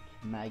Isaac,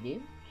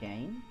 Maggie,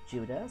 Cain,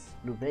 Judas,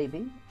 Blue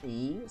Baby,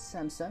 Eve,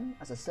 Samson,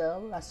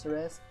 Azazel,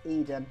 Lazarus,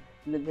 Eden,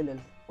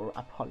 Lilith, or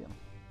Apollyon?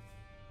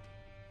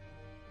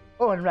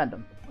 Oh, and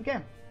random. Okay,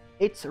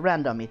 it's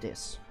random it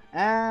is.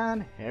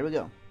 And here we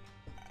go.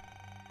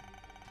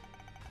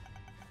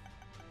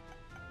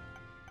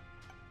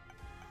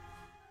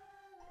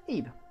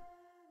 Eve.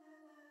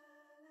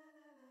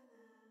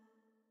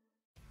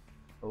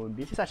 Oh,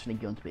 this is actually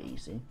going to be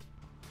easy.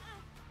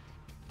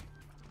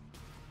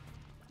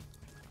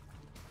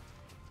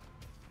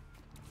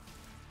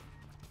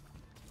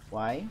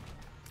 Why?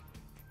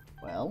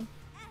 Well,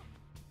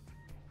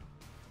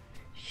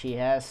 she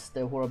has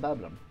the Whore of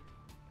Babylon.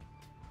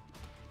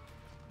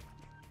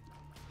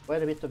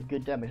 Quite a bit of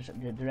good damage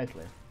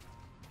directly.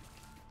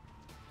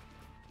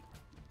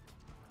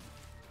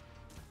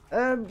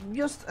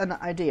 Just an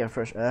idea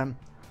first.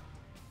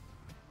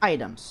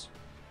 Items.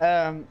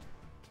 Are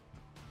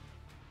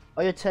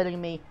you telling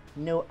me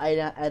no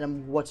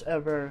item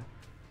whatsoever,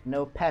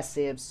 no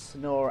passives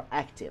nor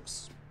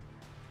actives,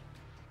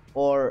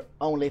 or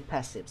only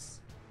passives,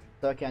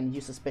 so I can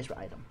use a special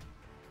item?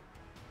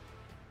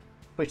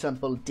 For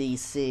example,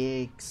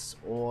 D6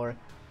 or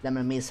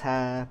Lemon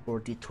Mishap or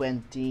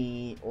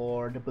D20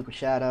 or the Book of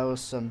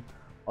Shadows and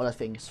other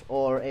things,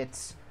 or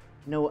it's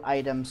no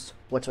items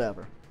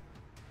whatsoever.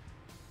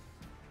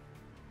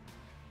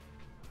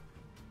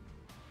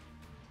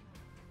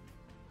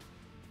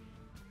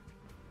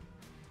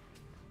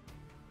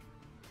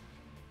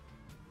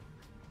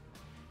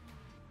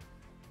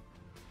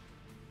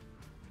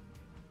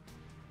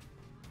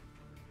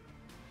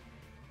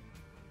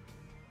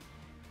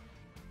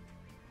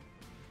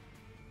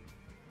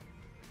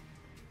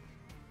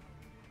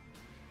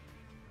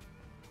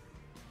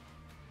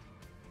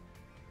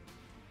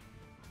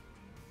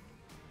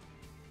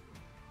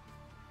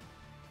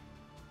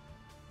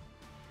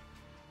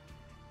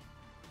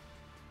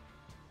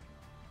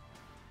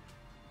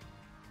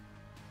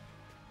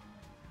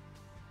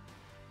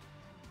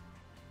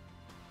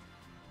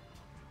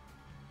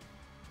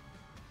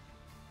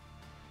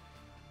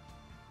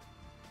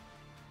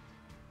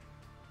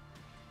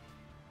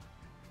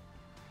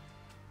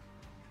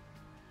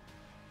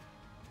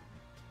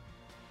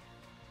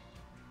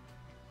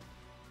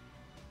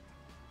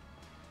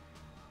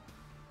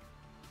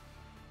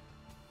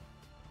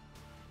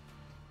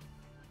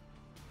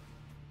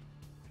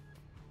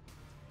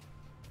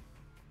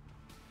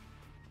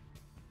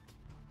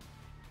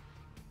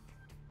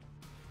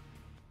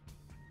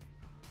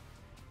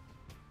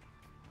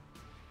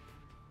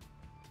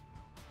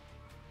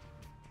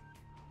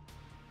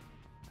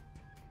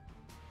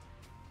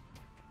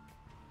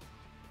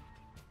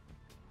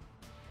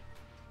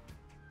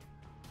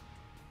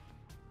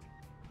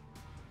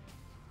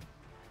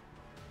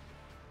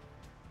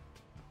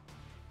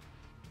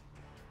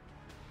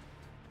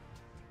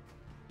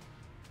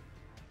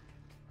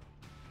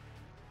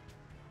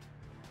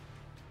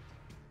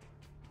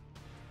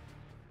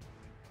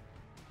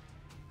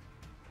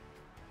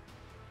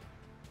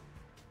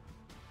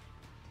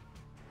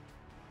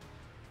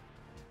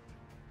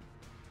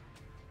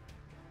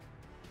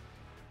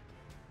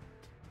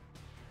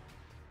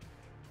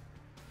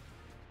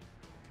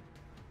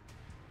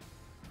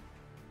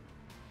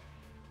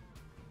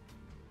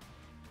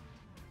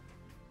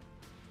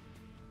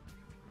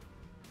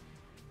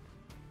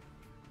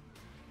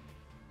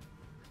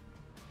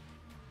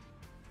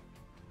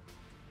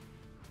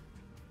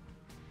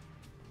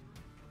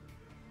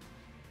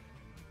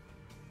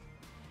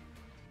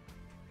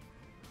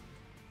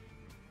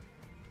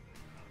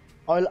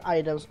 All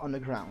items on the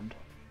ground.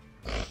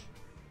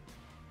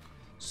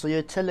 So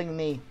you're telling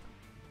me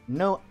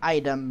no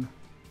item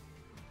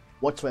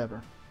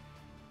whatsoever?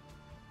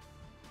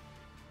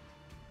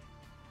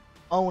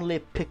 Only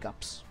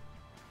pickups?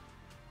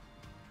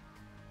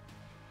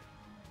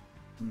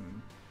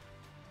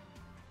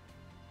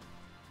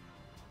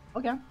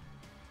 Okay.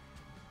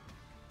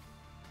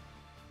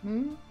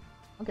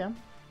 Okay.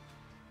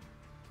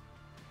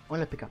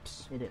 Only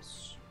pickups, it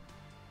is.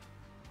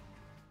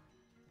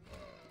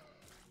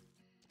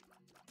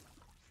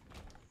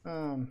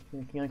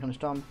 You're gonna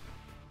storm.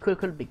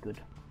 Could be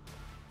good.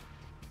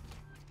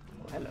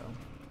 Oh, hello.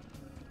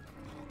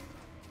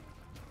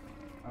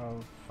 Oh,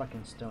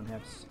 fucking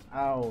stoneheads.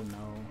 Oh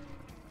no.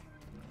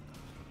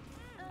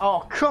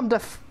 Oh, come the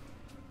f—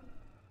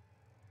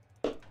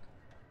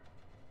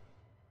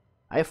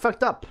 I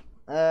fucked up.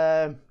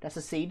 That's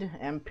a seed.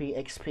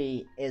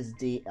 MPXP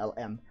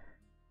SDLM.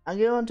 I'm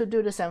going to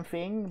do the same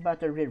thing,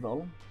 but a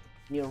reroll.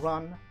 You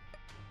run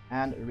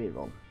and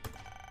reroll.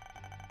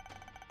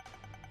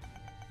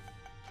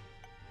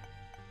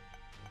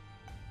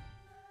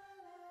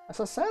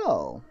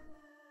 SSL.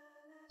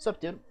 What's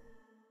up, dude?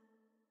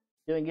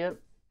 Doing good?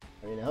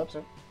 I really hope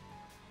so.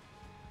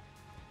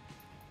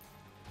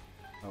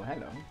 Oh,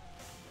 hello.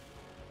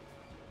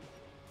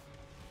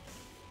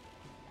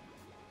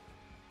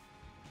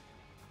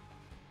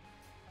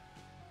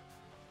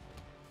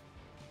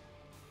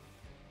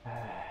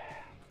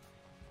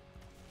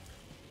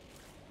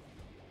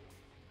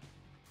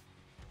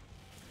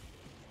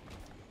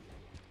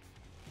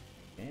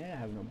 Yeah, I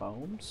have no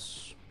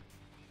bones.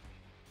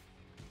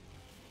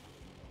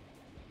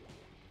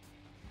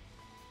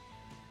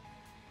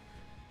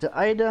 The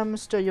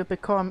items that you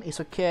become is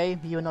okay,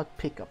 you not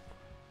pick up.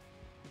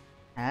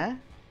 Huh?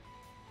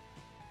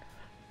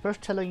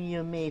 First telling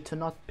you me to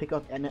not pick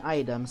up any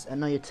items,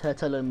 and now you're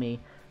telling me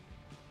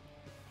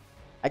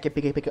I can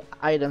pick up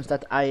items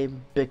that I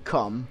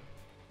become.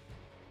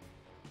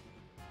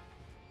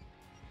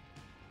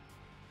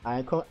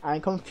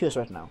 I'm confused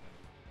right now.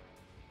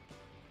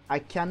 I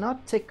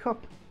cannot take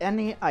up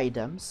any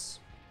items,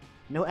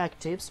 no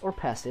actives or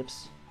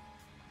passives,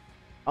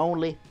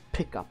 only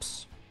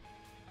pickups.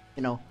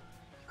 You know,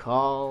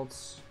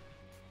 cards,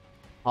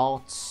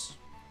 hearts,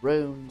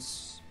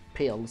 runes,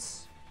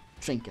 pills,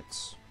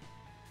 trinkets.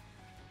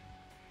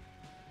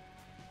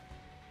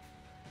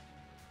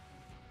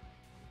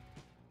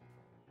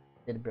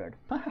 Dead bird.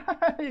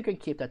 You can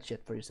keep that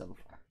shit for yourself.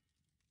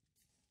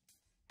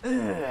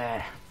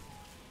 Ugh.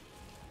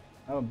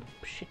 Oh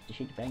shit,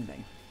 bang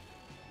bang.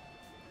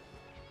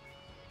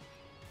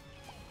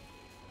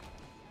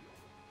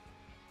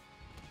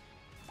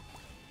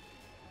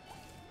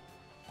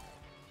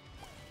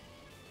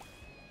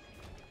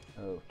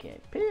 Okay,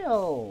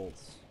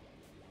 pills!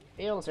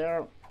 Pills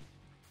here!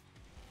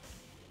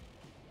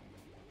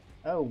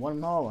 Oh, one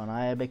more and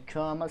I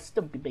become a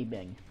stupid big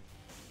bang.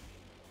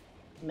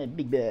 I'm a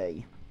big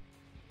boy.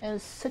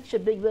 And such a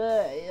big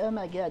boy! Oh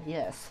my god,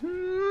 yes.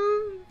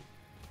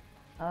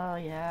 Oh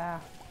yeah.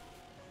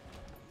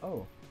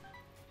 Oh.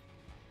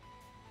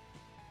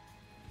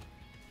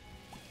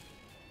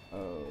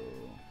 Oh.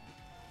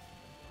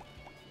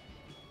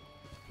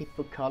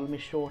 People call me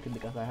shorty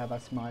because I have a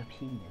small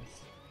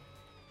penis.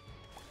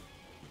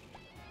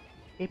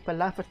 People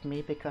laugh at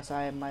me because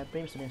my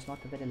brimstone is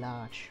not very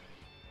large.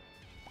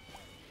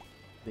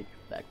 Big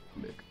fat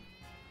big.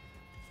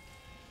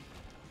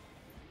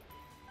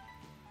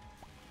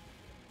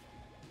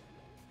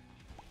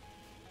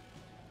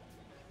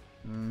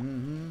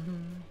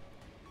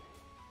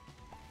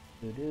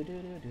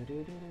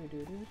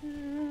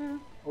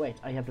 Wait,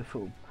 I have the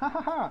food. Ha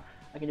ha ha!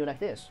 I can do like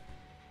this.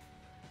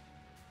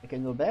 I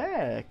can go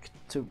back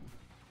to.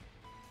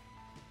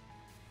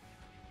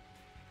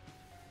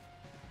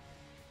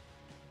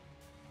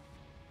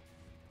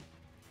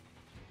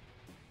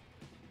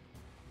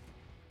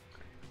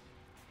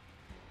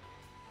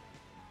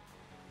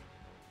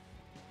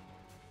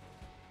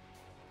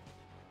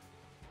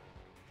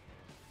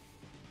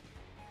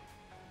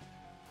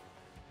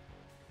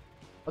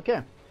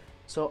 Okay,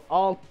 so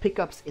all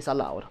pickups is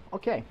allowed.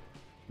 Okay,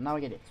 now I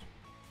get it.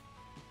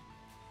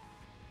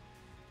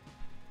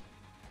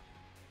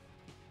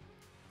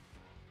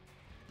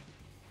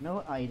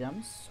 No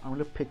items,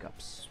 only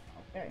pickups.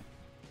 Okay.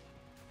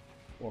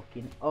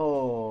 Walking.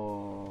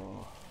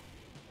 Oh.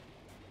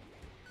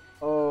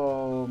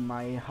 Oh,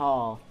 my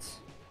heart.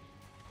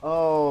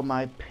 Oh,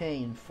 my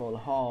painful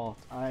heart.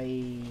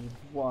 I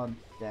want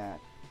that.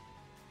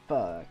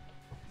 Fuck.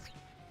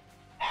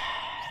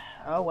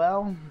 Oh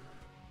well.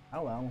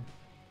 Oh well.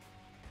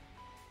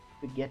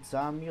 You get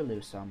some, you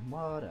lose some.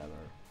 Whatever.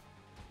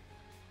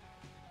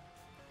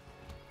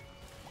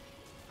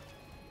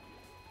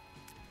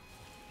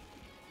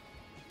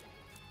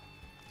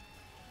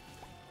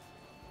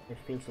 It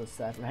feels so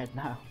sad right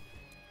now.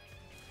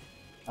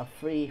 A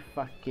free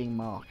fucking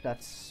mark.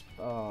 That's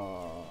my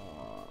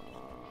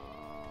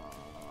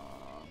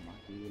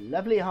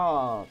lovely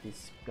heart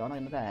is gonna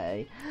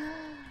die.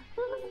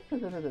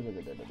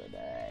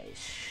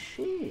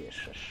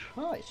 Jesus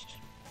Christ.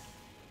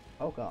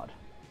 Oh god.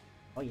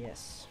 Oh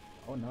yes.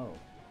 Oh no.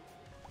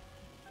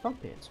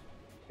 Stop it.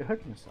 You're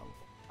hurting yourself.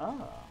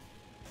 Ah.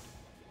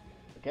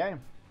 Okay.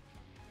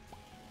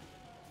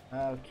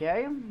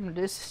 Okay.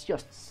 This is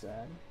just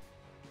sad.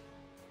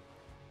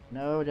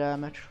 No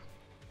damage.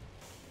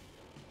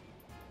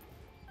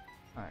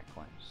 Alright,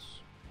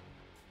 coins.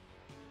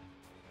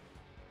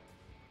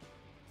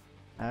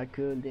 How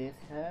could this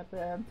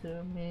happen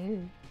to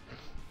me?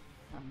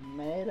 I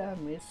made a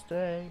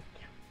mistake.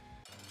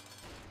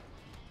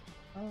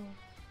 Oh.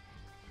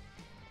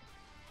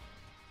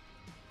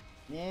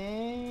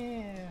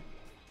 Yeah.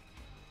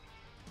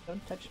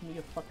 Don't touch me,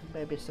 you fucking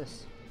baby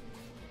sis.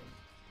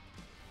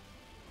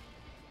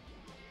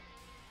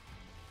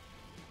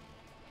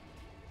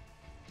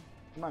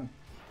 Come on.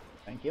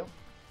 Thank you.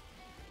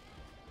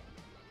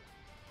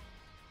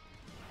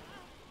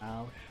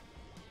 Ouch.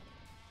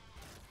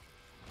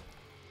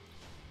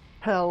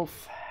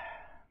 Health.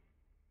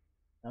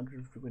 I don't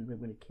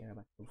really care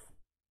about health.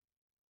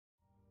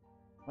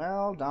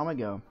 Well, down we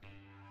go.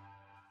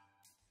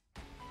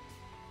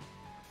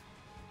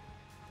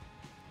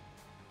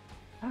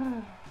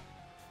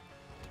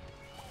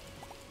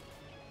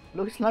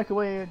 Looks like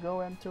we're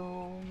going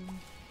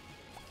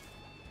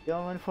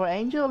for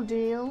angel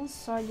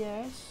deals, I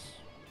guess.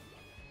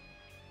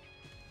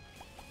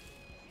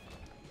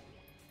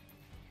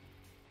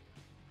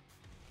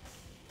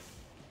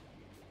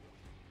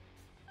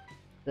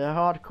 The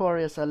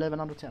hardcore is 11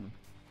 out of 10.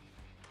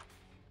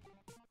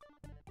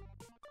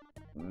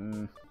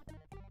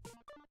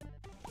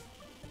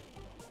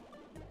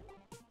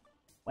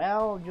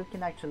 Well, you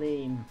can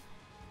actually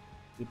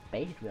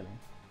debate really.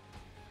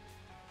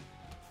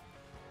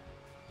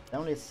 The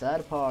only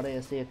sad part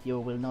is that you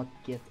will not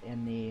get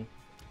any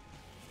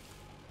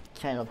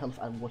kind of health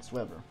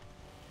whatsoever.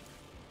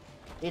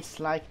 It's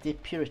like the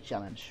purest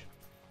challenge,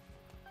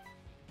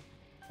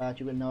 but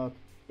you will not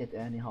get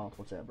any health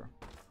whatsoever.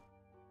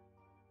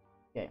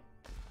 Okay.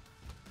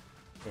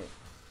 Okay.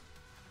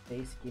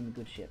 Please give me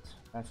good shit.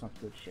 That's not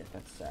good shit,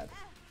 that's sad.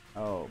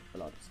 Oh,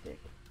 blood stick.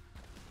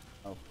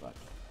 Oh fuck.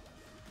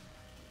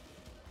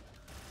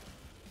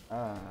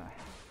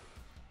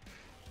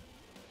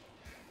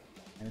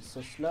 And it's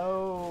so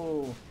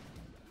slow.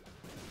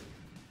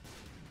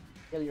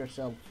 Kill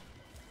yourself.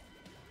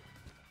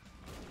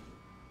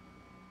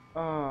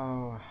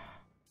 Oh.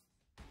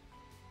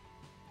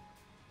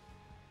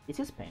 Is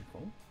this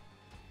painful?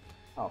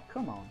 Oh,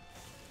 come on.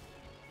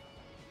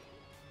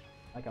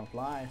 I can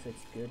fly, so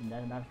it's good, and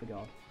then I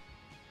forgot.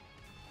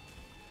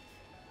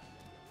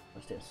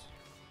 What's this?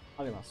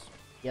 Avilas.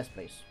 Yes,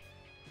 please.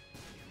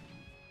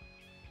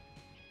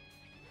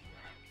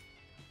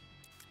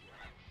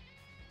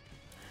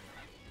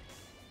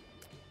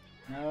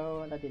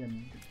 No, that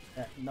didn't.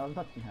 No,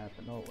 nothing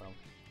happened. Oh well.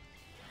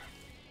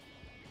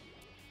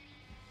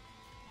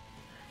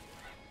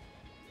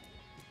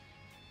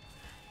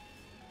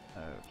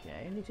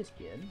 Okay, this is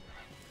good.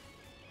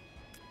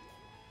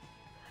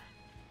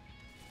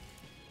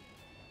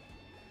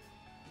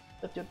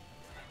 That's good.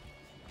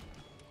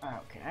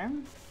 Okay.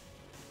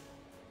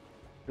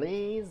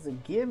 Please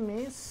give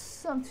me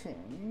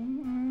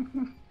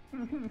something.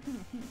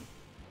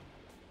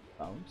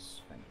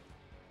 Bounce. Thank you.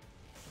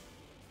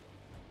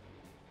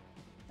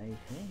 I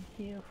thank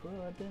you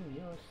for the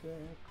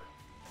music.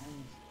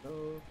 I'm so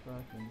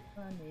fucking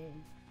funny.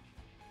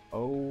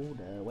 Oh,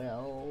 the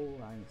well,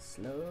 I'm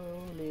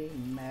slowly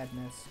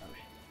madness.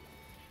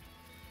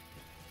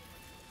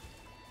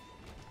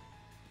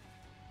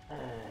 Oh.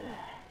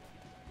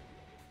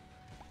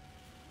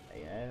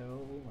 Ayo.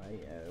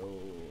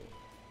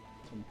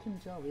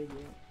 Something's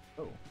already.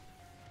 Oh.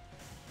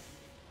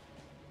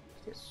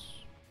 What's this?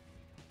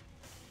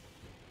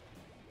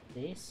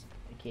 This?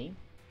 Okay.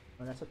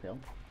 Oh, that's a pill.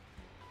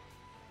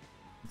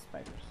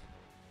 Spiders.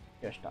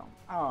 You're down.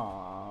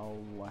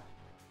 Oh.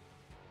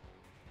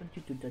 Don't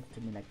you do that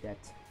to me like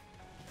that.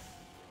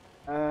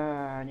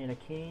 I need a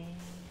key.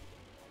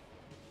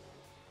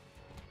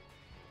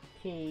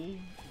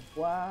 Key.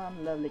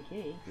 One lovely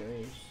key,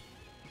 please.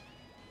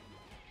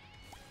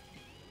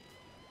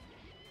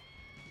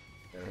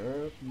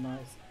 Herb,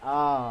 nice.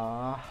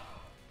 Ah.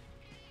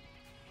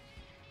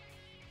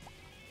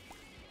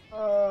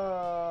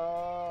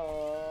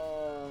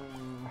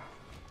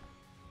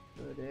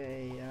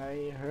 Today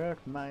I hurt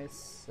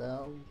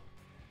myself.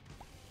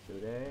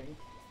 Today.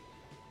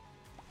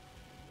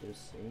 To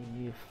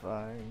see if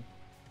I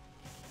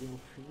still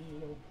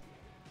feel.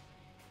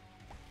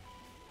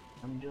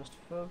 I'm just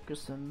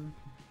focusing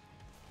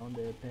on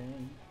the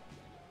pain.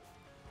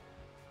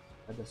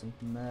 That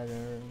doesn't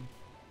matter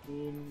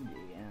in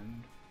the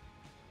end.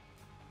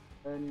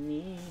 A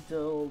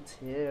needle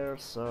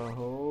tears a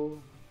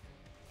hole.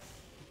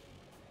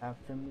 A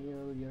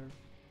familiar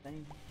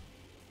thing.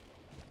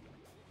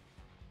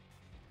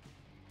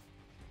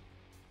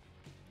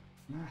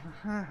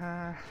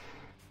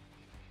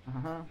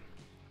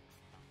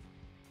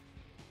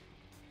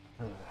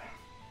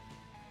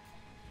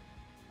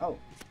 Oh.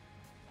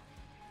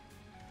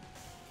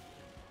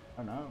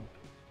 Oh no.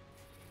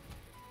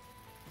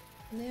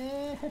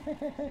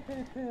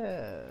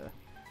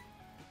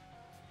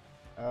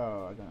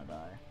 Oh, I'm gonna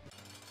die.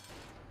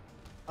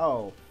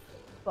 Oh.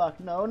 Fuck,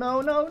 no,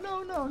 no, no,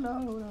 no, no, no, no,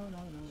 no,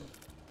 no.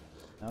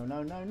 No,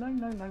 no, no, no,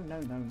 no, no, no,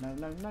 no, no,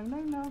 no, no, no,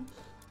 no.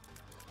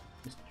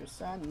 Mr.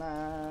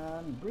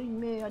 Sandman, bring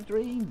me a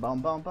dream,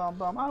 bum bum bum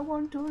bum. I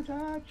want to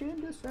touch in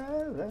the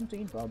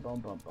 17, bum bum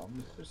bum bum.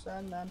 Mr.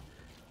 Sandman,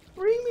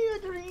 bring me a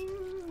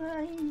dream,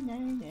 nay,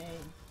 nay,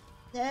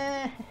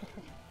 nay.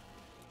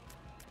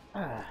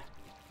 Ah.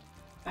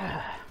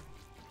 Ah.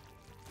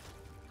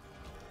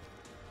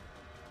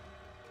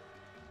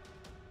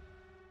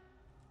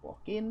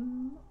 Walk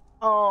in.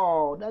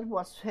 Oh, that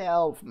was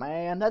health,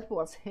 man. That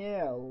was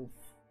health.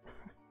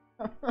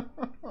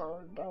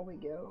 There we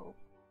go.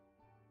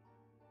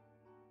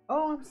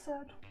 Oh, I'm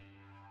sad.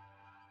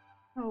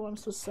 Oh, I'm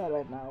so sad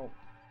right now.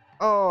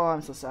 Oh,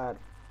 I'm so sad.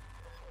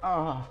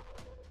 Oh.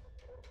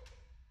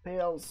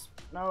 Pills.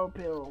 No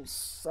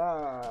pills.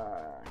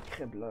 Ah,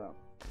 kribbler.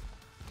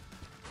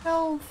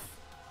 Health.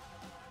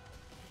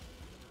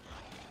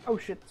 Oh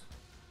shit.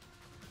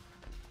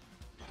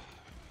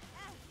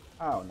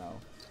 Oh no.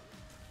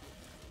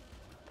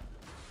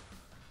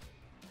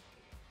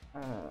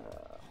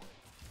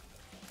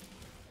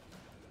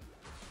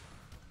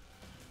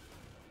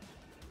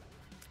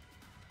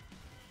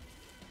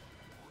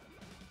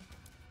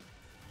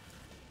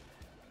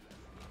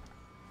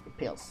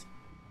 Pills.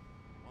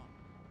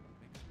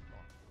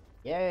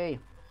 Yay!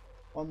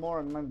 One more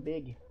and I'm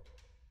big.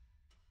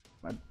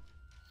 My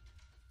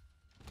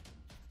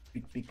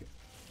big.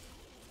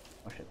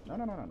 Oh shit!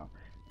 No!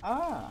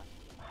 Ah!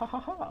 Ha ha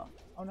ha!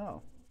 Oh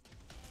no!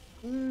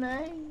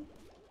 Nay!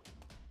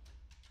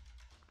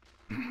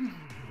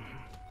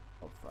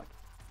 Oh fuck!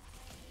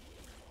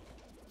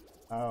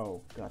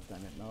 Oh god damn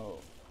it! No!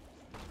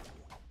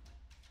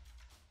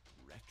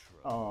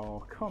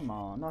 Oh come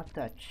on! Not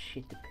that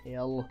shitty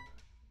pill.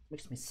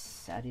 Makes me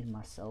sad in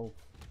myself.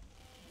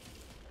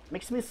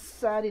 Makes me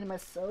sad in my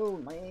soul,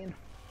 man.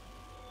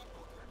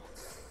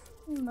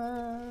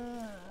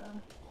 Nah.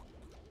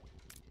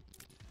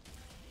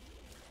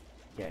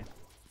 Okay.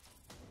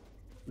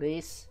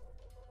 Please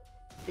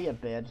be a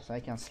bed so I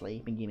can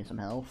sleep and give me some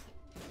health.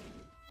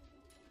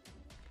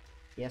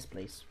 Yes,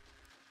 please.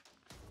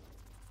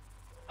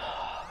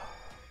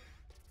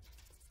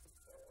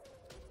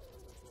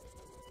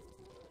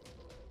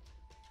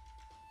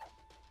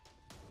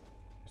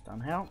 Just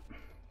down here.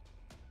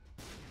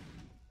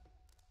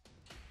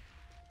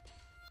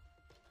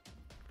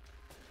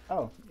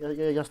 Oh,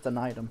 you're just an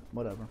item,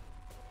 whatever.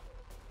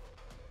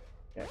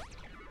 Okay.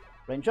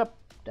 Range up,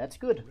 that's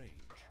good.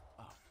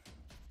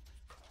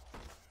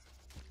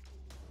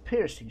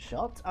 Piercing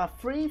shot? A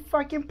free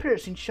fucking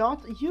piercing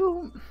shot?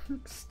 You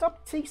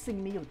stop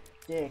teasing me, you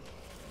dick.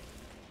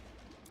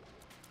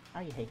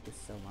 I hate you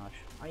so much.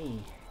 I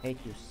hate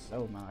you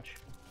so much.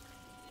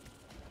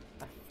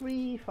 A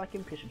free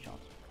fucking piercing shot.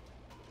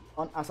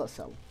 On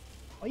Assassin.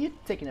 Are you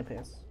taking a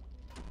piss?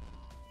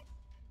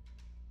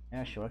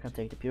 Yeah, sure, I can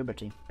take the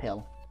puberty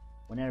pill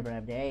whenever I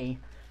have day.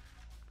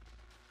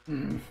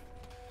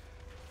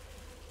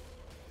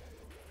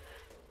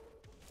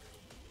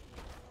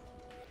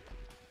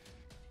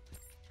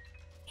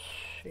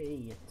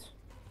 Shit.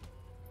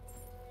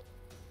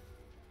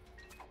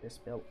 This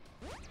pill.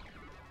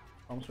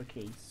 Comes for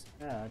keys.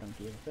 I don't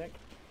give a fuck.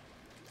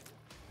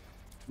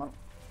 Come on.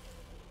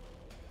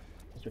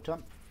 Let's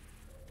return.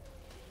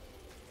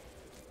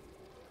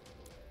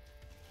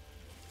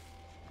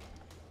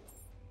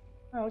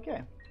 Oh,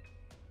 okay.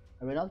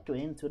 I will not go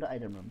into the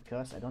item room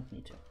because I don't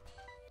need to.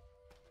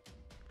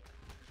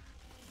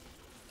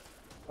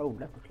 Oh,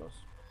 that was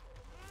close.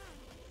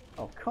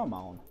 Oh, come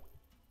on.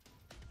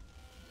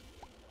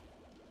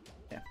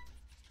 Yeah.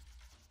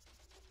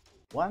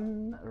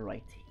 One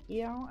right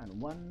here and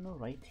one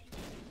right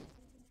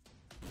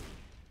here.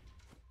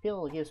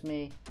 Pill gives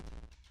me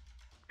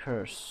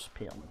curse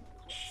pill.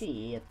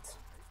 Shit.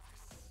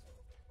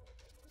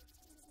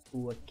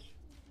 Look.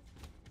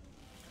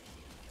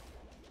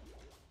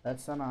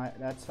 That's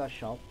a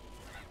shop.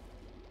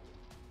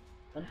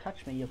 Don't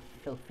touch me, you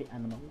filthy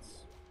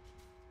animals.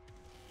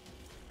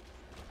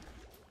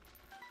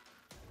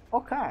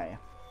 Okay.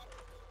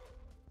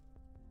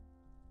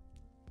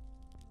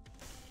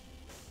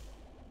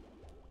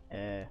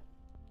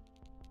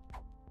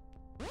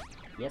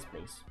 Yes,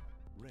 please.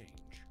 Range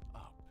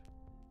up.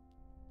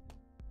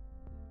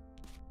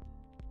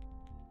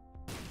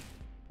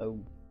 Oh.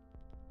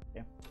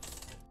 Yeah.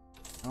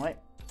 Alright.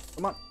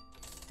 Come on.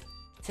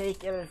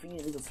 Take everything,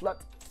 you little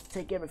slut.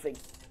 Take everything.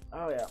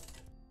 Oh yeah.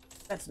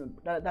 That's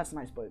a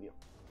nice boy of you.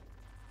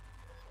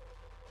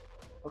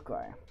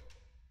 Okay.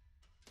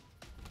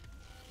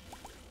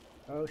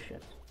 Oh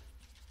shit.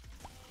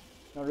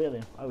 No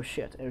really. Oh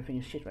shit. Everything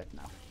is shit right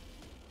now.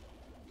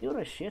 You're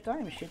a shit,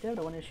 I'm a shit,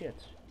 everyone is shit.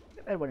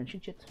 Everyone is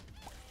shit.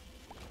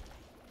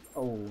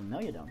 Oh, no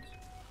you don't.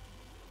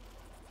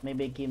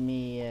 Maybe give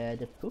me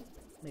the poop?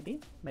 Maybe?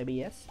 Maybe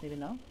yes, maybe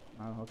no?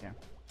 Oh, okay.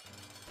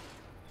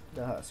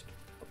 The husk.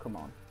 Oh, come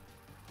on.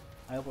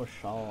 I was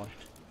charged.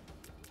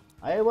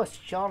 I was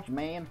charged,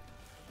 man.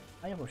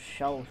 I was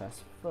charged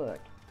as fuck.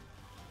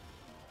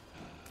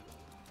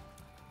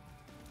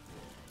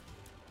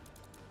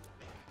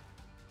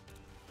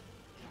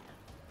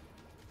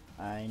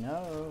 I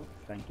know.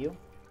 Thank you.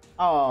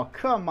 Oh,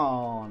 come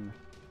on.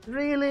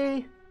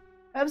 Really?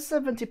 I have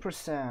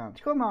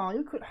 70%. Come on,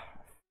 you could...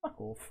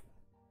 Fuck off.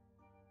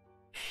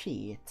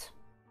 Shit.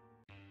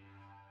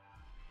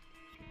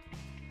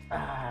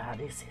 Ah,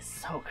 this is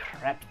so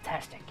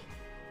craptastic.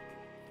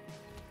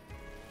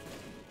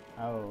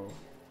 Oh.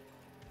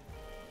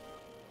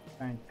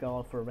 Thank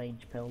God for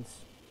range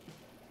pills.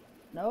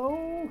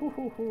 No!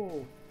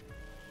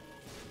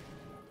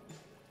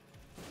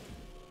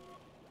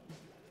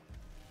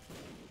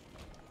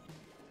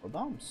 For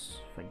bombs.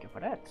 Thank you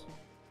for that.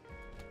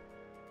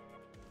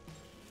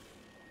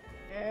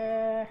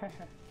 Yeah.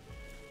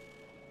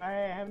 I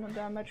have no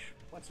damage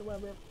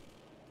whatsoever.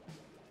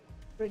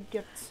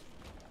 Trinket.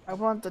 I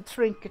want a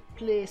trinket,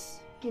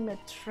 please. Give me a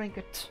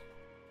trinket.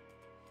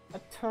 A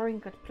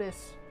trinket,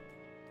 please.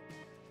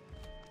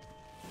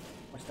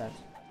 What's that?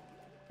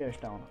 Tears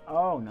down.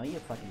 Oh, no, you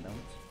fucking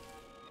don't.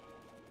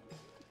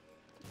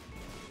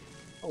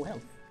 Oh,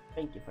 health.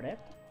 Thank you for that.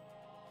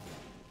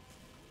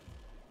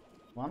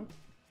 One.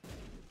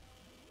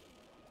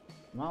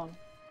 Come on.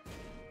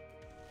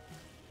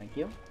 Thank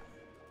you.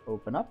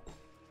 Open up.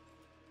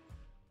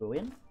 Go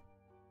in.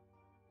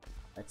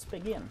 Let's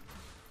begin.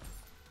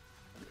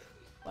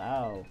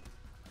 Wow.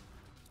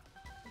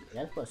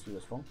 That was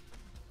useful.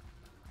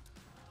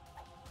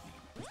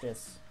 What's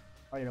this?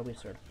 Are you a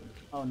wizard?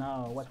 Oh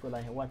no, what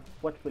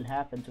will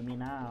happen to me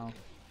now?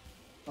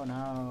 Oh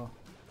no.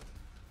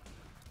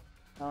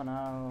 Oh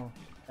no.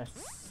 That's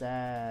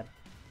sad.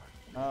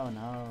 Oh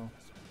no.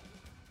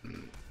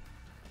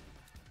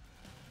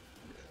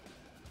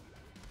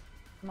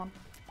 Come on.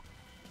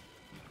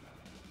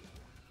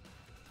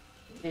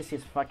 This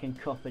is fucking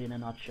Cuphead in a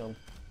nutshell.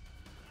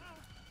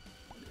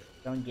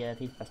 Don't get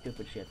hit by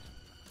stupid shit.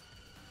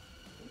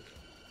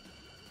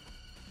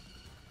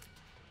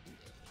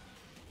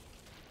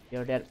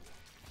 You're dead.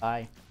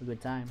 Bye. A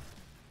good time.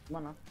 Come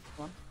on now.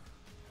 Come on.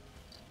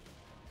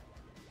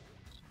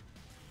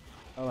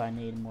 Oh, I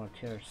need more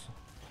chairs.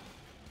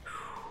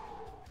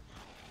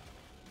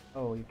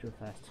 Oh, you're too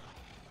fast.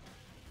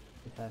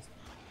 Too fast.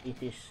 Eat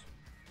this.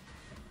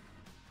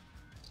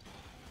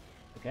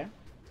 Okay.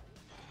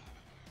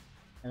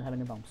 I don't have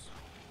any bombs.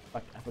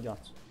 Fuck, I forgot.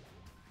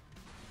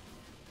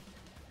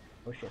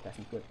 Oh shit, that's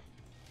not good.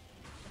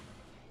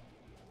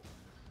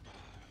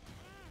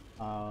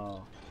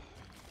 Oh.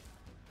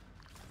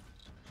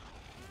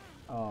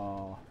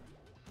 Oh.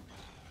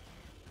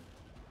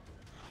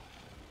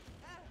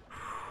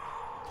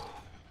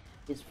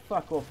 It's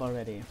fuck off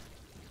already.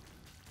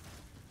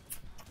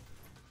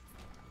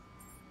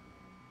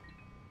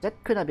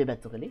 That could not be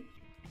better, really.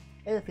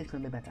 Everything's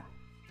gonna be better.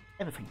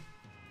 Everything.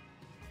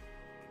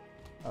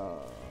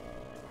 Oh,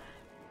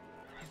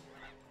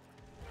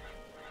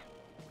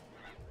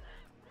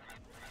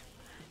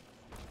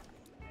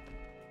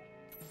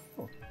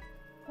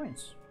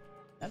 coins.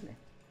 Lovely.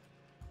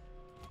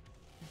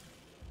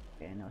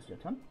 Okay, now it's your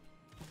turn.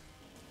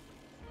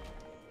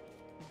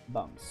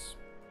 Bombs.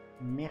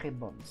 Merry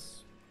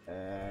bombs.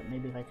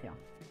 Maybe right here.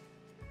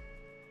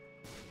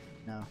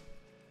 No.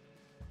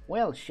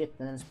 Well, shit,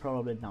 then it's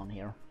probably down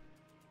here.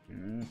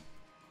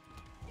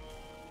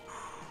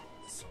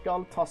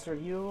 Skull tosser,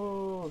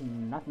 you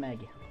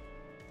nutmeg.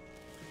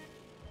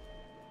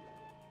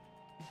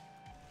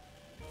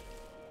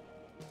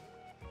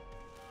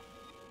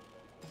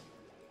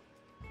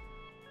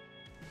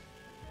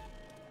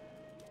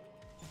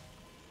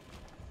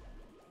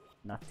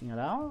 Nothing at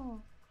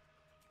all.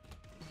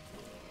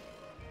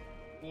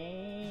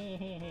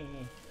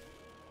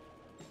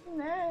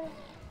 No.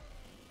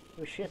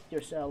 You shit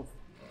yourself.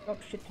 Stop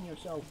shitting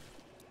yourself.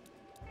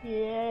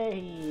 Yeah,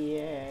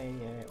 yeah,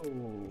 yeah.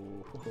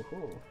 Oh, ho, ho,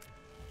 ho.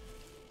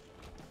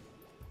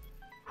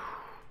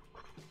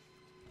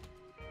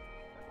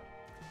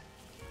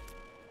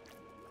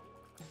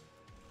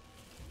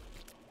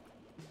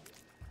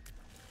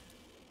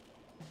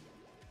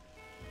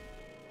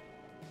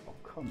 Oh,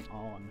 come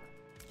on.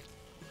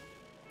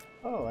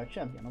 Oh, a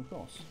champion, of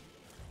course.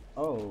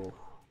 Oh.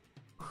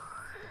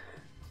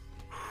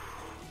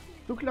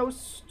 Too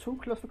close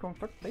for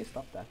comfort. Please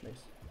stop that,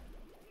 please.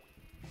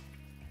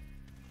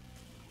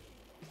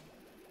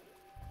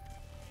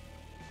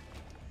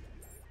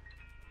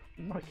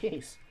 More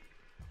keys.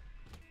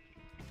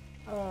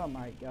 Oh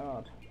my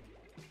god.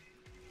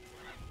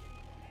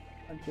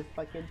 Don't you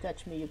fucking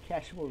touch me, you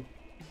casual.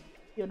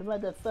 You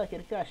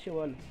motherfucking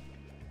casual.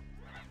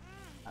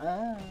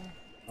 Ah.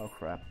 Oh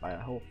crap, I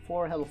have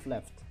 4 health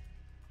left.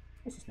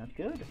 This is not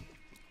good.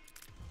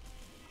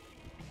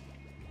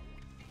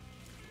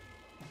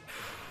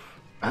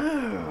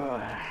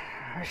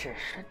 This is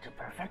shit to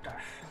perfect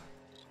us.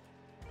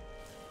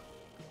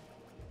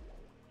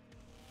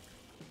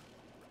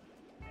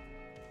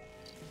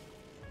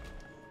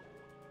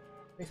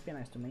 Please be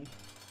nice to me.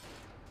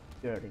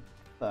 Dirty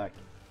fuck.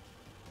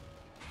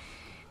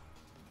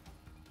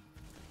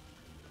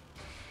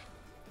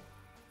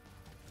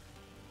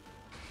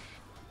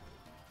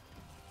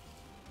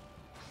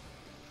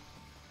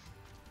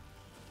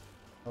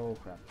 Oh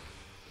crap.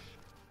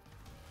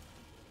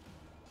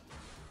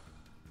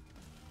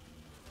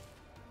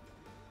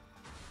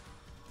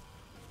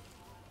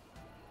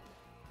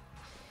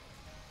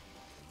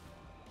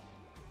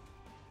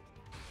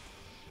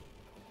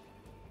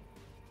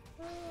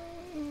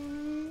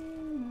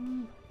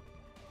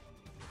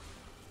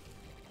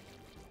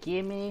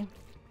 Gimme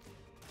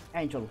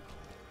Angel.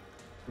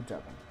 Good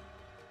job.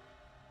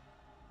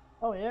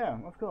 Oh yeah,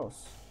 of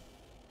course.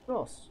 Of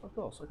course, of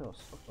course, of course,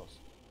 of course.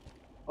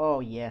 Oh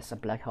yes, a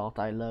black heart.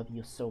 I love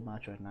you so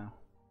much right now.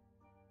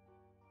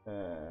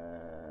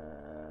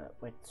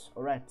 Wait.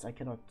 Alright, I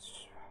cannot.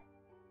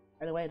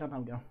 Anyway, I don't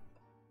know. Go.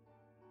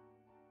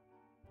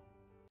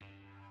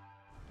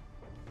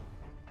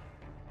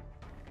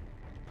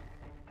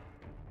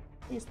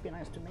 Please be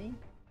nice to me.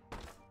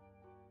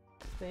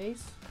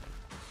 Please.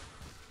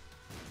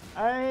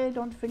 I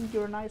don't think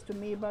you're nice to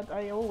me, but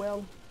oh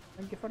well.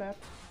 Thank you for that.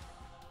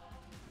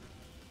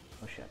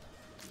 Oh shit.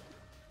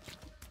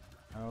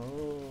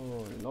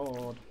 Oh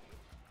Lord.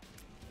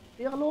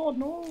 Dear Lord,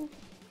 no!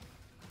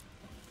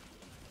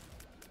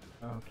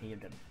 Okay, you're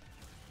dead.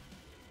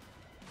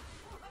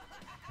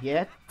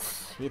 Yet,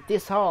 it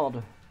is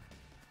hard.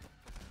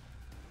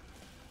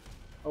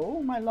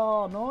 Oh my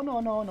Lord, no, no,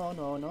 no, no,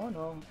 no, no,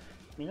 no.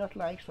 Me not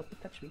like, stop to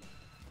touch me.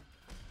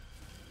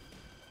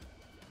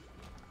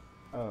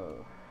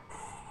 Oh.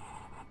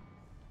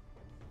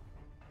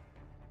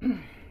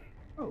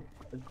 Oh,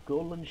 the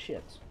golden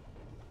shit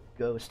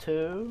goes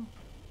to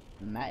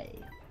May.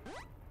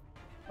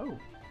 Oh,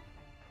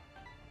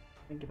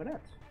 thank you for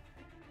that.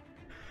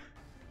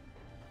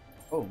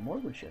 Oh, more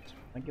good shit.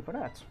 Thank you for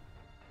that.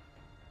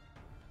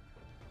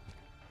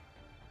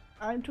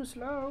 I'm too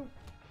slow.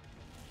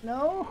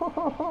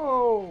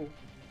 No!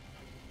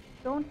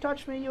 Don't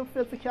touch me, you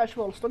filthy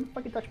casuals. Don't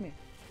fucking touch me.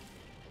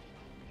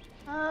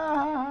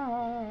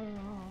 Ah!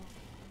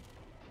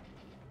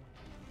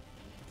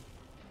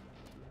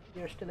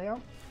 You're still here?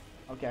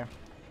 Okay.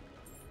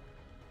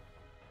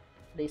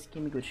 Please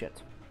give me good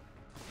shit.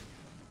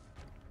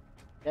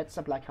 That's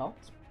a black heart.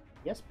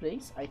 Yes,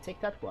 please. I take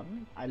that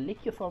one. I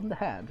lick you from the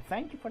hand.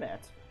 Thank you for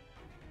that.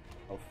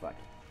 Oh, fuck.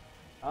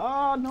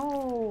 Oh,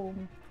 no!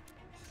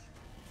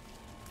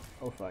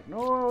 Oh, fuck.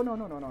 No, no,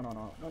 no, no, no, no,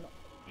 no, no, no.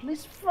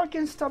 Please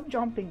fucking stop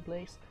jumping,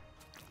 please.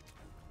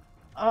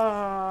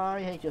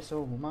 I hate you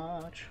so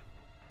much.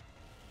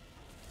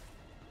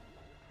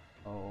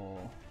 Oh.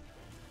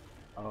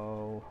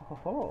 Oh, ho,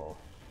 ho.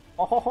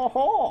 Oh, ho, ho,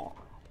 ho.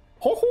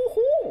 Ho, ho,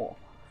 ho.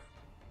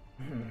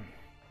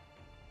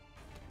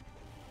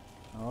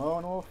 Oh,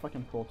 no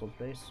fucking portal,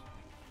 please.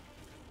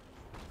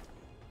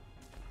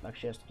 Like,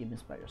 just give me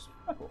spiders.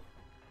 Oh, cool.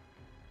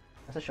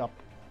 That's a shop.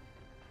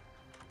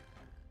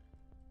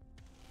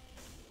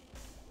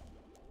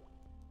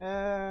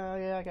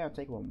 Yeah, I gotta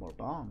take one more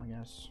bomb, I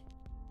guess.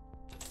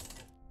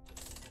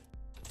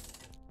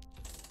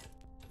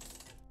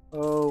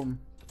 Oh,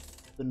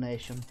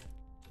 donation.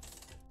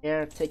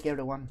 Here, take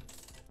everyone.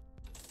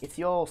 It's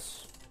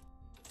yours.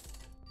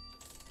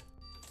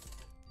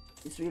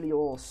 It's really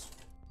yours.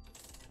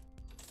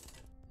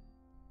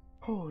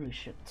 Holy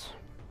shit.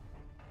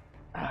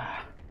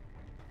 Ah.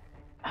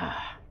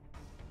 Ah.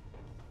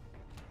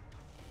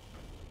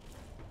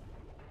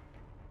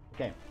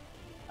 Okay.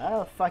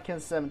 Fucking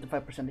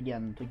 75%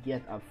 again to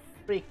get a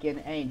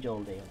freaking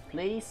angel deal.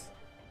 Please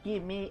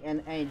give me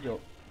an angel.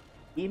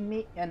 Give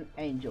me an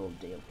angel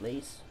deal,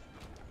 please.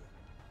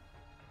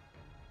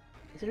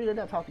 Is it really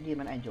that hard to give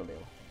an angel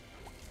deal?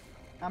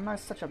 I'm not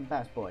such a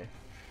bad boy.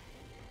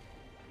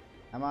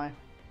 Am I?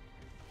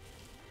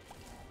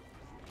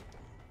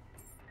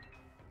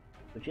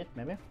 Legit,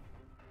 maybe?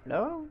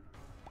 Hello?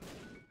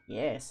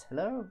 Yes,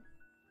 hello?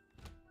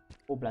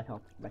 Oh, black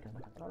heart. Black heart.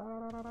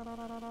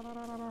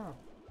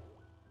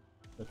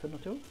 The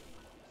 202?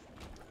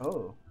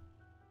 Oh.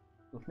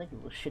 The snake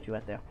will shit you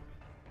right there.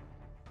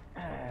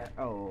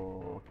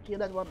 Oh, kill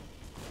that one.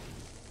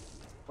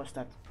 What's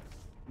that?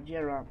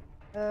 Jera.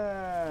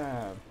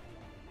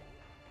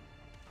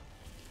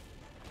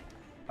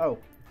 Oh.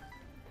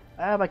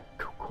 I have a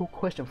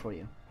question for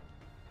you.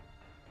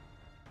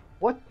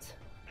 What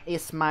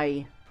is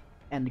my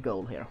end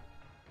goal here?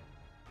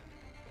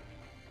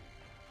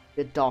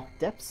 The dark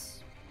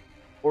depths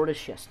or the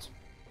chest?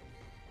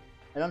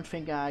 I don't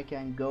think I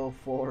can go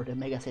for the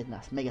Mega Sin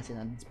at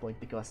this point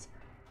because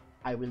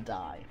I will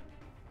die.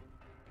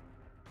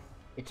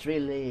 It's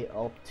really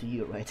up to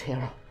you right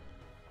here.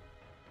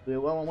 Do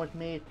you want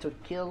me to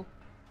kill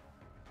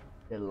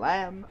the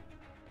lamb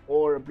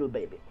or a blue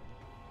baby?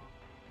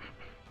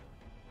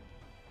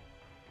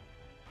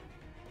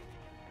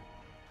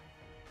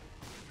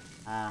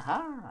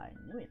 Aha, I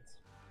knew it.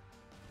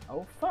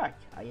 Oh fuck,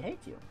 I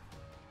hate you.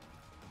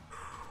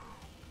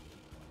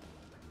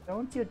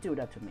 Don't you do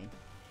that to me.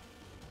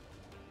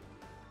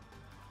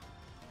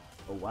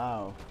 Oh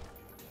wow.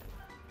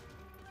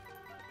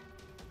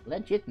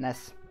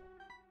 Legitness.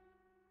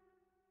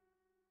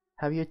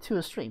 Have you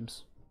 2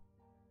 streams?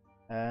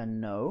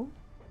 No.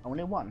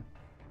 Only 1.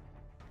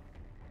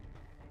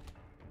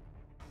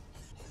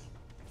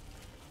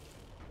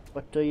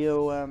 What do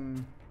you,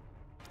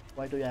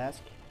 why do you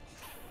ask?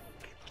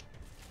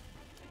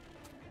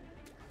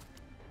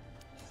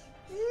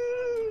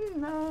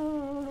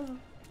 No.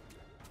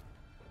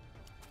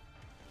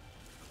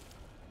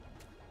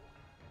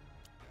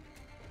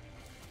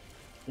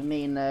 You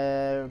mean,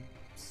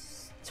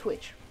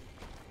 Twitch?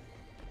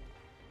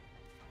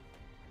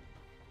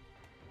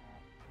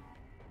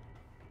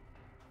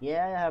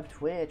 Yeah, I have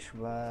Twitch,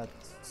 but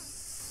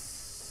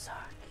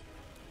suck.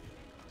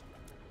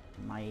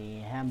 my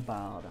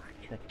hamburger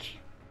cook.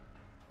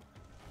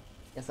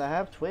 Yes, I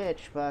have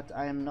Twitch, but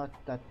I am not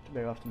that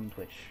very often on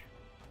Twitch.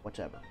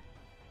 Whatever.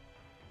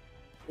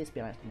 Please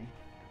be nice to me.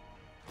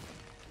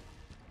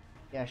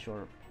 Yeah,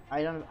 sure.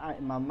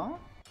 Mama?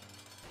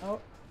 Oh.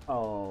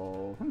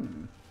 Oh,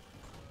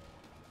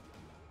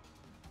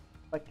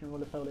 Fucking roll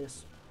the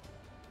police.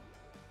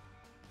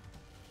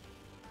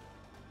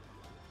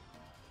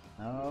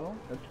 No,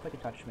 don't fucking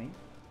touch me.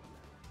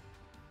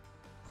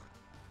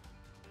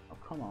 Oh,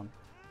 come on.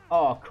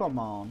 Oh, come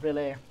on,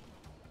 really?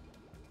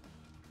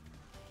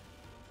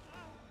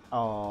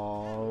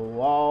 Oh,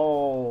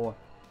 whoa.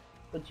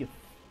 Don't you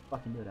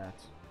fucking do that.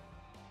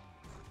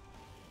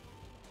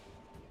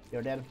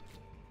 You're dead.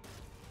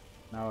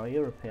 No,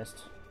 you're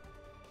pissed.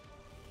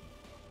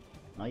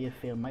 Now you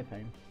feel my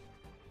pain.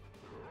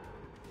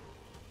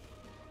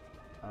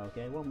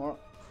 Okay, one more.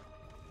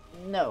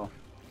 No.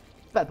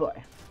 Bad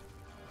boy.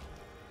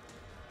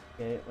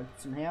 Okay,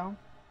 what's in here?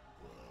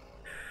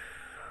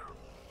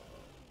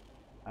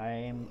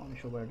 I'm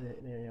unsure where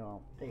they are.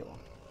 There you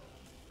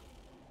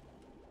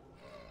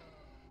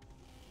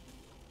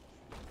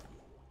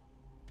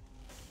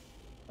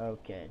are.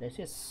 Okay, this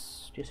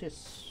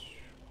is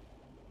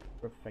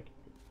perfect.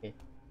 Okay.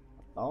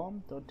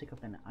 Bomb, don't take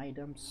up any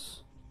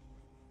items.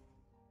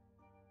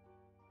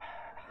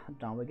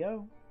 Down we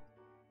go.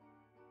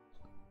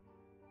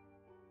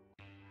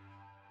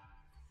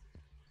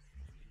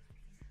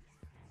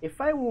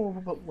 If I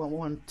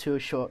want to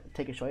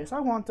take a choice, I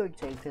want to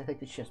take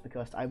the chest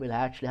because I will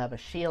actually have a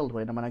shield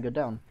when I'm gonna go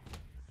down.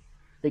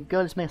 The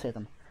girls may say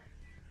them.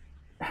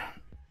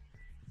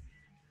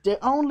 The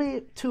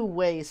only two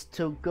ways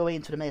to go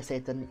into the Mega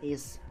Satan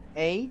is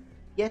A,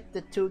 get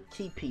the 2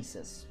 key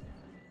pieces,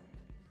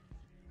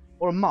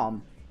 or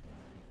Mom.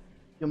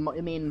 You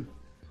mean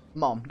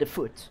Mom, the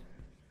foot.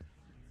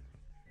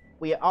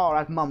 We are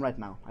at Mom right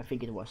now, I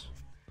think it was.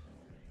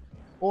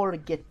 Or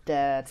get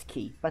that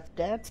key, but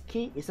that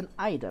key is an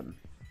item,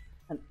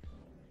 and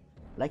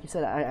like you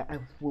said, I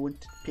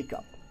won't pick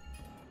up.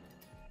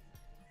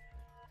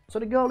 So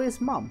the goal is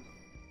Mom.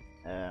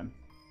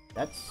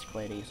 That's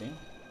quite easy.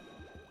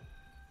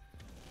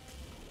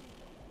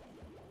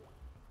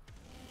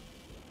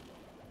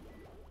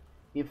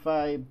 If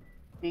I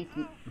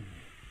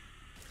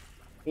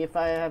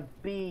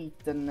have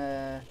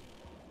beaten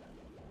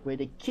with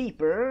the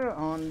keeper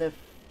on the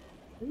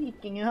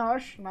freaking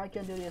harsh, and I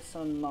can do this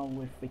on Mom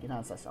with freaking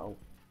hands as well.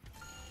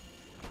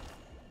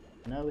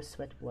 No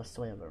sweat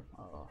whatsoever.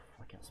 Oh,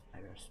 fucking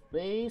spiders.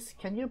 Please,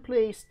 can you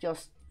please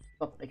just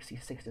stop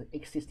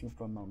existing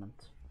for a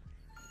moment?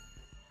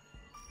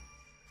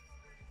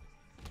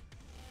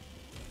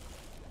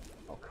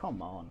 Oh,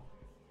 come on.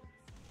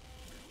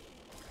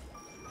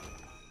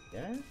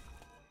 Yeah?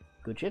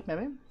 Good shit,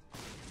 maybe?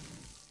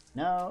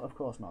 No, of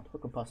course not.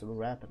 What could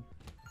possibly happen?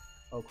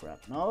 Oh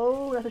crap.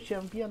 No, that's a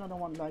champion. I don't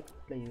want to like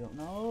play you.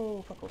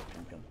 No, fuck off,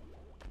 champion.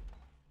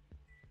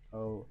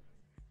 Oh,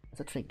 it's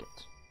a trinket.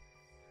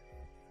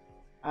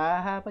 I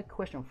have a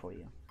question for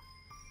you.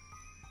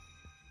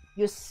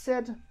 You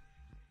said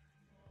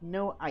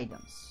no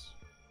items,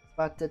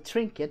 but the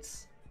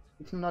trinkets,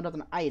 it's not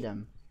an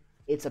item,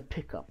 it's a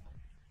pickup.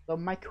 So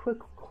my quick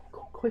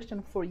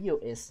question for you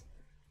is,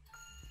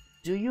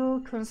 do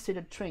you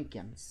consider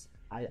trinkets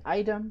an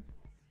item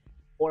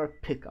or a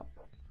pickup?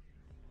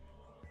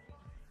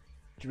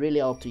 It's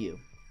really up to you,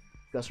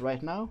 because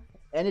right now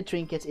any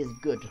trinket is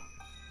good,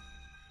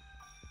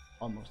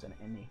 almost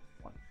any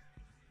one.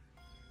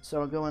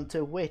 So I'm going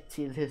to wait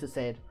till he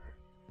said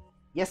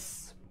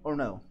yes or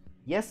no.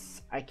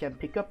 Yes, I can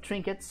pick up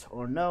trinkets,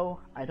 or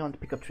no, I don't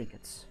pick up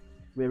trinkets.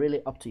 We're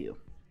really up to you.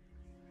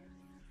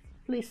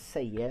 Please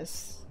say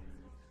yes,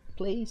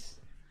 please.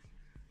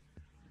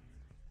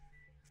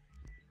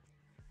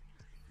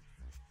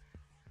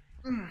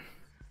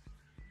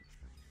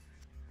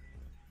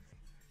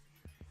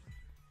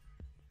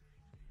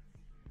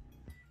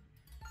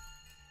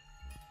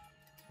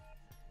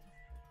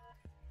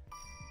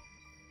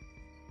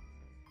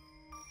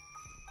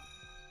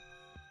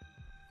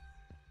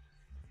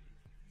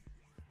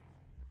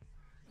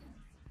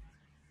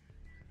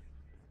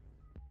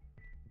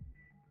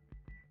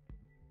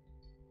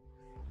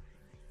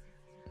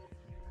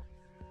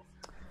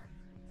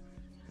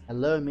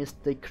 Hello,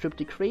 Mr.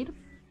 Cryptic Creed.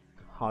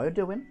 How are you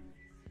doing?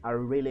 I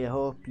really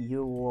hope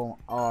you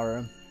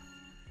are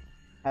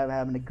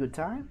having a good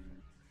time,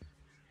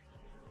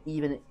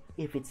 even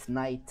if it's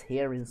night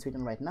here in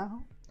Sweden right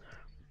now,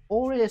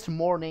 or it is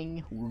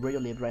morning where you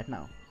live right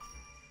now.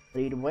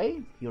 But either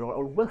way, you're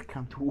all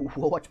welcome to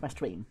watch my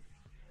stream.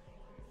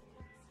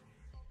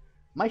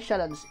 My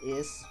challenge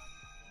is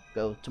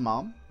go to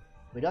Mom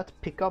without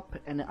pick up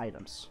any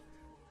items,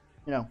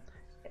 you know,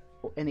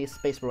 any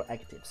space for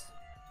actives.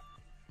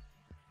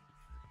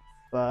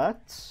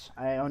 But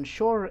I am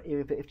unsure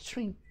if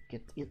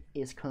trinket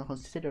is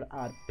considered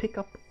a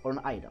pickup or an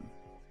item.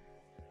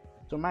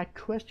 So my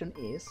question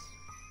is,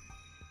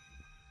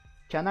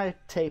 can I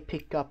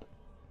pick up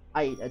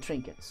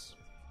trinkets?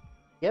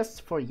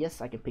 Yes for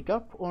yes I can pick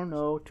up, or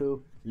no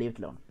to leave it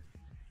alone.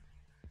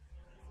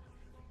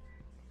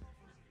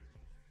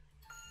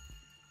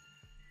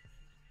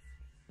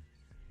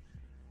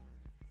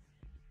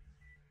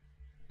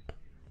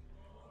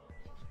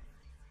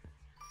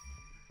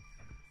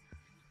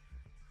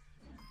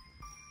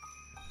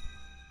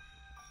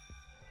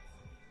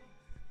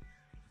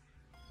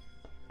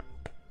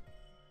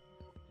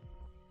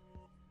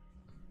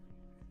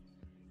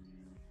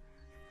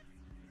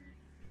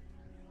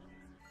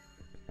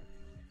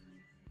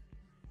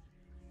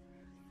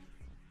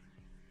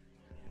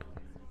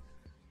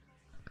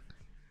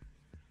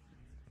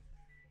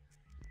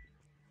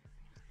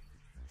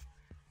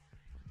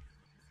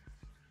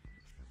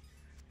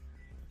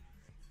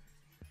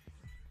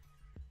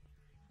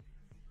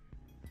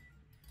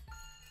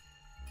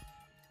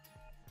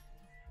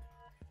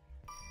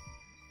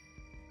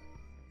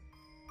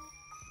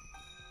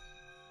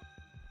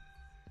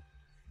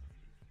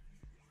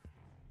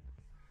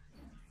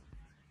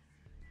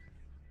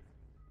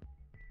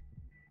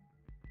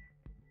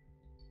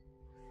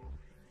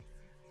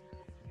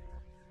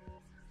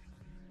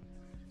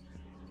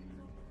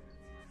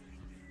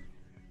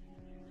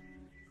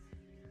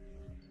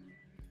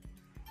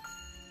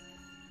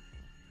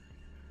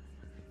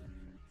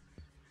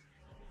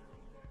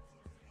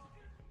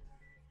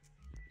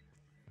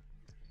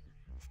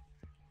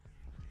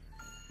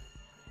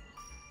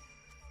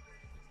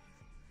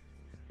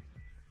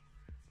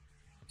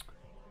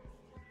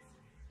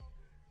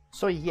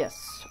 So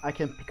yes, I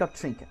can pick up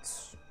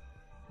trinkets.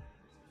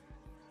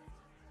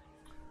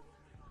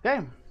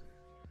 Okay.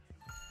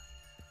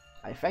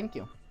 I thank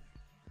you.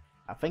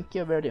 I thank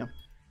you very much.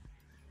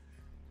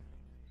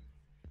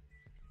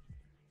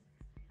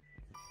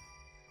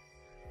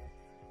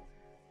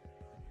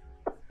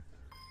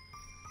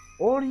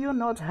 Or you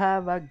not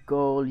have a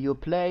goal you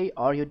play,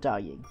 are you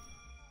dying?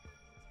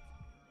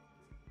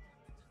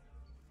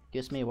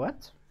 Excuse me,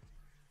 what?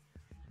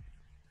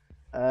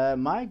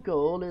 My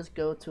goal is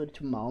go to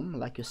mom,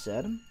 like you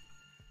said.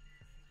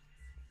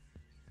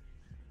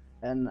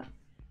 And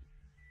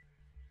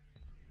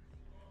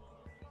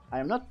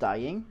I'm not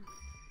dying.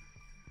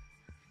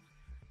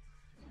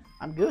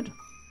 I'm good.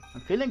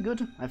 I'm feeling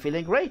good. I'm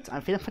feeling great.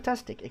 I'm feeling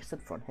fantastic,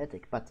 except for a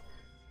headache, but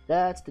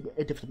that's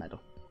a different matter.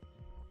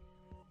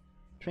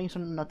 Drinks are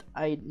not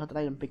an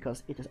item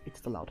because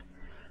it's allowed.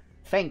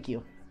 Thank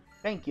you.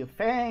 Thank you.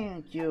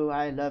 Thank you.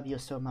 I love you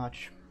so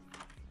much.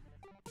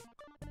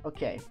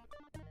 Okay.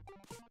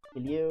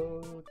 Kill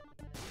you.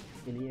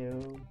 Kill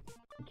you.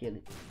 Kill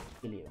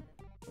you.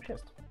 Oh,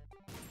 chest.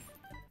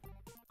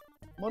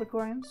 More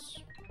coins.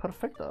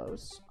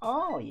 Perfectos.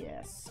 Oh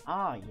yes.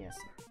 Ah yes.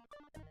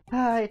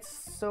 Ah, it's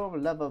so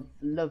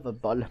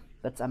lovable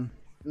that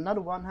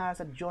another one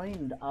has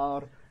joined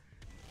our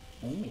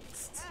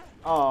mixed.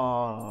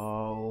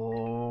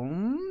 Oh,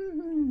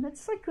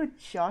 that's a good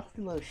shot,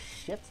 little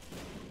shit.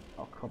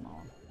 Oh come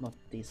on, not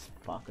these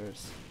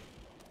fuckers.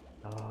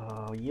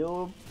 Oh,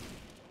 you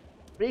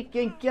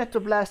freaking ghetto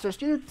blasters,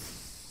 dude!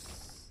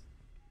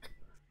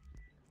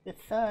 You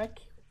suck.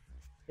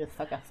 You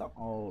suck at some.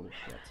 Holy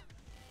shit.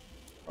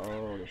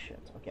 Holy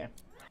shit. Okay.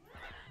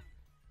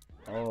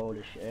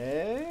 Holy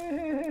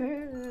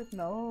shit.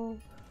 No.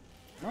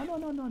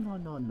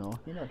 No.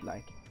 You don't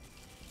like it.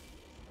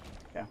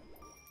 Okay.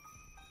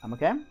 I'm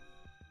okay.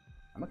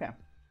 I'm okay.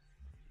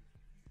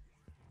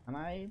 Am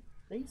I?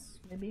 Please?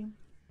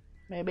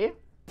 Maybe?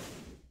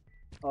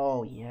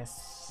 Oh yes.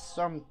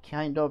 Some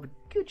kind of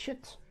good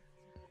shit.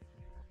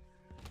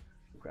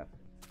 Crap.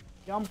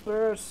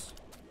 Jumpers!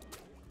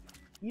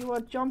 You are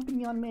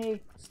jumping on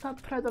me!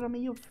 Stop predating me,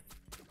 you...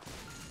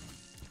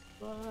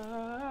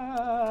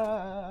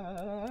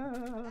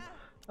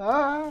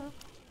 Oh,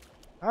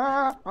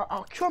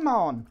 come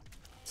on!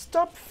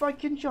 Stop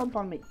fucking jump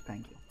on me!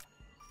 Thank you.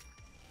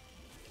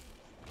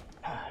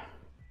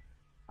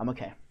 I'm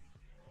okay.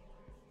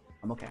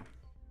 I'm okay.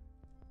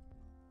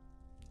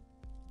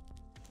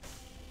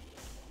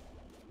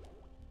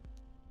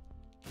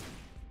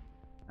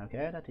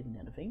 Okay, that didn't do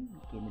anything.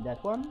 Give me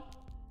that one.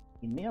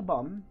 Give me a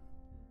bomb.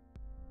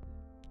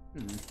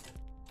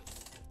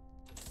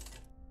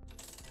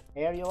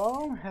 Here you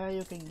are. Here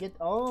you can get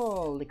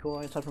all the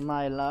coins from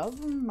my love.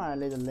 My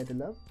little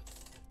love.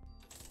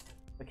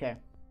 Okay.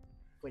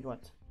 Wait,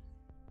 what?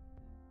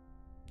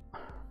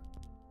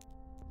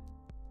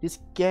 This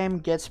game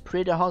gets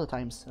pretty hard at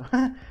times.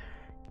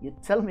 You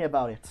tell me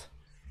about it.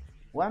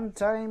 One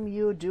time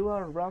you do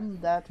a run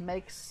that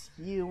makes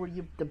you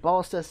the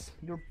bosses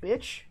your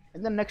bitch,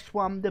 and the next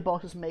one the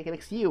bosses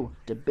makes you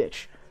the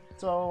bitch.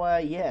 So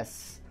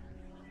yes,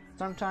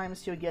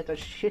 sometimes you get a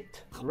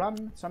shit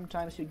run,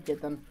 sometimes you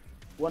get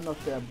one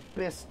of the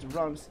best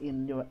runs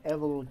in you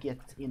ever get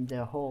in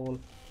the whole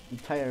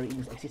entire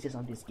existence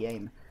of this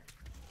game.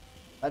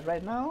 But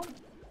right now,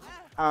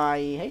 I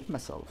hate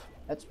myself.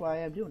 That's why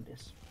I'm doing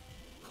this.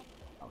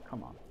 Oh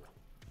come on.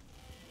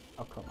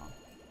 Oh come on.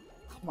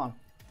 Come on.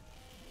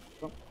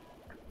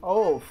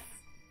 Oh.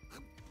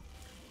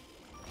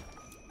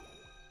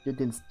 You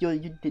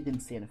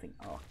didn't see anything.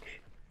 Oh.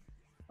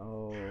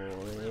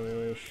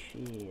 Oh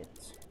shit.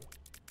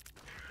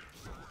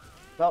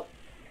 Well.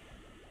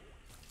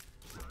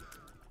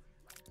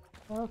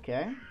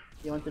 Okay.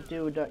 You want to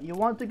do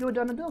the go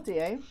down the dirty,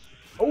 eh?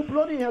 Oh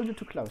bloody hell, you're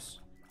too close.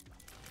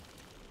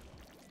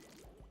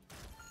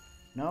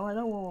 No, I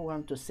don't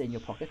want to stay in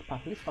your pocket.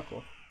 Please fuck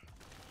off.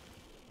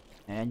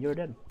 And you're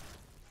dead.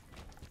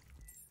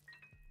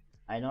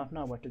 I don't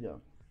know where to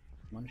go.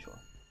 I'm unsure.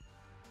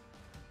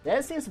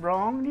 This is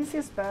wrong. This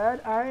is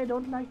bad. I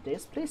don't like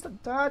this. Please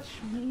don't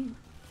touch me.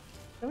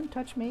 Don't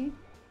touch me.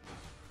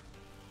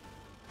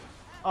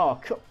 Oh,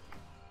 cool.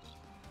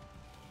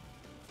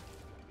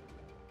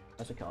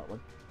 That's a card one.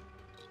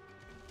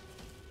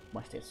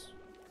 What's this?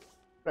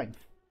 Strength.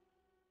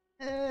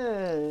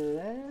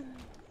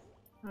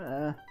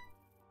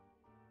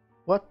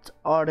 What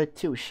are the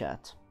two,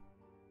 chat?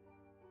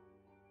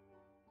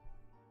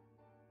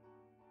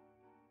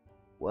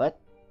 What?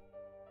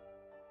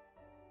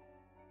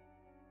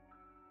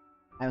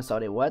 I'm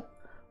sorry, what?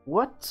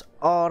 What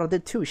are the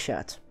two,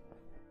 chat?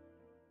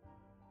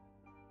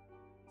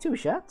 Two,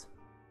 chat?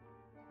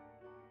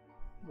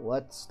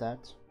 What's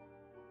that?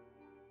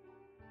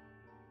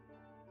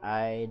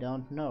 I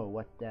don't know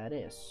what that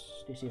is.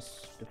 This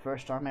is the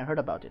first time I heard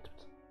about it.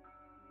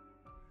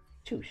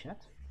 Two,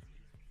 chat?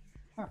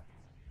 Huh.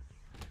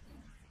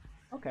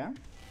 Okay.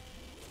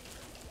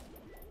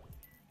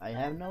 I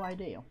have no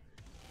idea.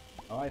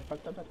 Oh, I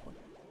fucked up that one.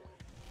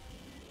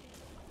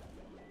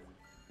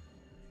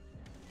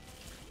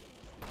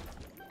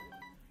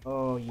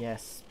 Oh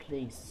yes,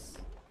 please.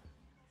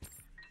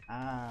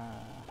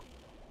 Ah,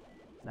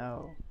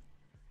 no.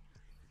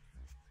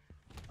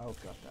 Oh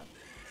god, that.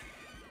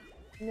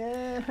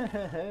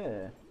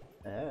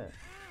 No.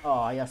 Oh,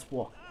 I just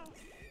walked.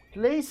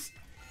 Please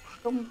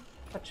don't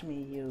touch me,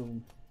 you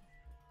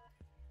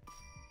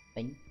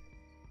thing.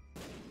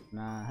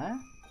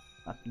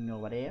 Nothing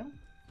over there.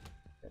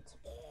 But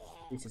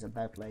this is a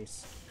bad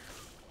place.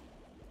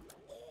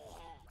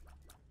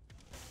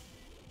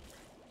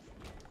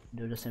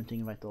 Do the same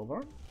thing right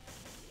over.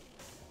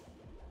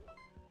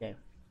 Okay,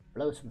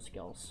 blow some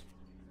skulls.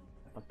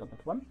 I fucked up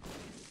that one.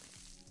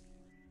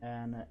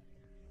 And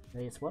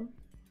this one.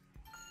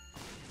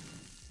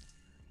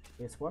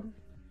 This one.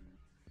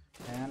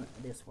 And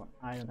this one.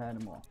 I don't have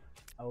any more.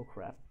 Oh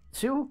crap.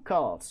 2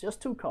 cards.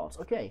 Just 2 cards.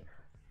 Okay.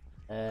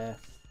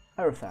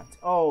 Artifact.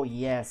 Oh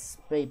yes,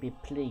 baby,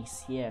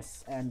 please.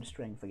 Yes. And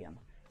strength again.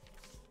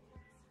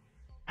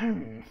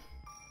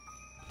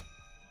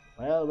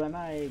 Well, when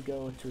I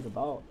go to the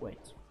bar...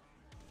 Wait.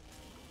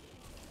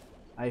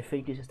 I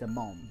think this is the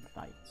mom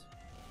fight.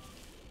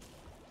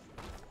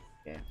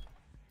 Okay.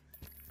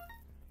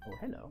 Oh,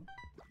 hello.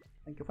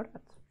 Thank you for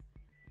that.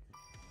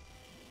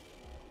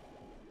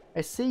 I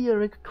see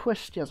your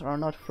questions are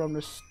not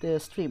from the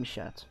stream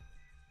chat.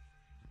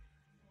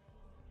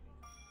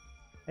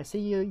 I see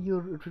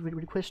your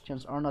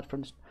questions are not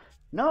from...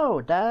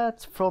 No,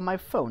 that's from my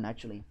phone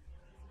actually.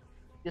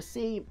 You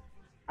see,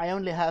 I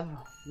only have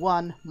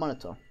 1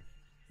 monitor.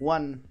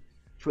 1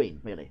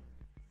 screen, really.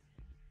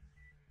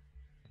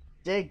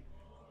 The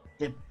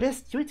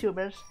best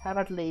YouTubers have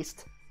at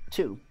least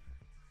 2.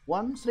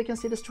 One so they can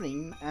see the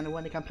stream and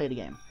when they can play the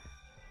game.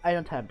 I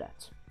don't have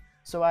that.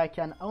 So I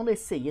can only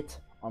see it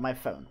on my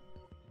phone.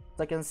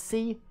 So I can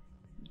see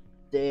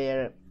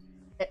their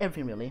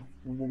everything really,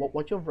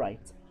 what you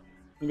write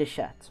in the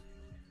chat.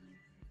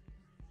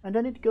 And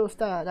then it goes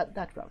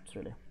that route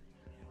really.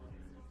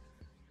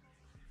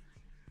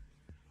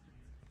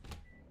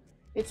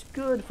 It's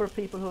good for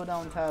people who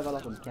don't have a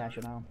lot of cash,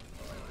 you know.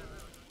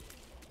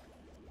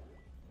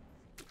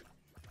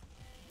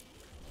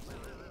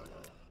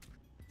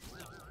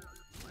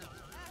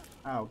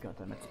 Oh god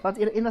damn it. But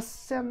in a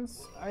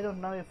sense, I don't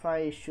know if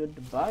I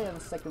should buy a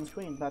second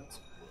screen, but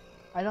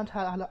I don't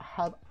have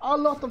a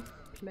lot of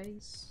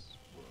place.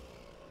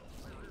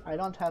 I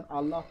don't have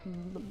a lot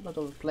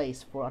of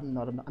place for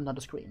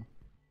another screen.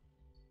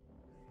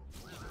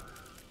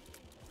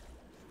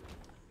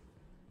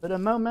 But the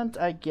moment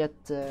I get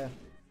a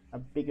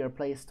bigger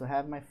place to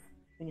have my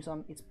things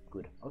on, it's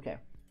good. Okay.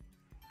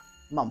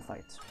 Mom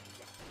fight.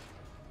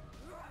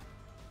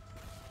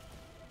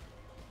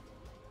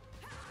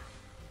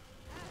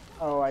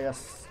 Oh, I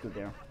just stood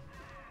there.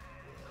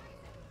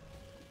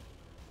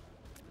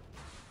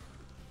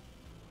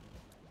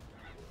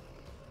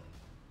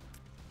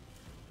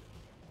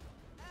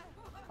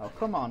 Oh,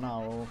 come on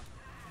now.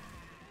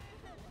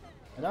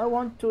 I don't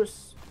want to...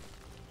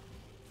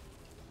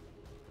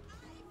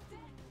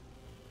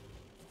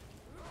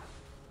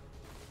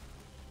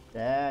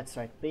 That's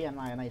right, be a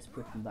nice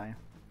person die.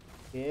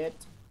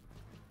 Hit.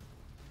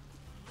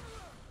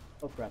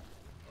 Oh crap.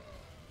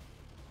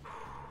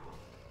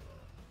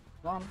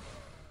 Come on.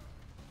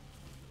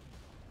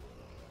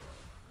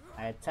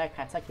 I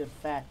attack you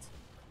fat.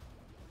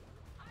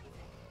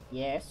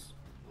 Yes.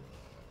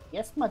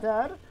 Yes,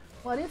 mother.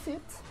 What is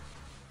it?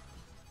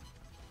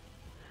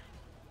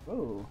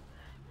 Oh,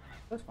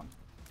 this one.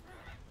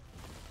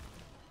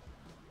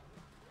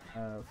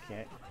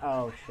 Okay.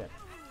 Oh shit.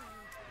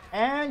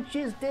 And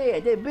she's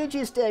dead. The bitch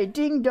is dead.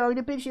 Ding dong,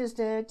 the bitch is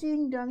dead.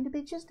 Ding dong, the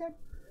bitch is dead.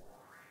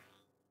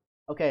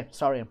 Okay,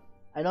 sorry.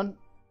 I don't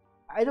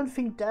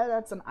think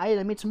that's an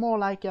item. It's more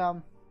like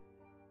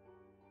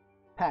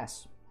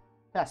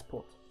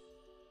passport.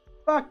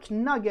 Fuck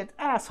nugget,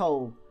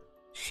 asshole.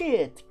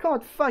 Shit.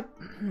 God fuck.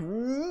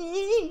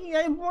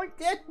 I want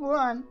that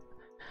one.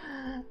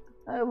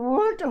 I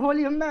want the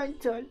holy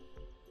mantle.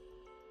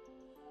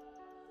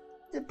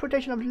 The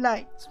protection of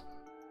light.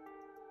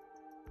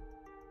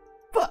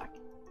 Fuck.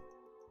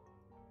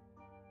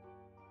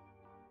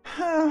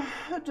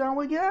 Down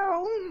we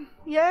go.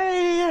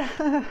 Yay.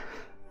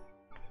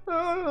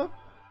 I'm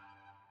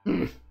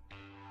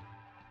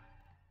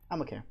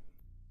okay.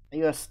 I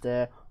just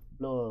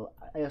blow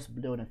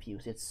in a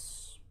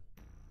fuse.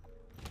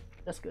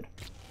 That's good.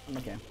 I'm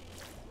okay.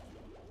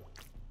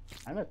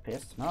 I'm not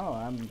pissed. No,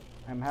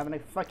 I'm having a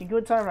fucking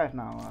good time right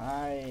now.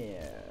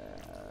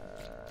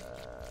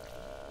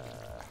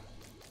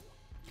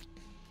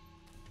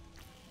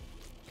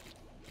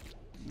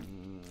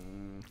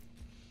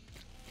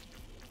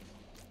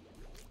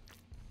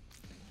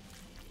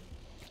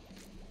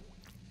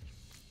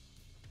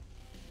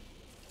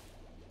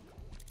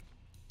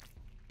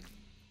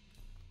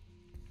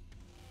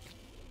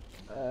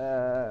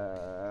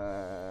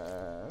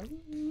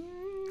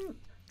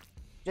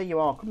 There you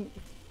are.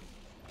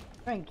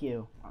 Thank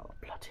you. Oh,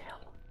 bloody hell.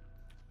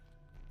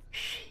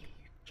 Shit.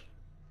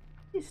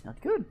 It's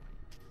not good.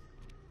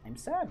 I'm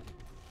sad.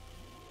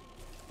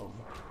 Oh.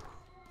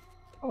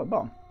 Oh, a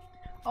bomb.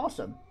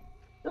 Awesome.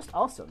 Just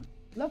awesome.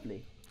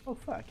 Lovely. Oh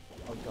fuck.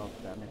 Oh god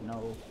damn it,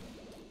 no.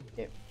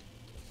 Okay.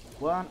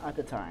 One at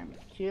a time.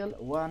 Kill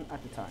one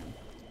at a time.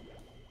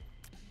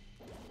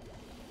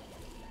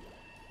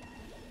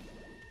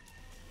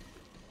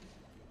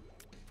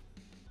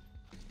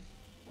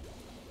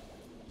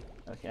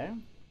 Okay.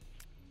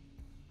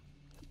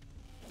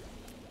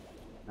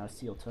 Now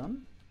it's your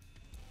turn.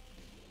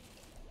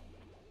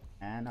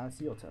 And now it's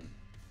your turn.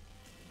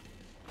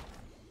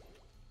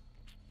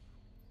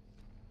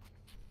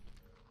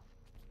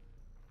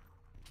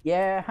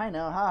 Yeah, I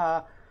know,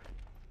 haha.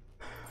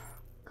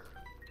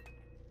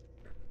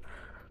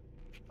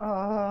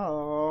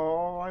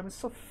 Oh, I'm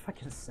so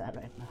fucking sad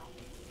right now.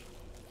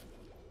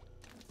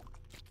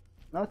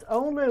 Not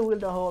only will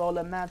the whole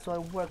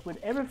elemental work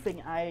with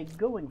everything I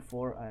going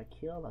for, I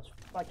kill that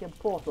fucking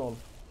portal.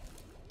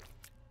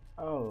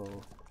 Oh.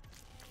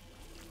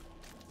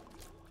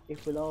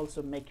 It will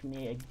also make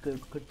me a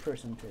good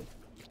person too.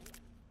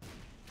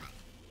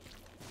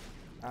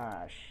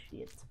 Ah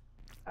shit.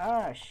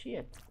 Ah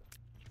shit.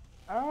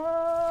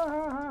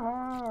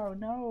 Oh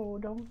no,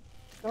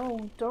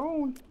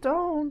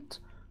 don't.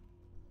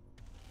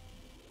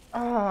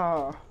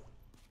 Ah.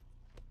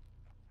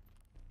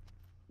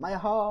 My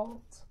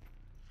heart.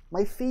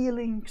 My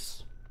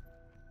feelings.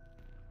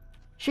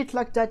 Shit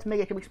like that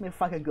makes me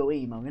fucking go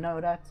emo, you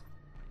know that?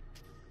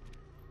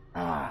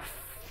 Ah.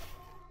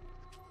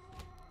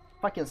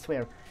 Fucking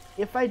swear.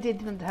 If I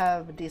didn't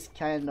have this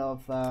kind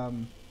of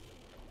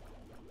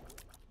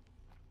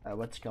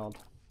what's it called?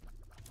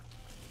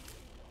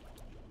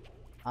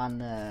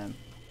 On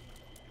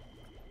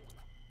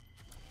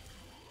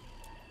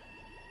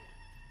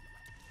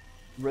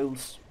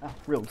rules.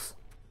 Rules.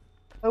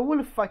 I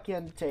will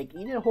fucking take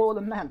either Hall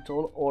of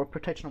Mantle or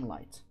Protection of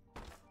Light.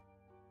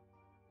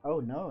 Oh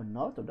no,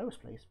 not of those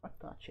places. Fuck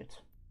that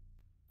shit.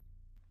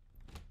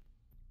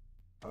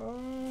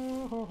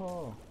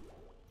 Oh,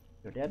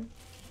 you're dead.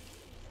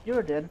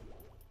 You're dead.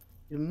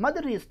 Your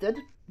mother is dead.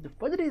 The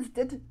father is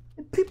dead.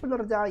 The people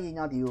are dying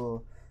out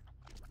you.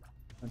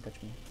 Don't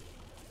touch me.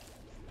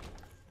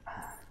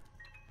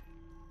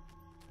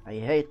 I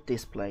hate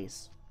this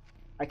place.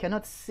 I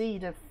cannot see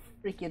the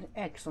freaking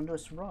X on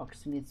those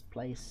rocks in its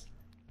place.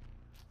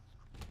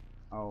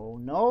 Oh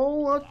no,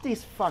 what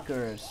these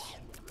fuckers?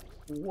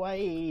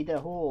 Why the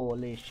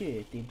holy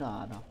shit in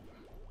that?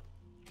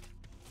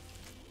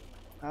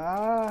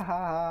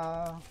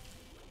 Ah.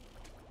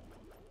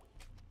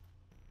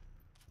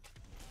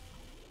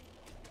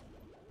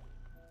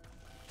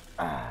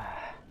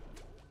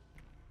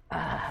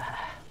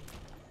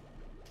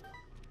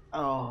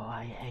 Oh,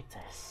 I hate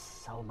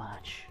this so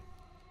much.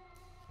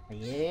 I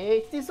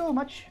hate this so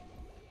much.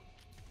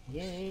 I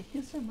hate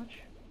this so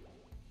much.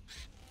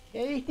 I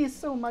hate this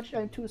so much.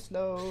 I'm too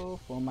slow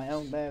for my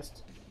own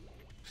best.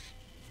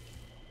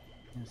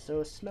 I'm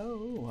so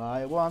slow.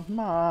 I want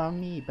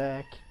mommy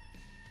back.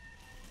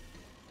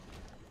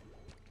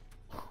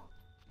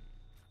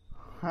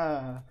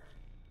 Oh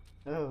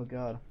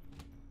god.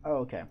 Oh,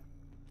 okay.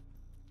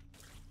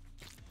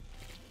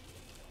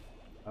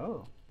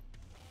 Oh.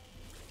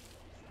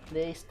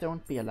 Please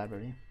don't be a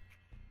library.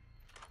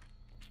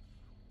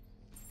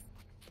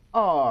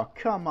 Oh,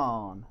 come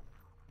on.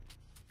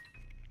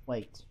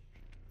 Wait.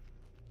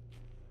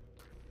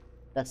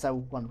 That's our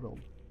one rule.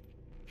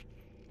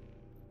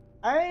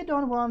 I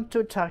don't want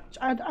to touch.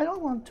 I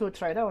don't want to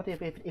try it out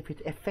if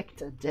it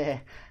affected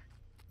the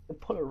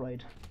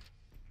Polaroid,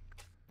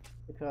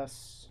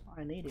 because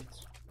I need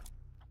it.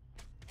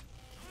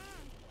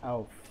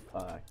 Oh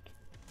fuck!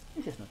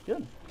 This is not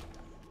good.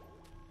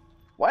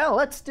 Well,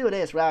 let's do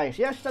this, right?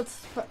 Yes,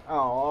 that's. Oh.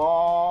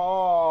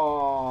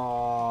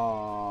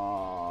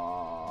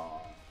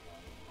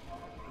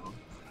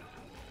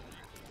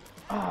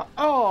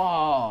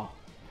 Oh.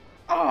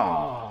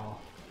 Oh.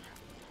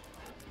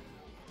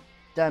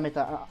 Damn it!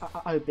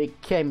 I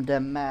became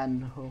the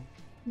man who.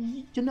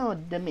 You know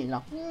the me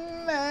now.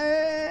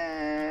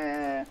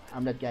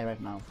 I'm that guy right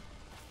now.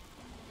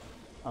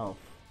 Oh.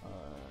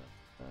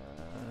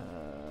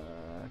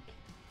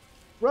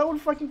 Roll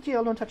fucking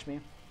kill! Don't touch me.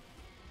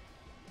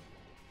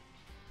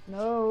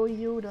 No,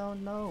 you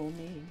don't know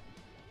me.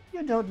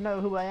 You don't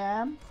know who I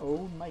am.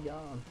 Oh my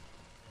god.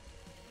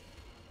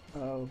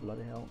 Oh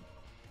bloody hell.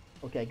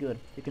 Okay, good.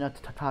 You cannot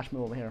touch me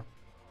over here.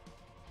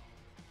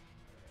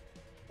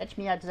 Touch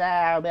me out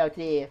there, about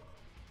there.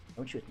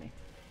 Don't shoot me.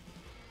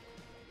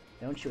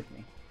 Don't shoot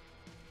me.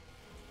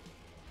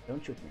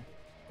 Don't shoot me.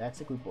 That's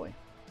a good boy.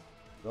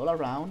 Roll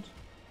around.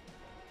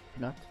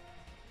 Not.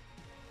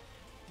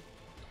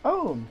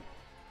 Oh!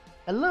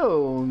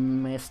 Hello,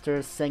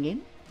 Mr.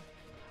 Singing.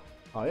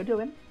 How are you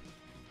doing?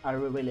 I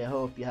really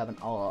hope you have an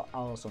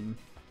awesome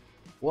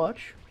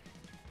watch.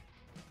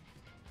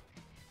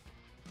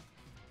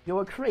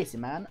 You're crazy,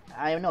 man.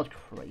 I am not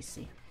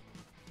crazy.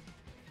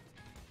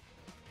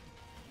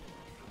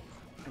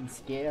 I'm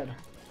scared.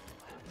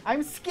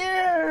 I'm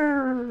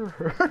scared!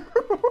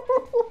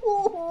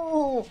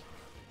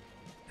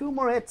 2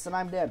 more hits and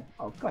I'm dead.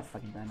 Oh god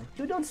fucking damn it.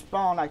 You don't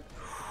spawn like...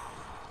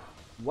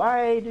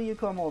 Why do you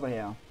come over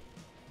here?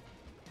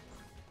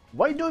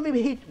 Why do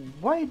we hit?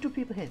 Why do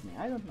people hit me?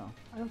 I don't know.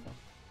 I don't know.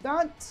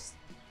 That's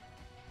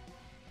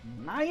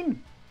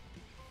 9.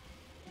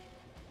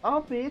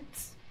 Stop it!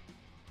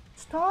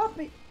 Stop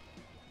it!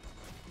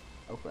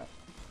 Oh crap!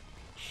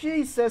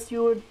 Jesus,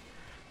 you!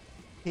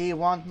 He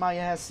want my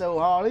ass so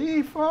hard.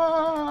 He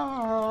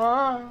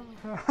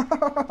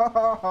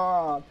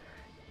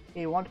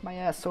He want my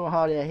ass so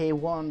hard that he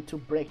want to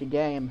break the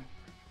game.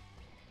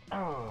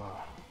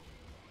 Oh,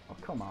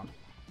 come on!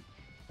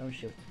 Don't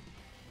shoot.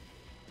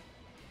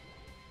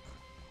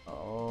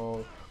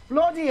 Oh,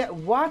 bloody!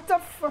 What the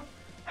fuck?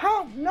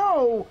 How?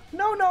 No!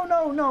 No! No!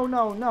 No! No!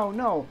 No! No!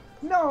 No!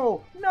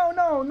 No! No!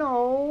 No!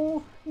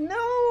 No!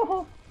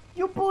 No!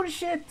 You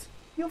bullshit!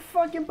 You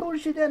fucking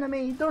bullshit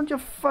enemy! Don't you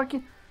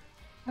fucking...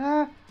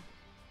 Oh!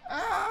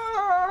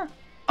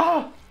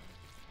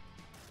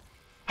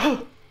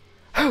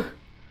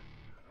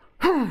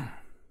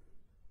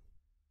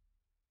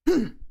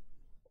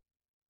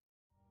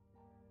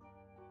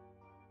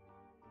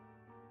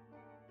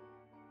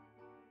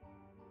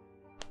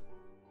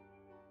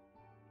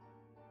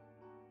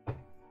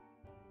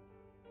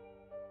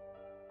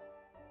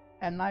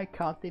 And I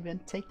can't even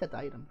take that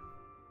item.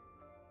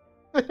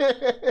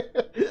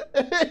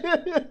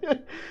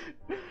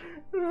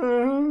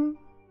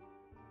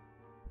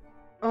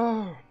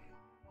 Oh.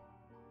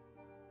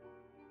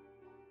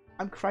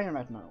 I'm crying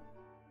right now.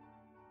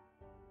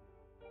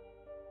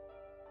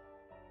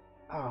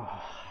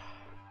 Oh.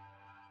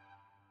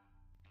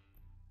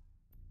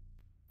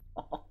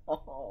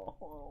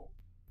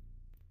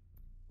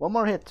 One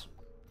more hit.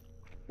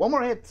 One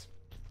more hit.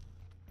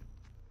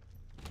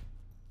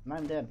 And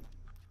I'm dead.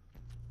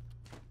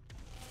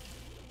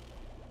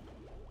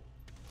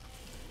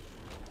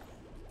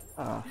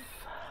 Oh,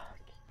 fuck.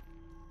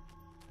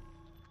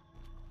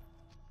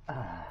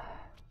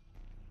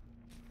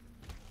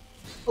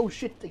 Oh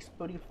shit,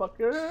 exploding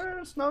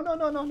fuckers! No, no,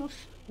 no, no, no.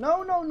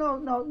 No, no, no,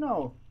 no,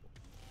 no.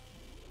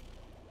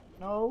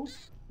 No,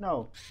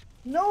 no.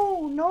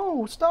 No,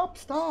 no, stop,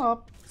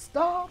 stop.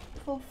 Stop,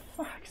 for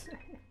fuck's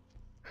sake.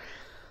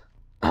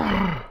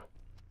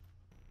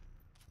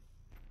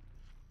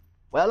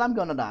 Well, I'm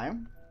gonna die.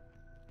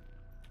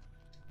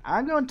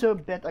 I'm going to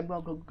bet I'm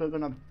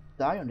gonna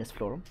die on this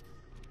floor.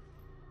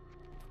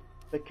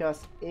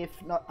 Because if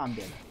not, I'm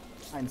dead.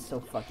 I'm so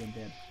fucking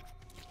dead.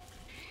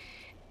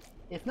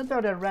 If not, there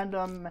are the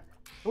random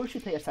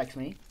bullshit that attacks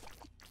me.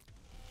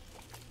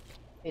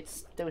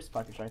 It's those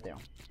fuckers right there.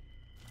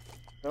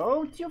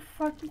 Don't you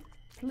fucking...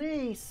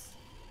 Please!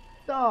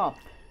 Stop!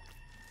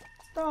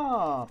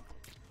 Stop!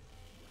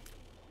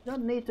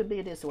 Don't need to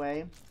be this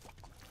way.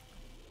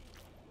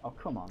 Oh,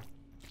 come on.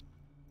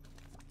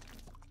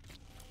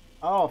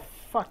 Oh,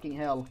 fucking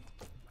hell.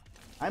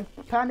 I'm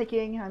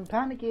panicking,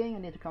 I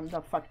need to calm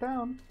the fuck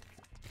down.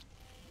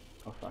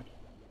 Oh fuck.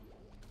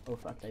 Oh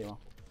fuck, there you are.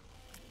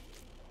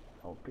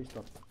 Oh, please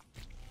stop.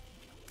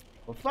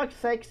 For fuck's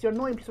sakes, you're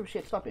annoying piece of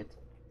shit, stop it.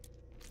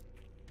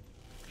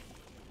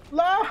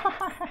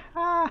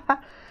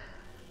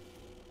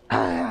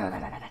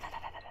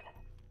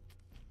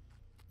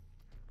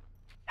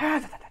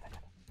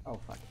 Oh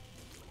fuck.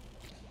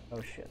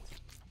 Oh shit.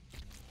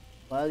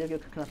 Well, you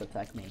cannot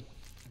attack me.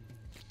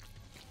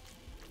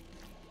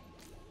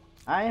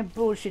 I am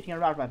bullshitting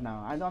around right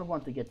now. I don't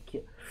want to get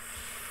killed.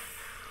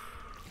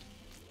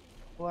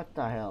 What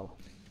the hell?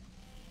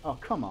 Oh,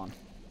 come on.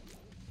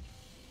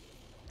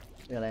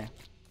 Really?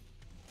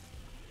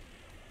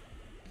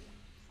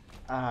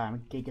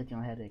 I'm getting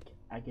a headache.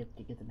 I get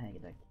a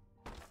headache.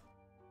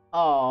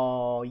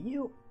 Oh,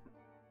 you.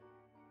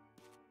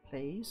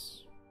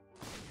 Please.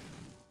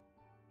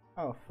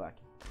 Oh, fuck.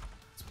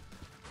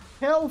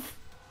 Health!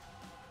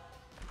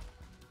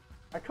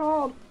 I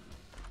called!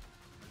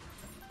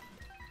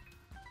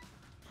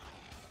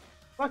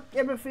 Fuck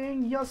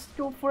everything, just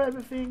go for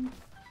everything.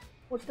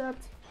 What's that?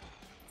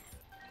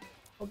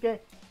 Okay,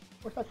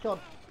 what's that called?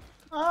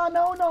 Ah,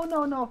 no, no,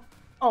 no, no.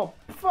 Oh,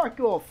 fuck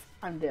off.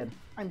 I'm dead.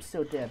 I'm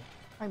so dead.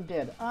 I'm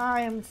dead.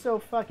 I am so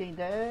fucking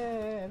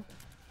dead.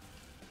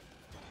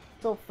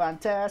 So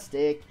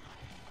fantastic.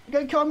 You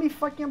can call me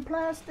fucking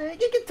plastic.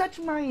 You can touch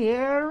my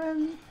hair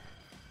and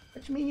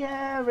touch me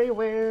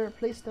everywhere.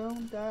 Please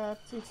don't,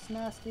 it's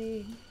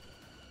nasty.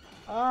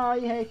 I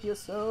hate you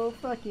so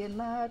fucking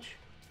much.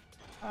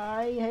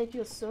 I hate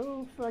you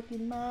so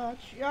fucking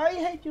much. I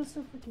hate you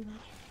so fucking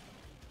much.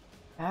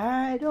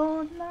 I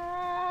don't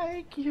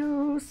like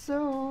you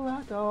so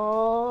at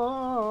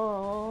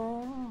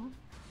all.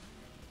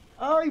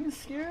 I'm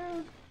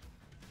scared.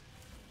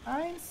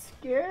 I'm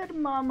scared,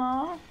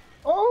 mama.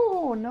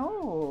 Oh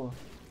no.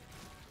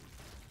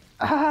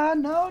 Ah,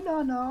 no,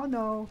 no, no,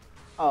 no.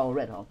 Oh,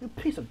 Red Hawk, you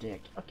piece of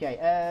dick. Okay,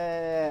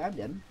 I'm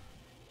dead.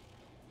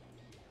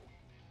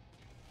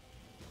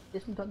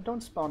 Listen,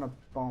 don't spawn a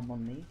bomb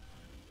on me.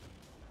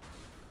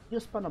 You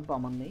spawn a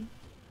bomb on me.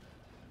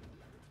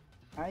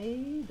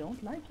 I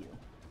don't like you.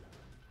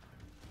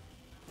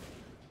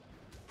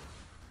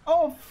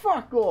 Oh,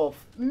 fuck off!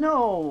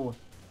 No!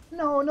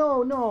 No,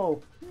 no,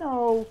 no!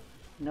 No!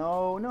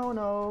 No, no,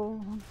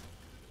 no!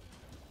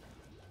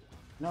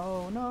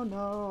 No, no,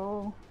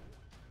 no!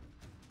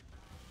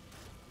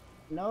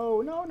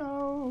 No, no,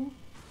 no.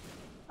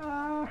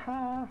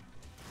 Ah,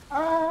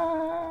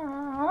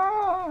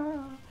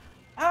 ah,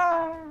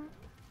 ah.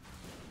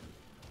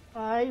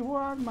 I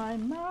want my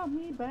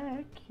mommy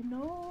back, you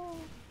know.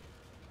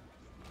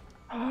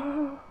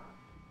 Ah,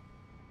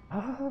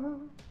 ah.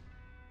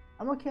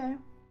 I'm okay.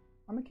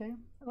 I'm okay.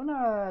 I'm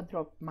gonna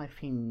drop my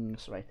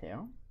things right here.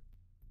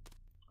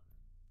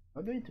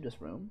 I'll go into this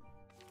room.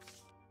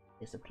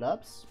 Here's the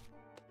clubs.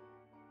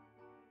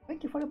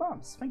 Thank you for the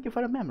bombs. Thank you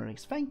for the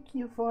memories. Thank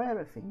you for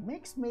everything.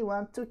 Makes me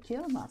want to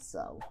kill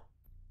myself.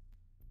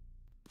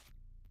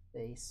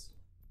 Face.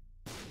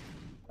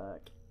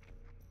 Fuck.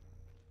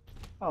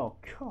 Oh,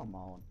 come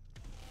on.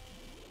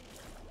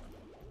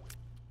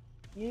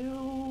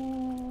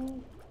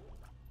 You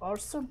are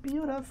so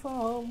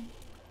beautiful.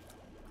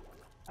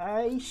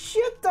 I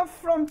shut the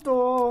front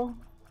door.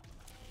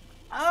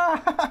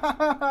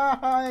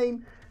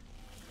 I'm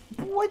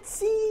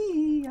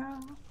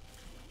Polizia.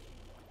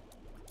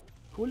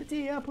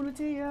 Polizia,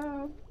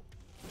 Polizia.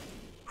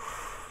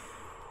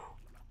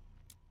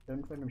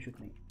 Don't let them shoot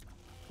me.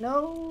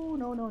 No,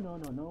 no, no, no,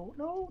 no, no,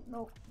 no,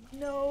 no,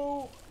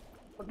 no.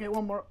 Okay,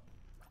 one more.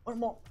 One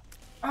more.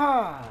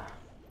 I'm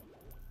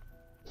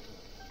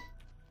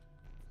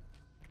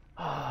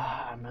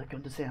not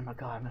going to say, oh my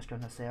god, I'm just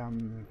going to say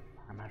I'm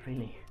a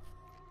really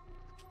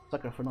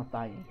sucker for not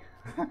dying.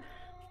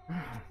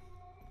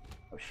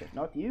 Oh shit,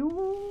 not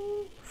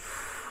you.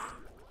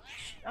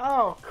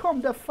 Oh,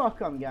 come the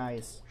fuck on,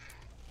 guys.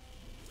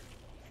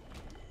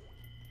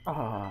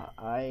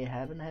 I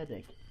have a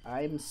headache.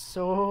 I'm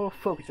so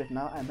focused right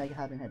now, I'm like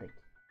having a headache.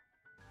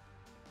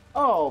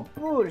 Oh,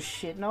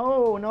 bullshit.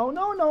 No, no,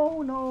 no,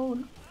 no,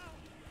 no.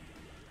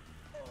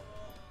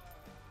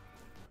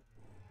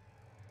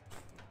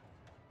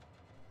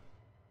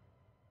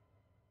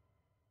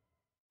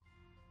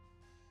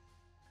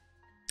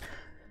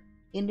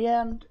 In the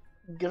end,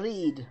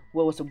 greed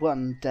was the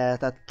one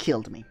that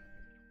killed me.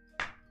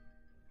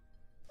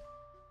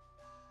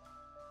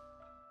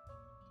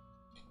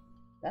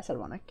 That's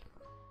ironic.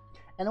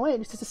 Anyway,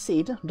 this is a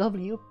seed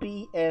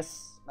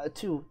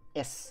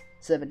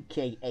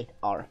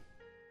WPS2S7K8R.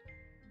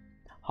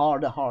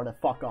 Harder,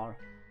 fuck R.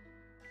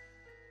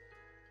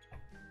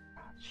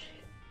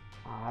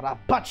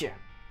 Arapache!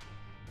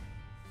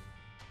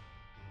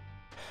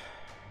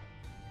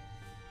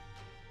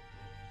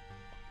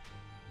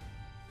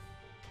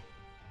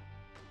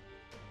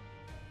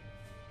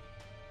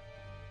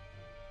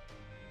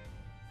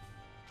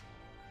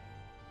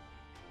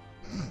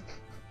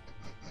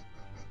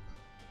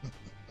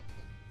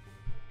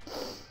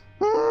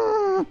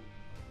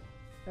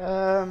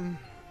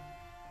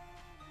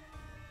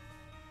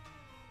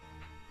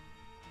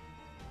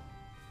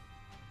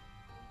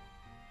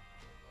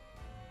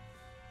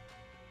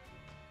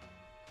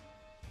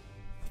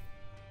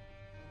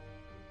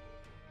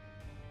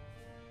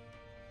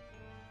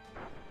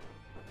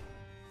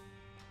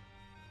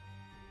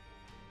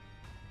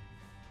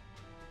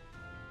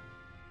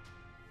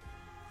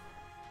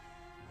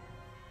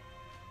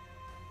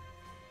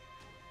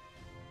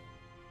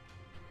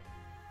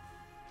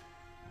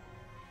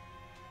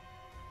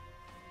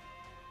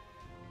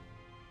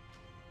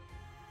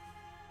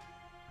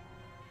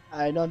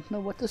 I don't know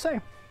what to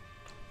say.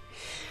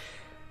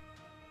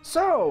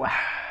 So,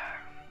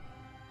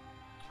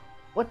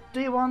 what do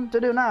you want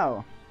to do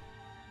now?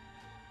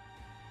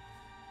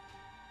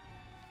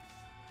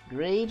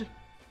 Greed?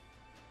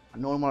 A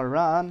normal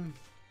run?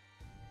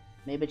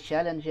 Maybe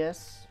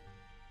challenges?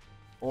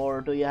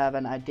 Or do you have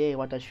an idea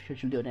what I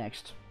should do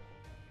next?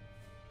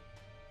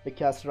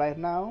 Because right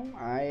now,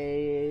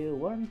 I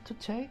want to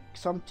take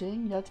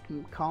something that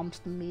calms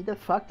me the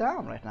fuck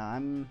down right now.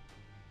 I'm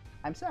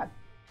sad.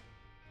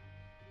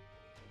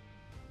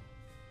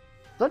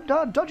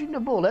 Dodging the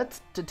bullet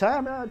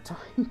time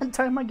and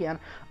time again,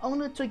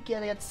 only to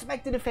get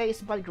smacked in the face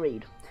by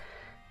greed.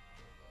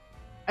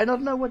 I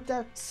don't know what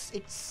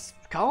it's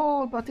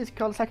called, but it's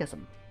called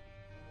sarcasm.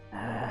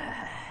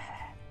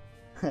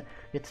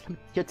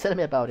 You tell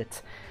me about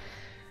it,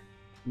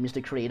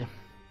 Mr. Creed.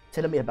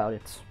 Tell me about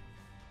it.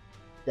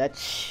 That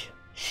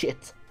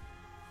shit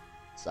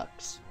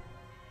sucks.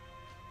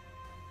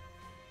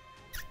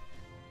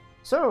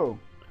 So,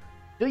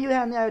 do you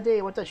have any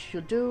idea what I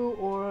should do,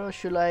 or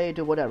should I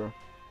do whatever?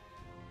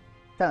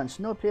 Challenge: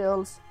 no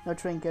pills, no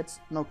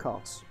trinkets, no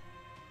cards.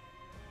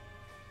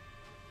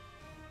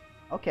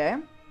 Okay.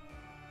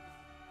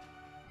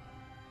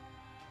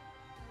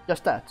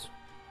 Just that.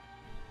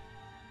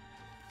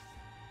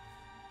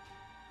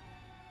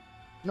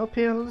 No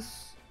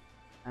pills,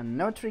 and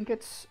no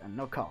trinkets, and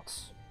no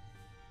cards.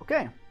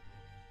 Okay.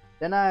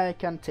 Then I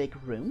can take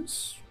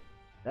runes.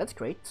 That's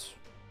great.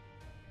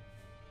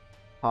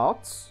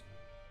 Hearts.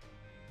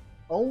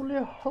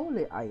 Only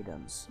holy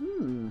items.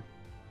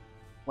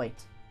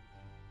 Wait.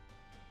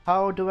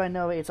 How do I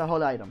know it's a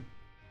holy item?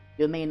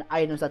 You mean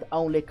items that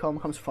only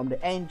comes from the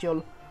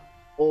angel,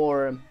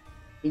 or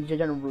in the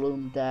general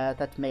room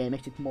that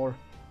makes it more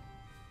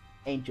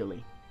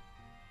angelly?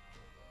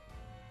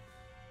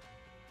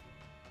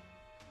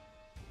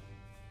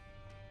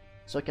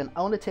 So I can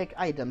only take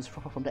items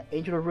from the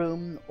angel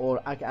room,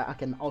 or I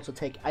can also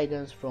take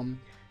items from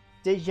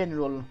the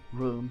general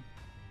room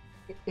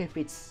if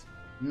it's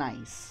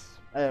nice.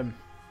 For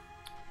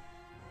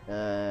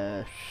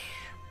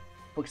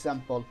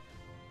example,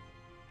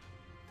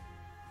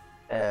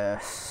 I'm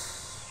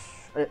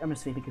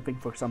just thinking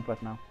for example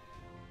right now.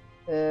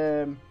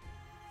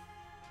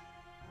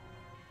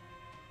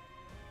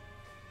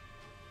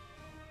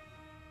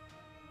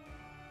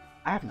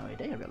 I have no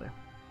idea really.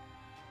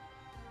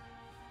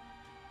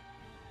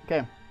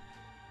 Okay.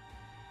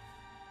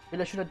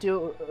 Should I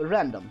do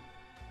random?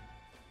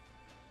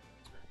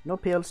 No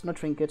pills, no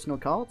trinkets, no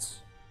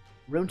cards.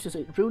 Runes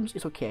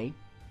is okay.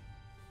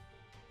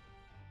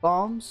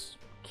 Bombs,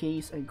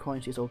 keys, and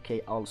coins is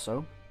okay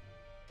also.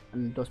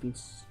 And those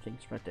means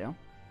things right there.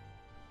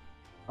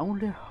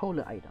 Only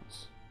holy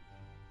items.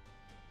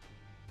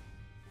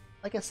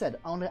 Like I said,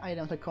 only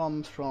items that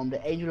come from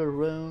the angel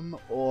room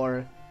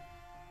or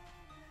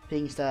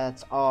things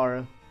that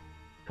are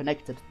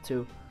connected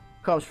to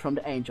comes from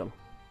the angel.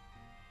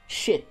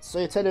 Shit, so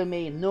you're telling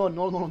me no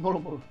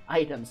normal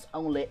items,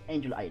 only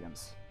angel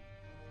items.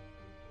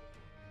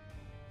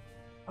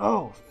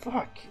 Oh,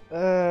 fuck.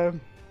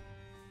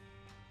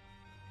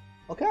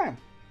 Okay.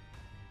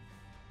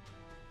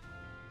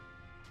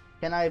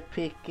 Can I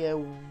pick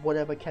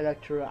whatever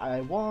character I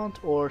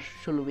want, or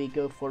should we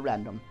go for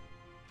random?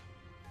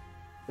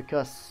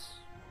 Because...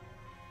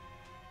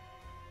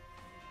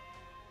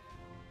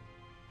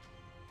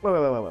 Wait.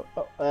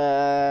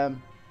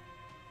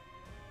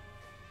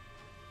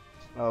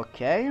 Oh,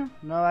 okay,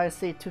 now I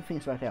see two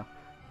things right here.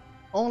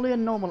 Only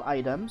normal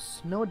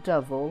items, no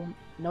devil,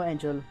 no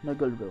angel, no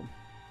gold room.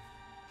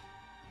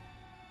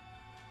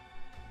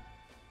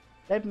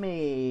 Let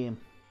me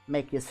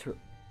make this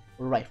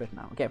right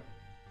now, okay.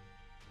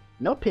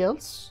 No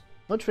pills,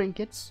 no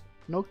trinkets,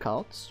 no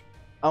cards,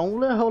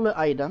 only holy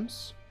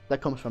items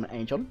that comes from an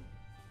angel.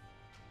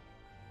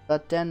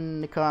 But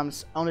then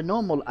comes only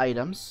normal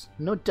items,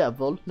 no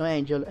devil, no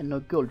angel, and no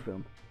gold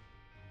room.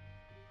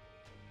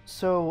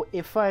 So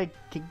if I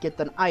can get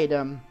an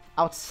item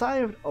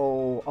outside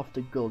of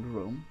the gold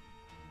room,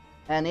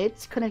 and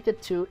it's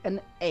connected to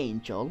an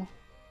angel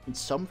in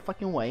some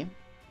fucking way,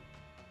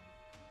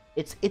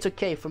 it's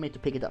okay for me to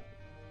pick it up.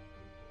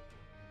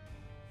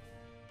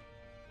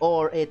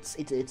 Or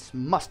it's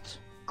must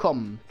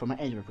come from an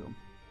angel room.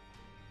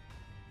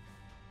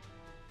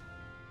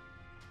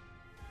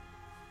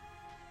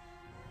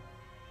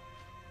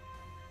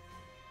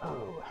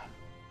 Oh.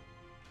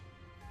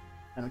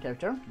 Another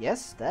character?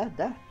 Yes,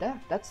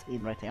 that's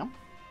in right here.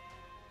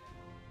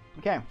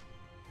 Okay.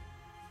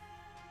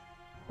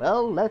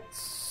 Well,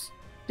 let's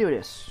do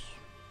this.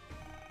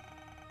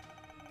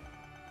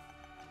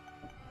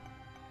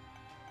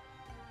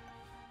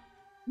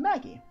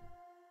 Maggie.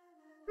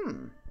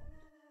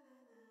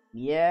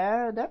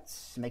 Yeah, that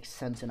makes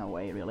sense in a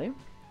way, really.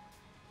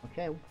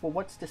 Okay, well,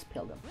 what's this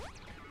pill then?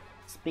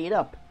 Speed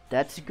up.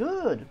 That's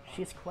good.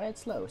 She's quite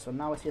slow, so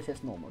now it's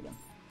just normal again.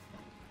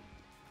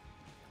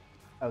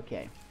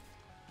 Okay.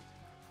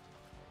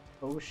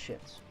 Oh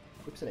shit.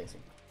 Whoops daisy.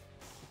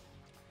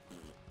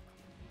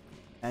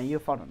 And you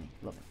follow me.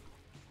 Love it.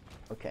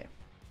 Okay.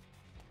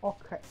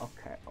 Okay.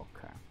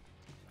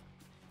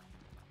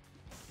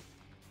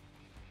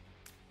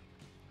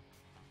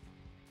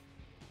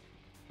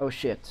 Oh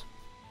shit.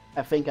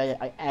 I think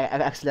I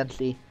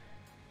accidentally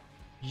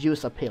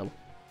used a pill.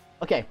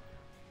 Okay.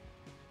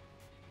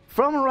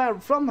 From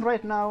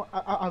right now,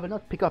 I will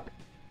not pick up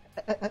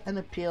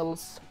any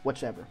pills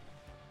whatsoever.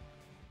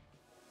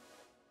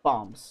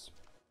 Bombs.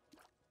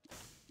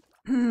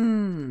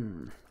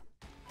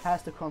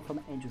 Has to come from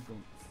angel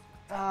room.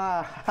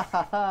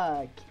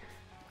 Fuck.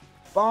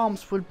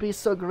 Bombs would be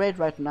so great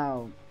right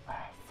now.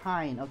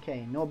 Fine,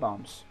 okay, no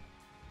bombs.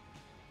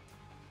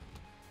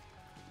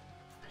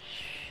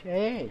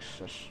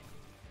 Jesus.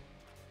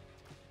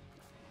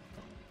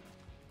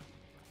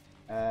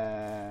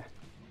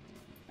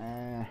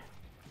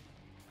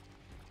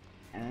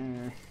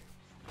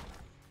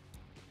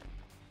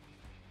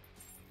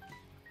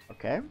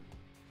 Okay.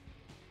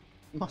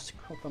 Must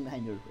come from the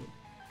angel room.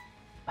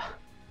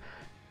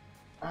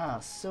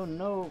 So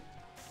no...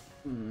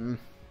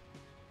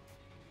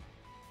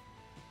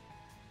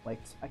 Wait,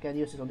 I can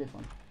use it on this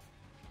one.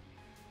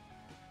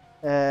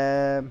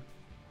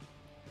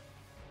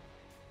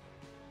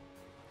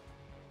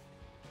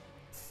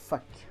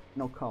 Fuck,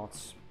 no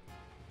cards.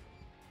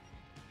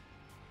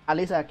 At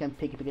least I can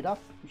pick it up,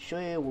 show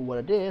you what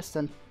it is,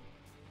 and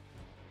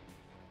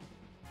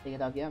pick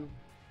it up again.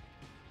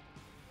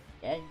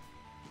 Okay.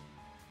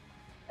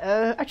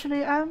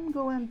 Actually, I'm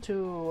going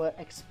to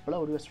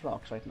explode with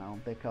rocks right now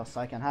because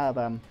I can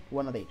have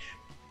one of each.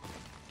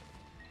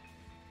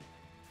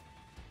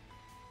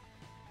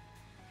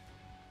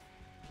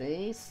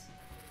 Please.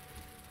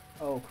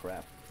 Oh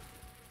crap.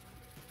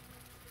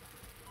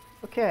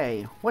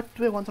 Okay, what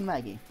do we want on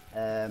Maggie?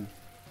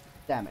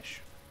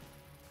 Damage.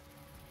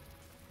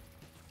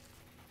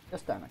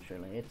 Just damage,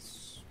 really.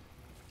 It's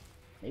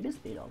maybe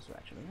speed also.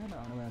 Actually, I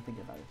don't know when I think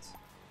about it.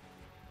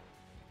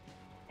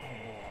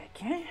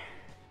 Okay.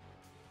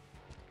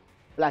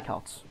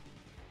 blackouts.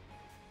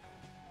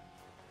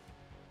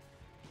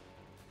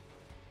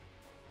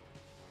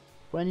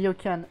 When you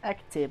can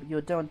active, you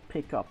don't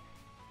pick up.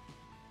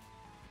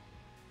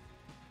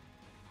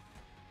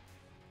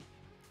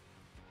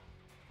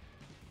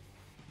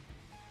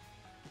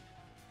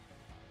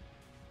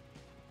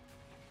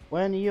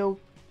 When you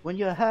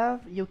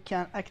have, you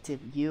can active,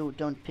 you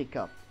don't pick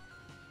up.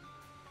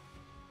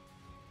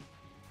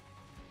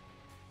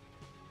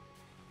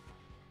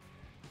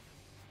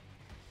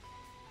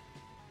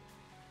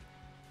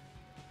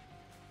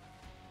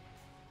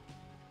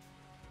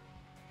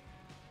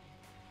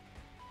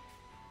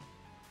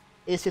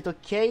 Is it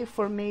okay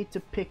for me to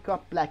pick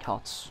up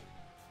blackouts?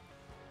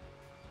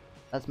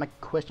 That's my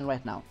question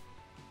right now.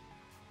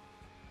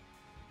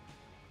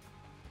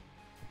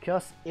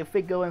 Because if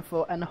we're going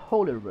for an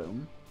holy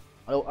room,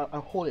 or a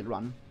holy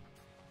run,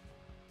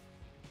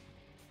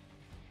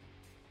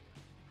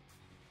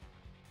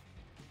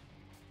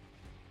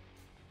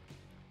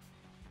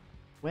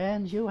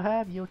 when you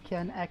have, you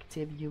can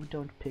active, you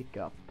don't pick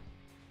up.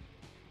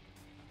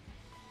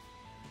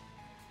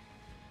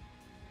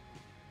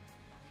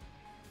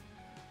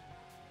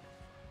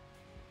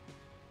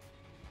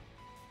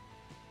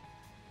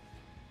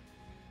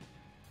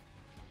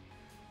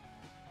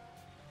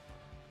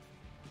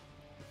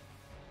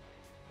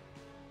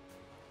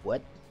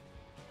 What?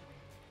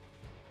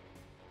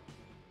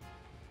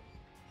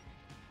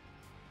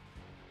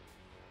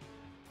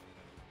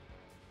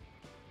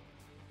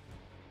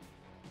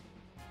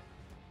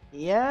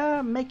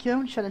 Yeah, make your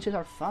own challenges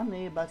are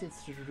funny, but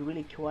it's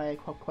really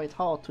quite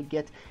hard to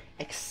get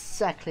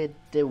exactly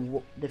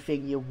the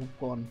thing you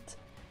want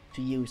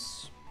to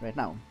use right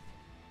now.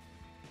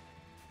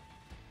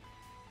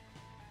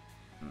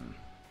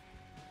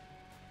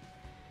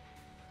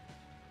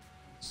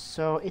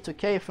 So it's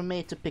okay for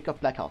me to pick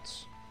up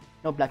blackouts.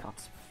 No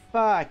blackouts.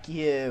 Fuck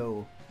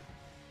you!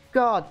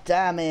 God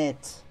damn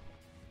it!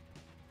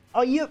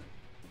 Are you?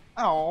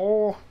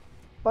 Oh,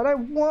 but I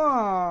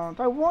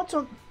want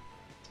to.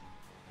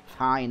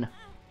 Fine.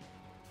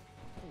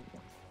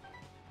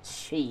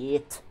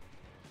 Shit.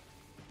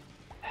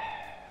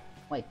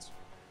 Wait.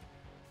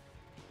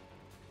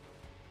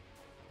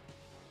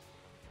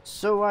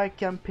 So I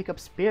can pick up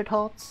Spirit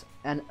Hearts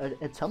and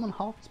Eternal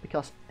Hearts,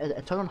 because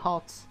Eternal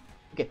Hearts.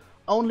 Okay,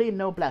 only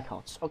no Black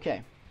Hearts.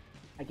 Okay,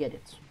 I get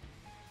it.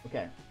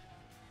 Okay.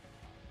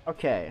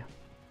 Okay.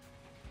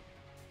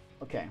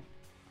 Okay.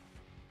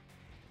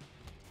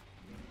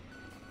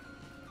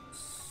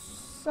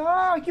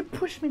 So you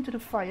pushed me into the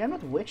fire. I'm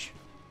not a witch.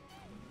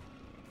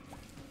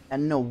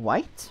 And no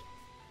white.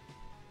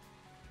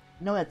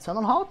 No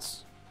Eternal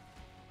Hearts.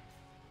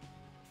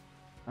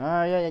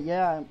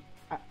 Yeah.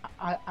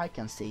 I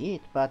can see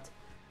it, but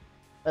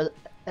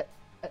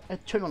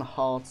Eternal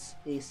Hearts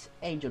is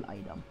Angel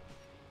item.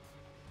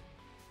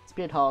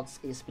 Spirit Hearts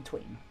is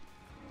between.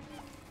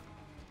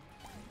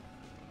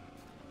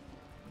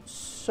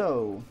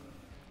 So,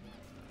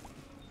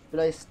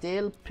 should I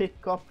still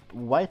pick up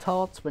white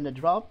hearts when they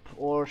drop,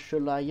 or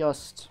should I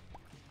just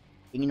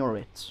ignore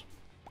it?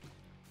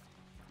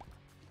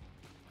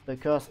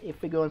 Because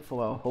if we're going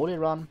for a holy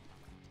run,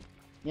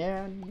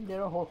 yeah,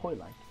 they're a holy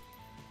like.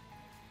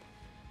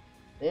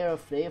 They are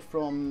free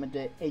from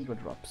the angel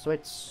drop, so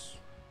it's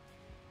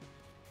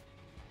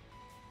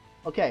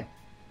okay.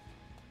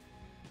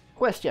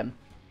 Question: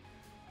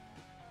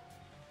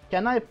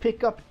 can I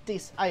pick up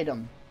this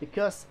item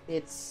because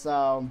it's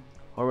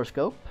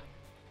horoscope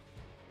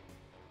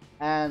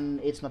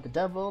and it's not the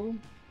devil?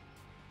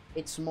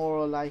 It's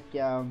more like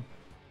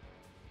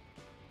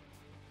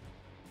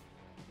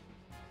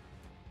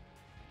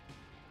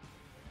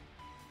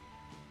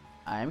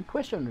I'm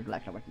questioning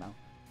like right now,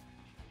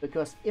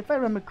 because if I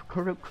remember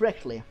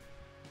correctly,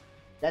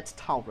 that's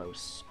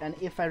Tauros, and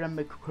if I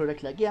remember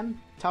correctly again,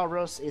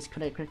 Tauros is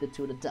connected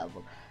to the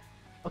devil.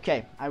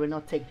 Okay, I will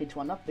not take this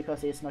one up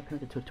because it's not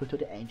connected to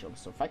the angel,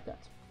 so fuck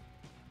that.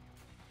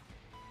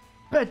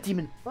 Bird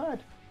demon, bird!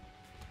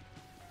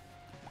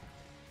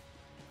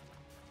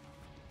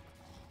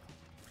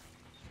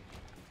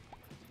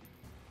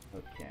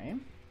 Okay.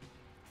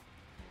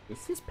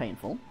 This is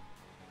painful.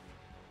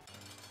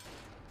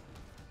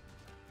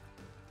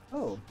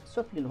 Oh,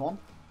 Sutlilhorn.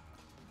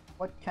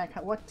 What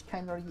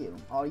kind are you?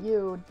 Are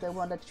you the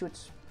one that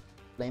shoots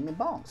flaming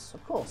bombs?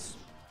 Of course.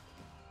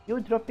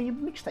 You drop a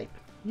mixtape.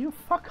 You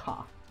fuck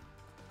her.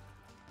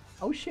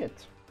 Oh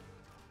shit.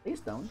 Please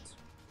don't.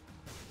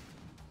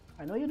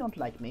 I know you don't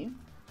like me.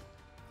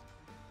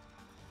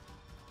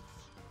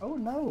 Oh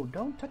no,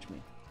 don't touch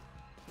me.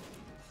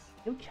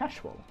 You're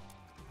casual.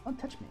 Don't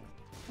touch me.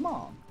 Come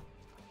on.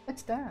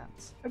 Let's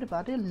dance.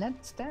 Everybody,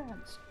 let's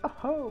dance. Oh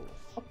ho.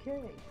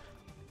 Okay.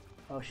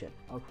 Oh shit.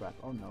 Oh crap.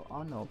 Oh no.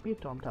 Oh no. Please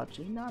don't touch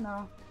me. No,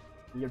 no.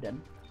 You're dead.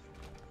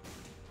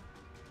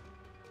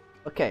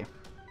 Okay.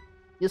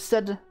 You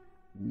said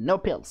no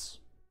pills.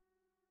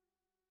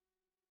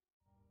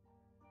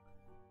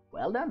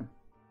 Well done.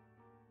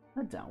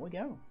 And down we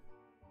go.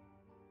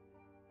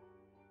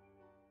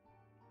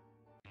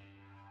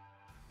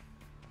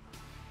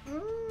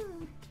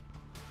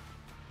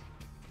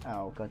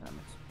 Oh god damn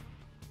it.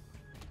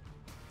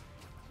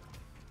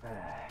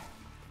 But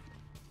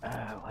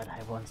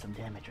I want some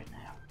damage right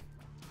now.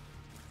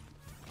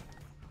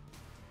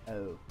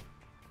 Oh.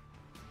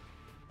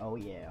 Oh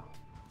yeah.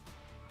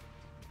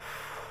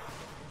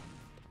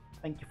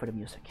 Thank you for the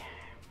music.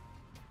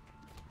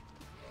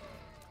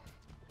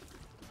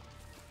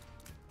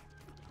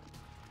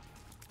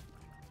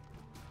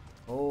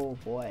 Oh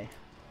boy.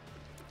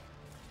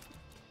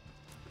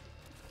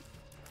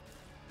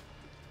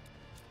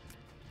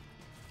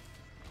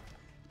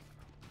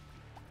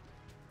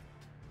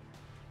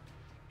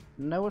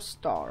 No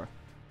star.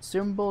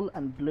 Symbol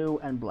and blue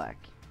and black.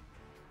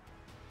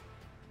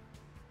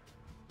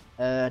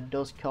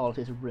 Those called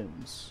his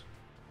runes.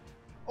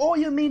 Oh,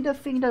 you mean the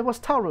thing that was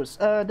Taurus?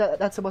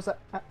 That was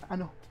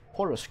an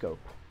horoscope.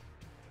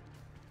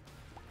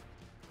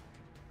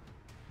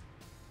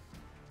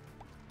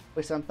 For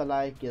example,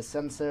 like a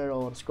Sensor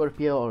or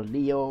Scorpio or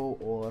Leo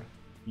or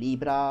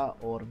Libra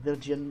or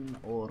Virgin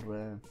or.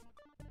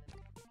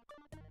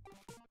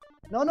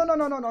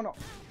 No.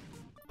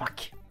 Fuck.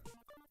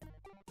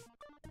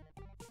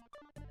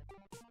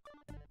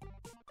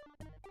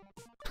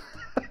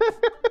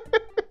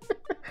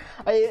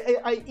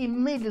 I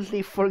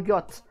immediately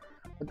forgot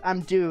that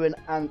I'm doing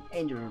an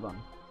angel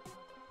run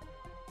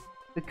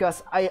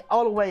because I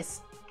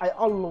always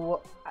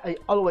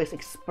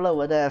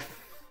explode.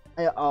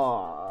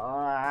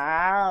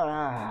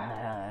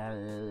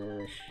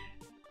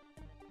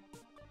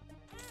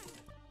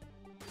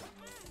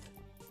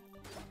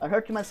 I'm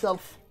hurting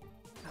myself.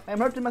 I'm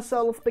hurting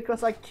myself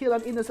because I kill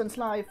an innocent's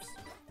lives.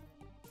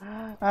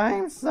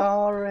 I'm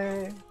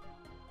sorry.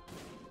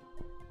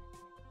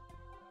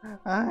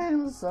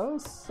 I'm so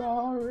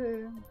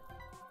sorry.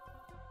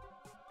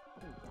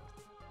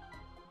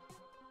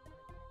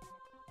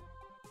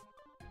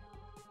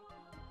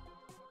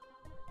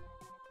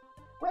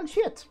 Well,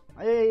 shit.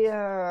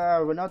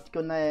 We're not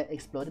gonna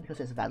explode it because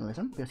it's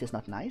vandalism, because it's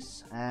not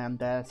nice, and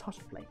it's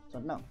hostile play, so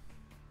no.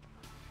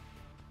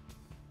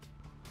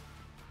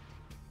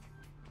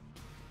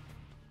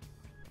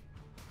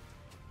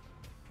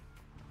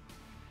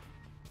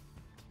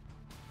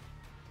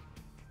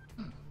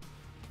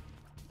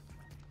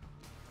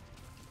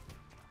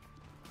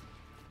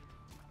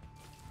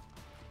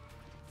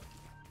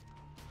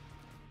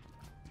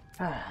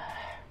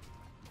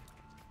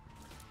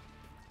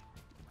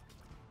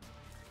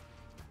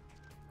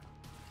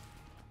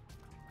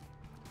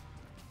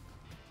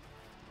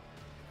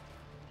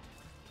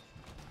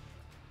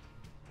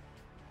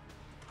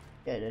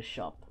 Yeah, the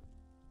shop.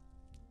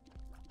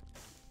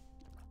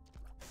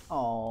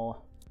 Oh.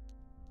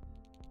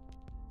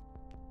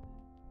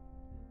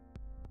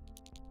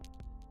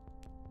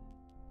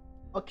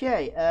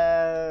 Okay,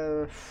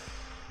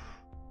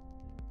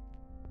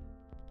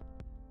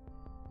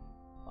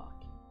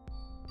 fuck.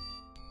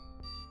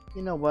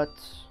 You know what?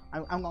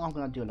 I'm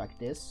gonna do like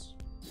this.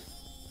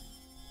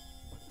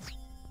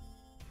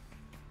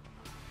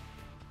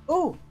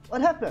 Oh,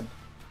 what happened?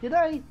 Did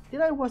I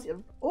was it?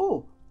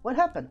 Oh, what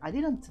happened? I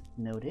didn't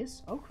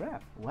notice. Oh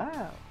crap!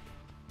 Wow!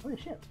 Holy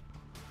shit!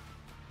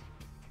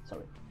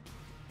 Sorry.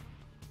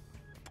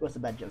 It was a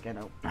bad joke, I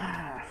know.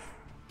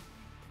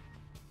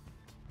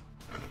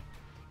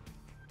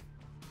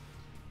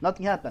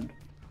 Nothing happened.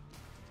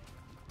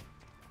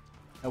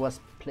 I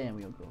was playing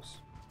with your girls.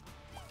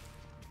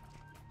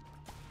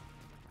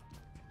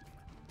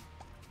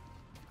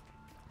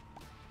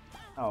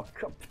 Oh,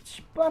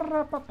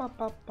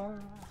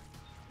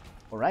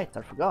 alright,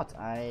 I forgot.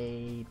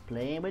 I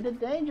playing with the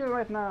danger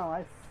right now.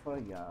 I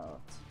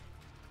forgot.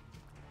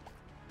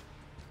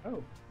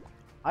 Oh,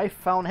 I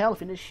found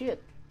health in this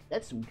shit.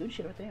 That's some good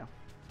shit right there.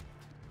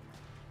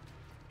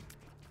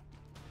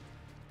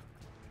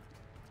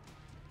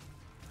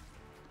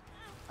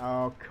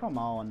 Oh, come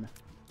on.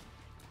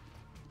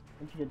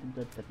 Don't you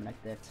do that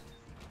like that.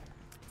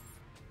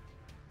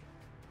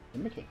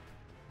 Give me the kick.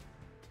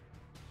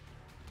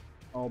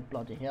 Oh,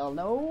 bloody hell.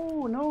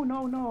 No, no,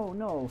 no, no,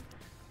 no.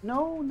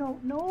 No, no,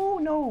 no,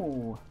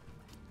 no.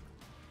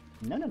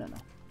 No, no, no, no.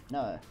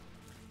 No.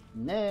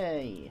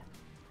 Nay.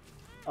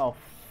 Oh.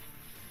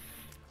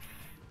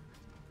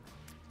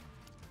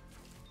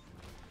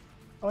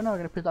 Oh no, I'm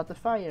gonna put out the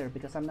fire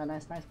because I'm a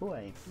nice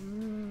boy.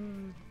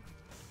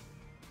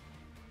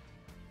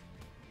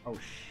 Oh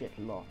shit,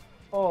 Locke.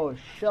 Oh,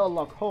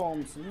 Sherlock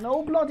Holmes.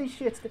 No bloody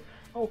shit.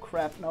 Oh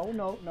crap. No,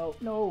 no, no,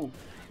 no.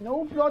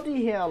 No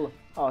bloody hell.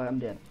 Oh, I'm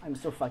dead. I'm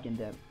so fucking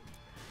dead.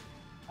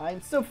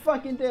 I'm so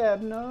fucking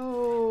dead.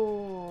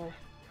 No.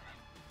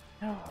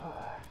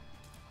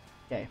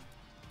 Okay.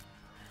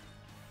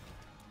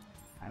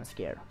 I'm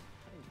scared.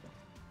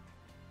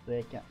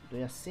 Do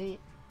I see?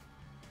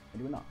 Or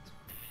do we not?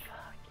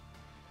 Fuck.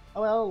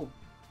 Oh well.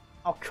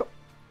 Oh,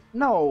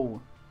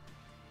 no.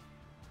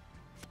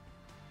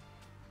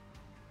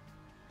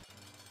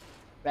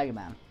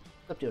 Ragaman.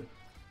 Stop, dude.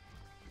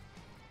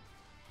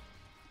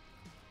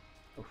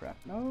 Oh crap.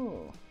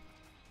 No.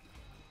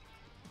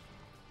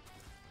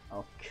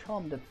 Oh,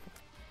 come the.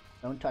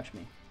 Don't touch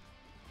me.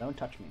 Don't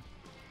touch me.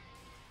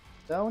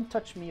 Don't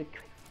touch me, you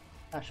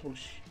casual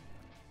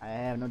I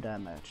have no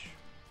damage.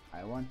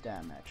 I want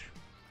damage.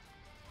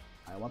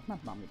 I want my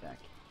mummy back.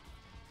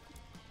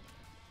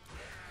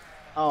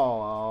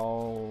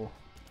 Oh.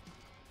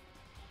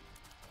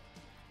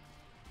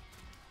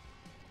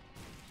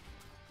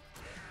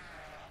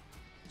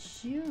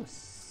 You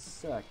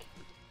suck.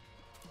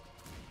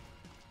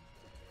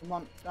 Come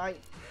on, die.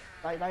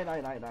 Die, die,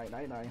 die, die, die,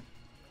 die, die.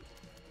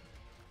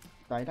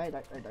 Die, die,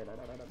 die, die, die, die,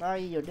 die, die,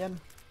 you're dead.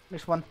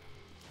 Next one.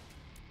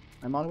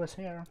 I'm always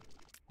here.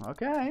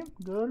 Okay,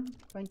 good.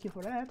 Thank you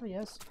for that,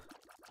 yes.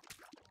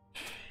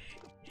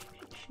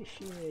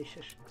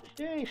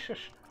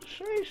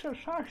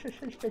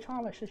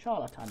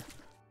 Charlatan.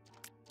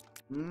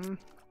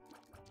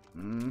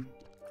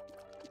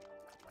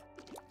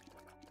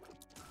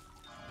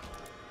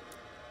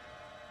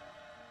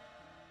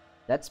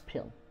 That's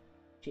pill.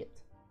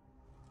 Shit.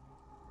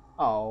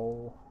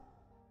 Oh.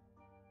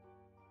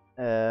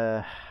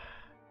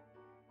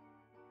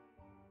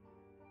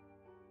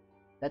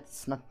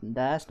 That's not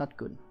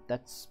good.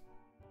 That's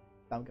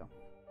down go.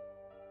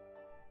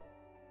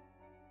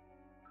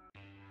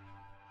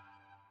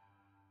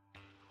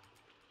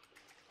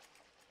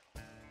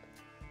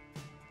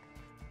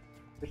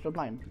 Crystal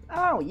blind.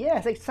 Oh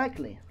yes,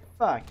 exactly.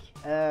 Fuck.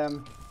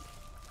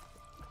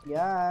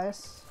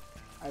 Yes.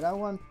 I don't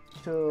want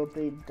to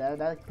be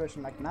that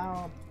person right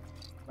now,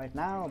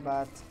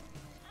 but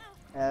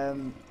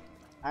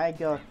I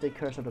got the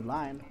curse of the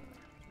blind.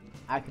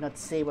 I cannot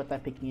see what they're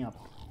picking up.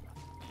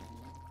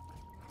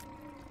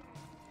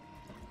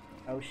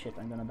 Oh shit,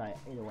 I'm gonna die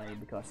either way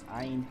because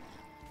I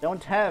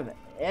don't have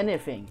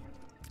anything.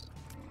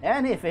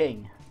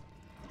 Anything!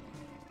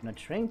 No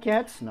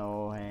trinkets,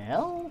 no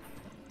health,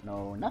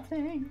 no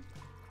nothing.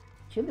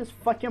 Kill this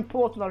fucking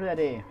portal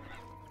already.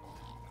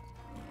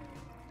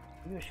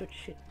 You should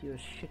shit, you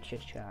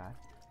shit chat.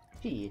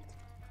 Cheat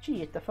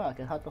the fuck,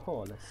 I had to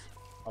hold us.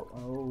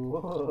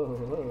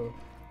 Oh.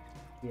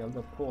 Kill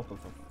the portal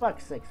for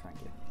fuck's sake, thank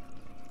you.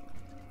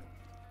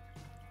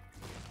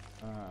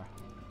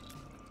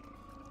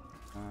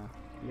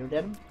 You're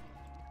dead. I'm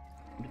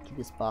gonna kill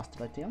this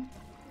bastard right here.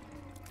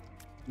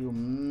 You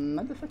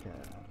motherfucker.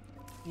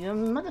 You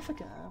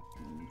motherfucker.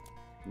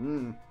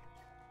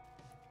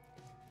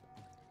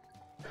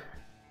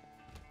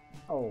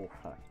 Oh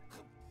fuck.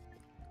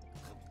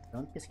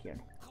 Don't be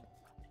scared.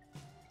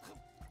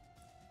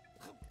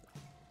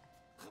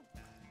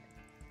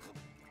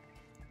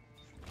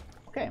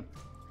 Okay.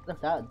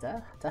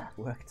 That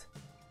worked.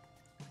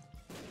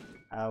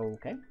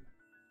 Okay.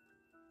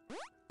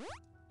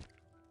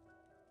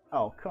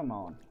 Oh, come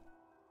on.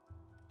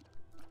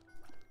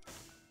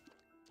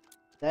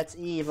 That's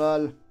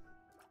evil.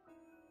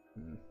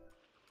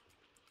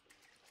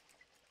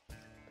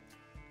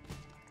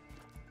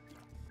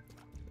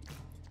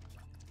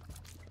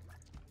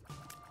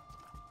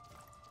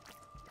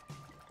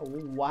 Oh,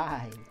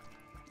 why?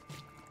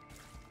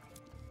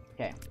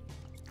 Okay.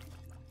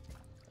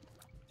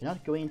 Do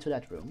not go into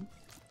that room.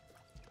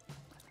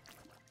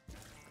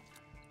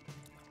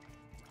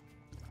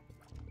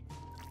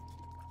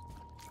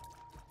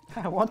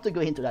 I want to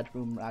go into that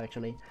room,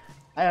 actually.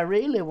 I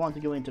really want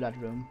to go into that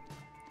room.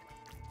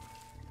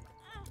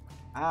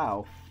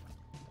 Ow.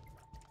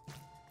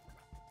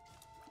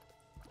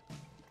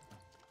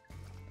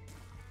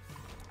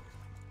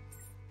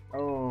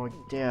 Oh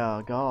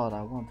dear God,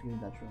 I want to go in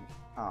that room.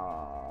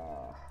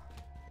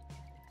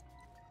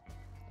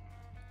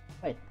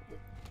 Wait.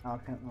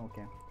 Okay.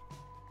 Okay.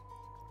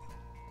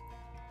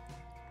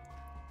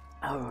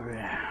 Oh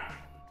yeah.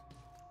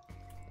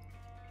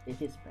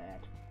 It is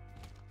bad.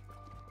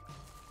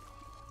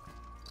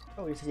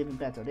 Oh, this is even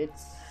better.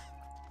 It's...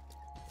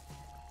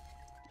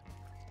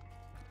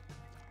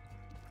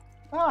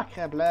 Ah,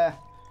 Krebler!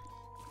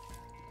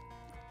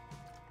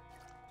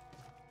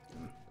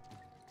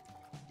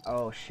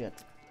 Oh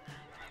shit.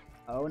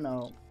 Oh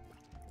no.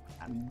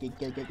 I'm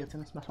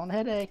getting my own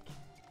headache.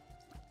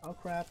 Oh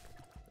crap.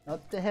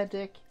 Not the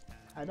headache.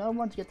 I don't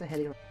want to get the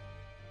headache.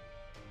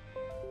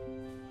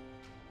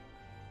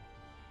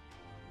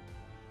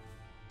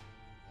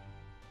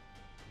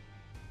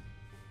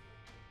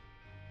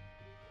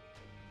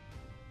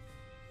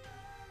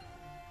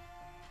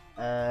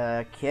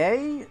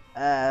 Okay,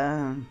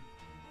 I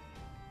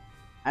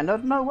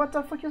don't know what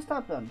the fuck just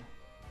happened.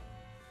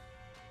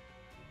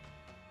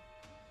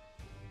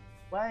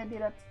 Why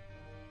did that?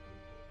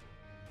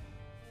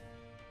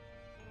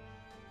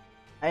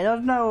 I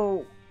don't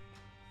know.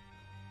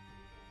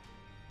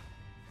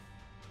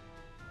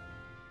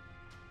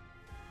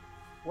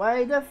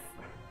 Why the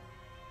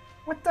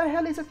what the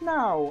hell is it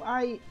now?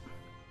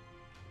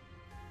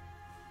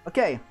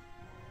 Okay,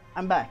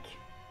 I'm back.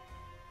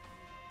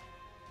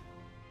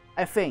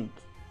 I think.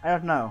 I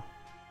don't know.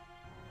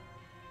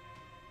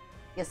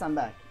 Yes, I'm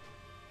back.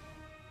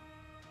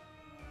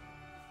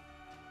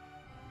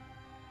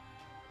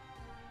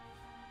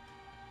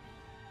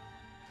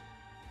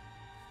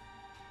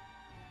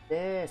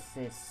 This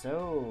is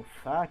so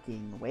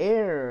fucking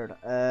weird.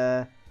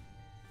 I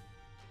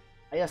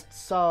just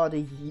saw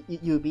the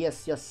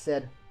UBS just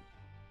said...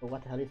 Oh,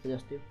 what the hell did they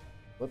just do?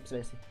 Whoops,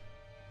 lazy.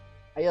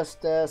 I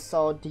just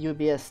saw the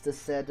UBS that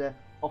said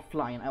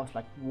offline. I was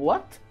like,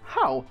 what?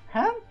 How?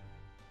 Huh?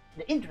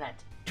 The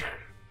internet.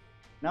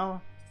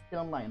 No, still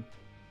online.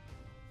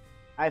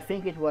 I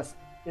think it was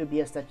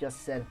UBS that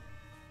just said,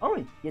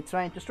 oh, you're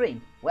trying to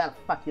stream? Well,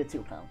 fuck you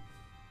too, pal.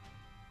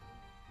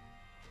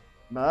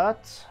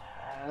 But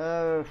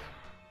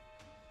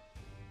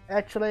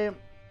actually,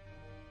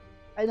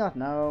 I don't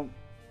know.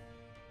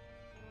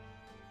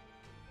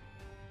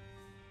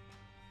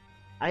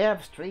 I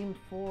have streamed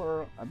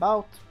for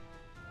about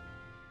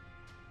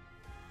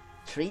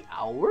 3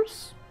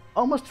 hours?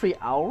 Almost 3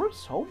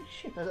 hours? Holy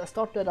shit, I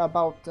started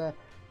about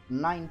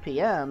 9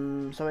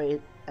 PM, so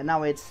and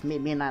now it's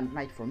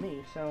midnight for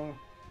me, so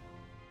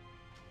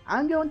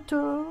I'm going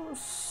to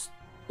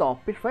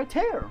stop it right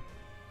here.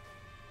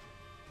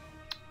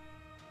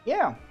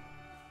 Yeah.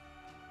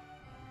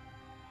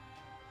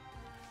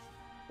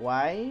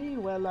 Why?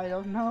 Well, I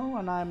don't know,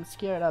 and I'm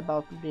scared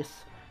about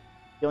this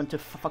going to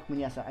fuck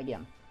me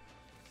again.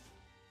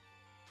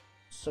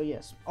 So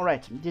yes,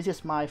 alright, this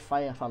is my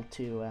Firefall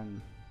 2,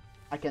 and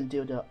I can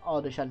do the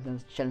other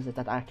challenges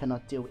that I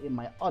cannot do in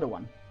my other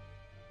one.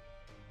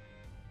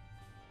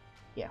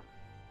 Yeah.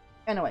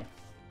 Anyway,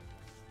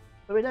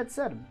 so with that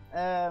said,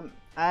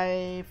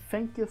 I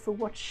thank you for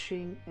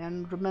watching,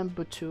 and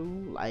remember to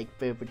like,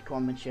 favorite,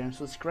 comment, share, and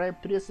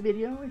subscribe to this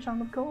video, which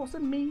of course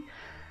and me.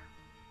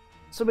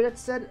 So with that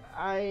said,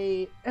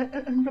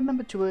 and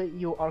remember to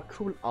you are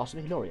cool, awesome,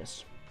 and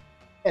glorious.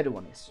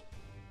 Everyone is.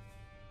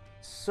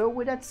 So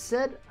with that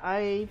said,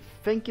 I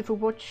thank you for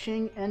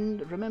watching,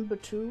 and remember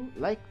to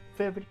like,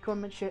 favorite,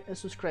 comment, share, and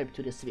subscribe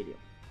to this video.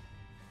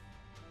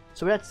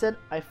 So with that said,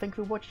 I thank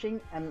you for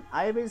watching, and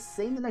I will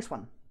see you in the next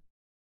one.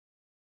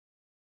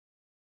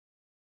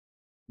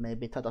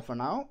 Maybe tata for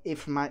now,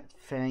 if my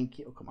thank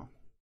you, oh, come on.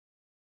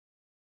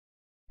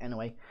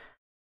 Anyway,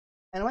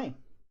 I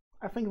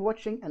thank you for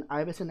watching, and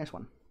I will see you in the next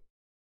one.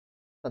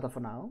 Tata for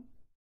now,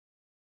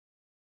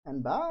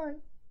 and bye.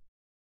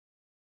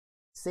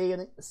 See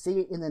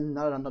you in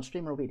another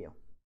streamer video.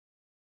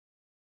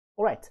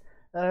 Alright,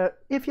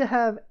 if you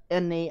have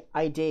any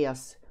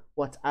ideas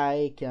what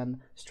I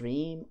can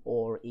stream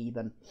or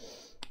even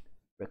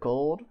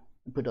record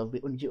and put on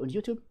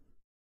YouTube,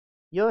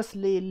 just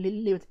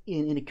leave it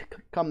in the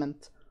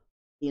comment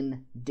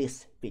in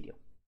this video.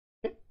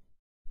 Okay,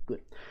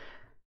 good.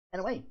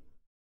 Anyway,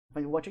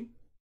 thank you for watching,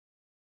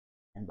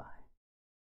 and bye.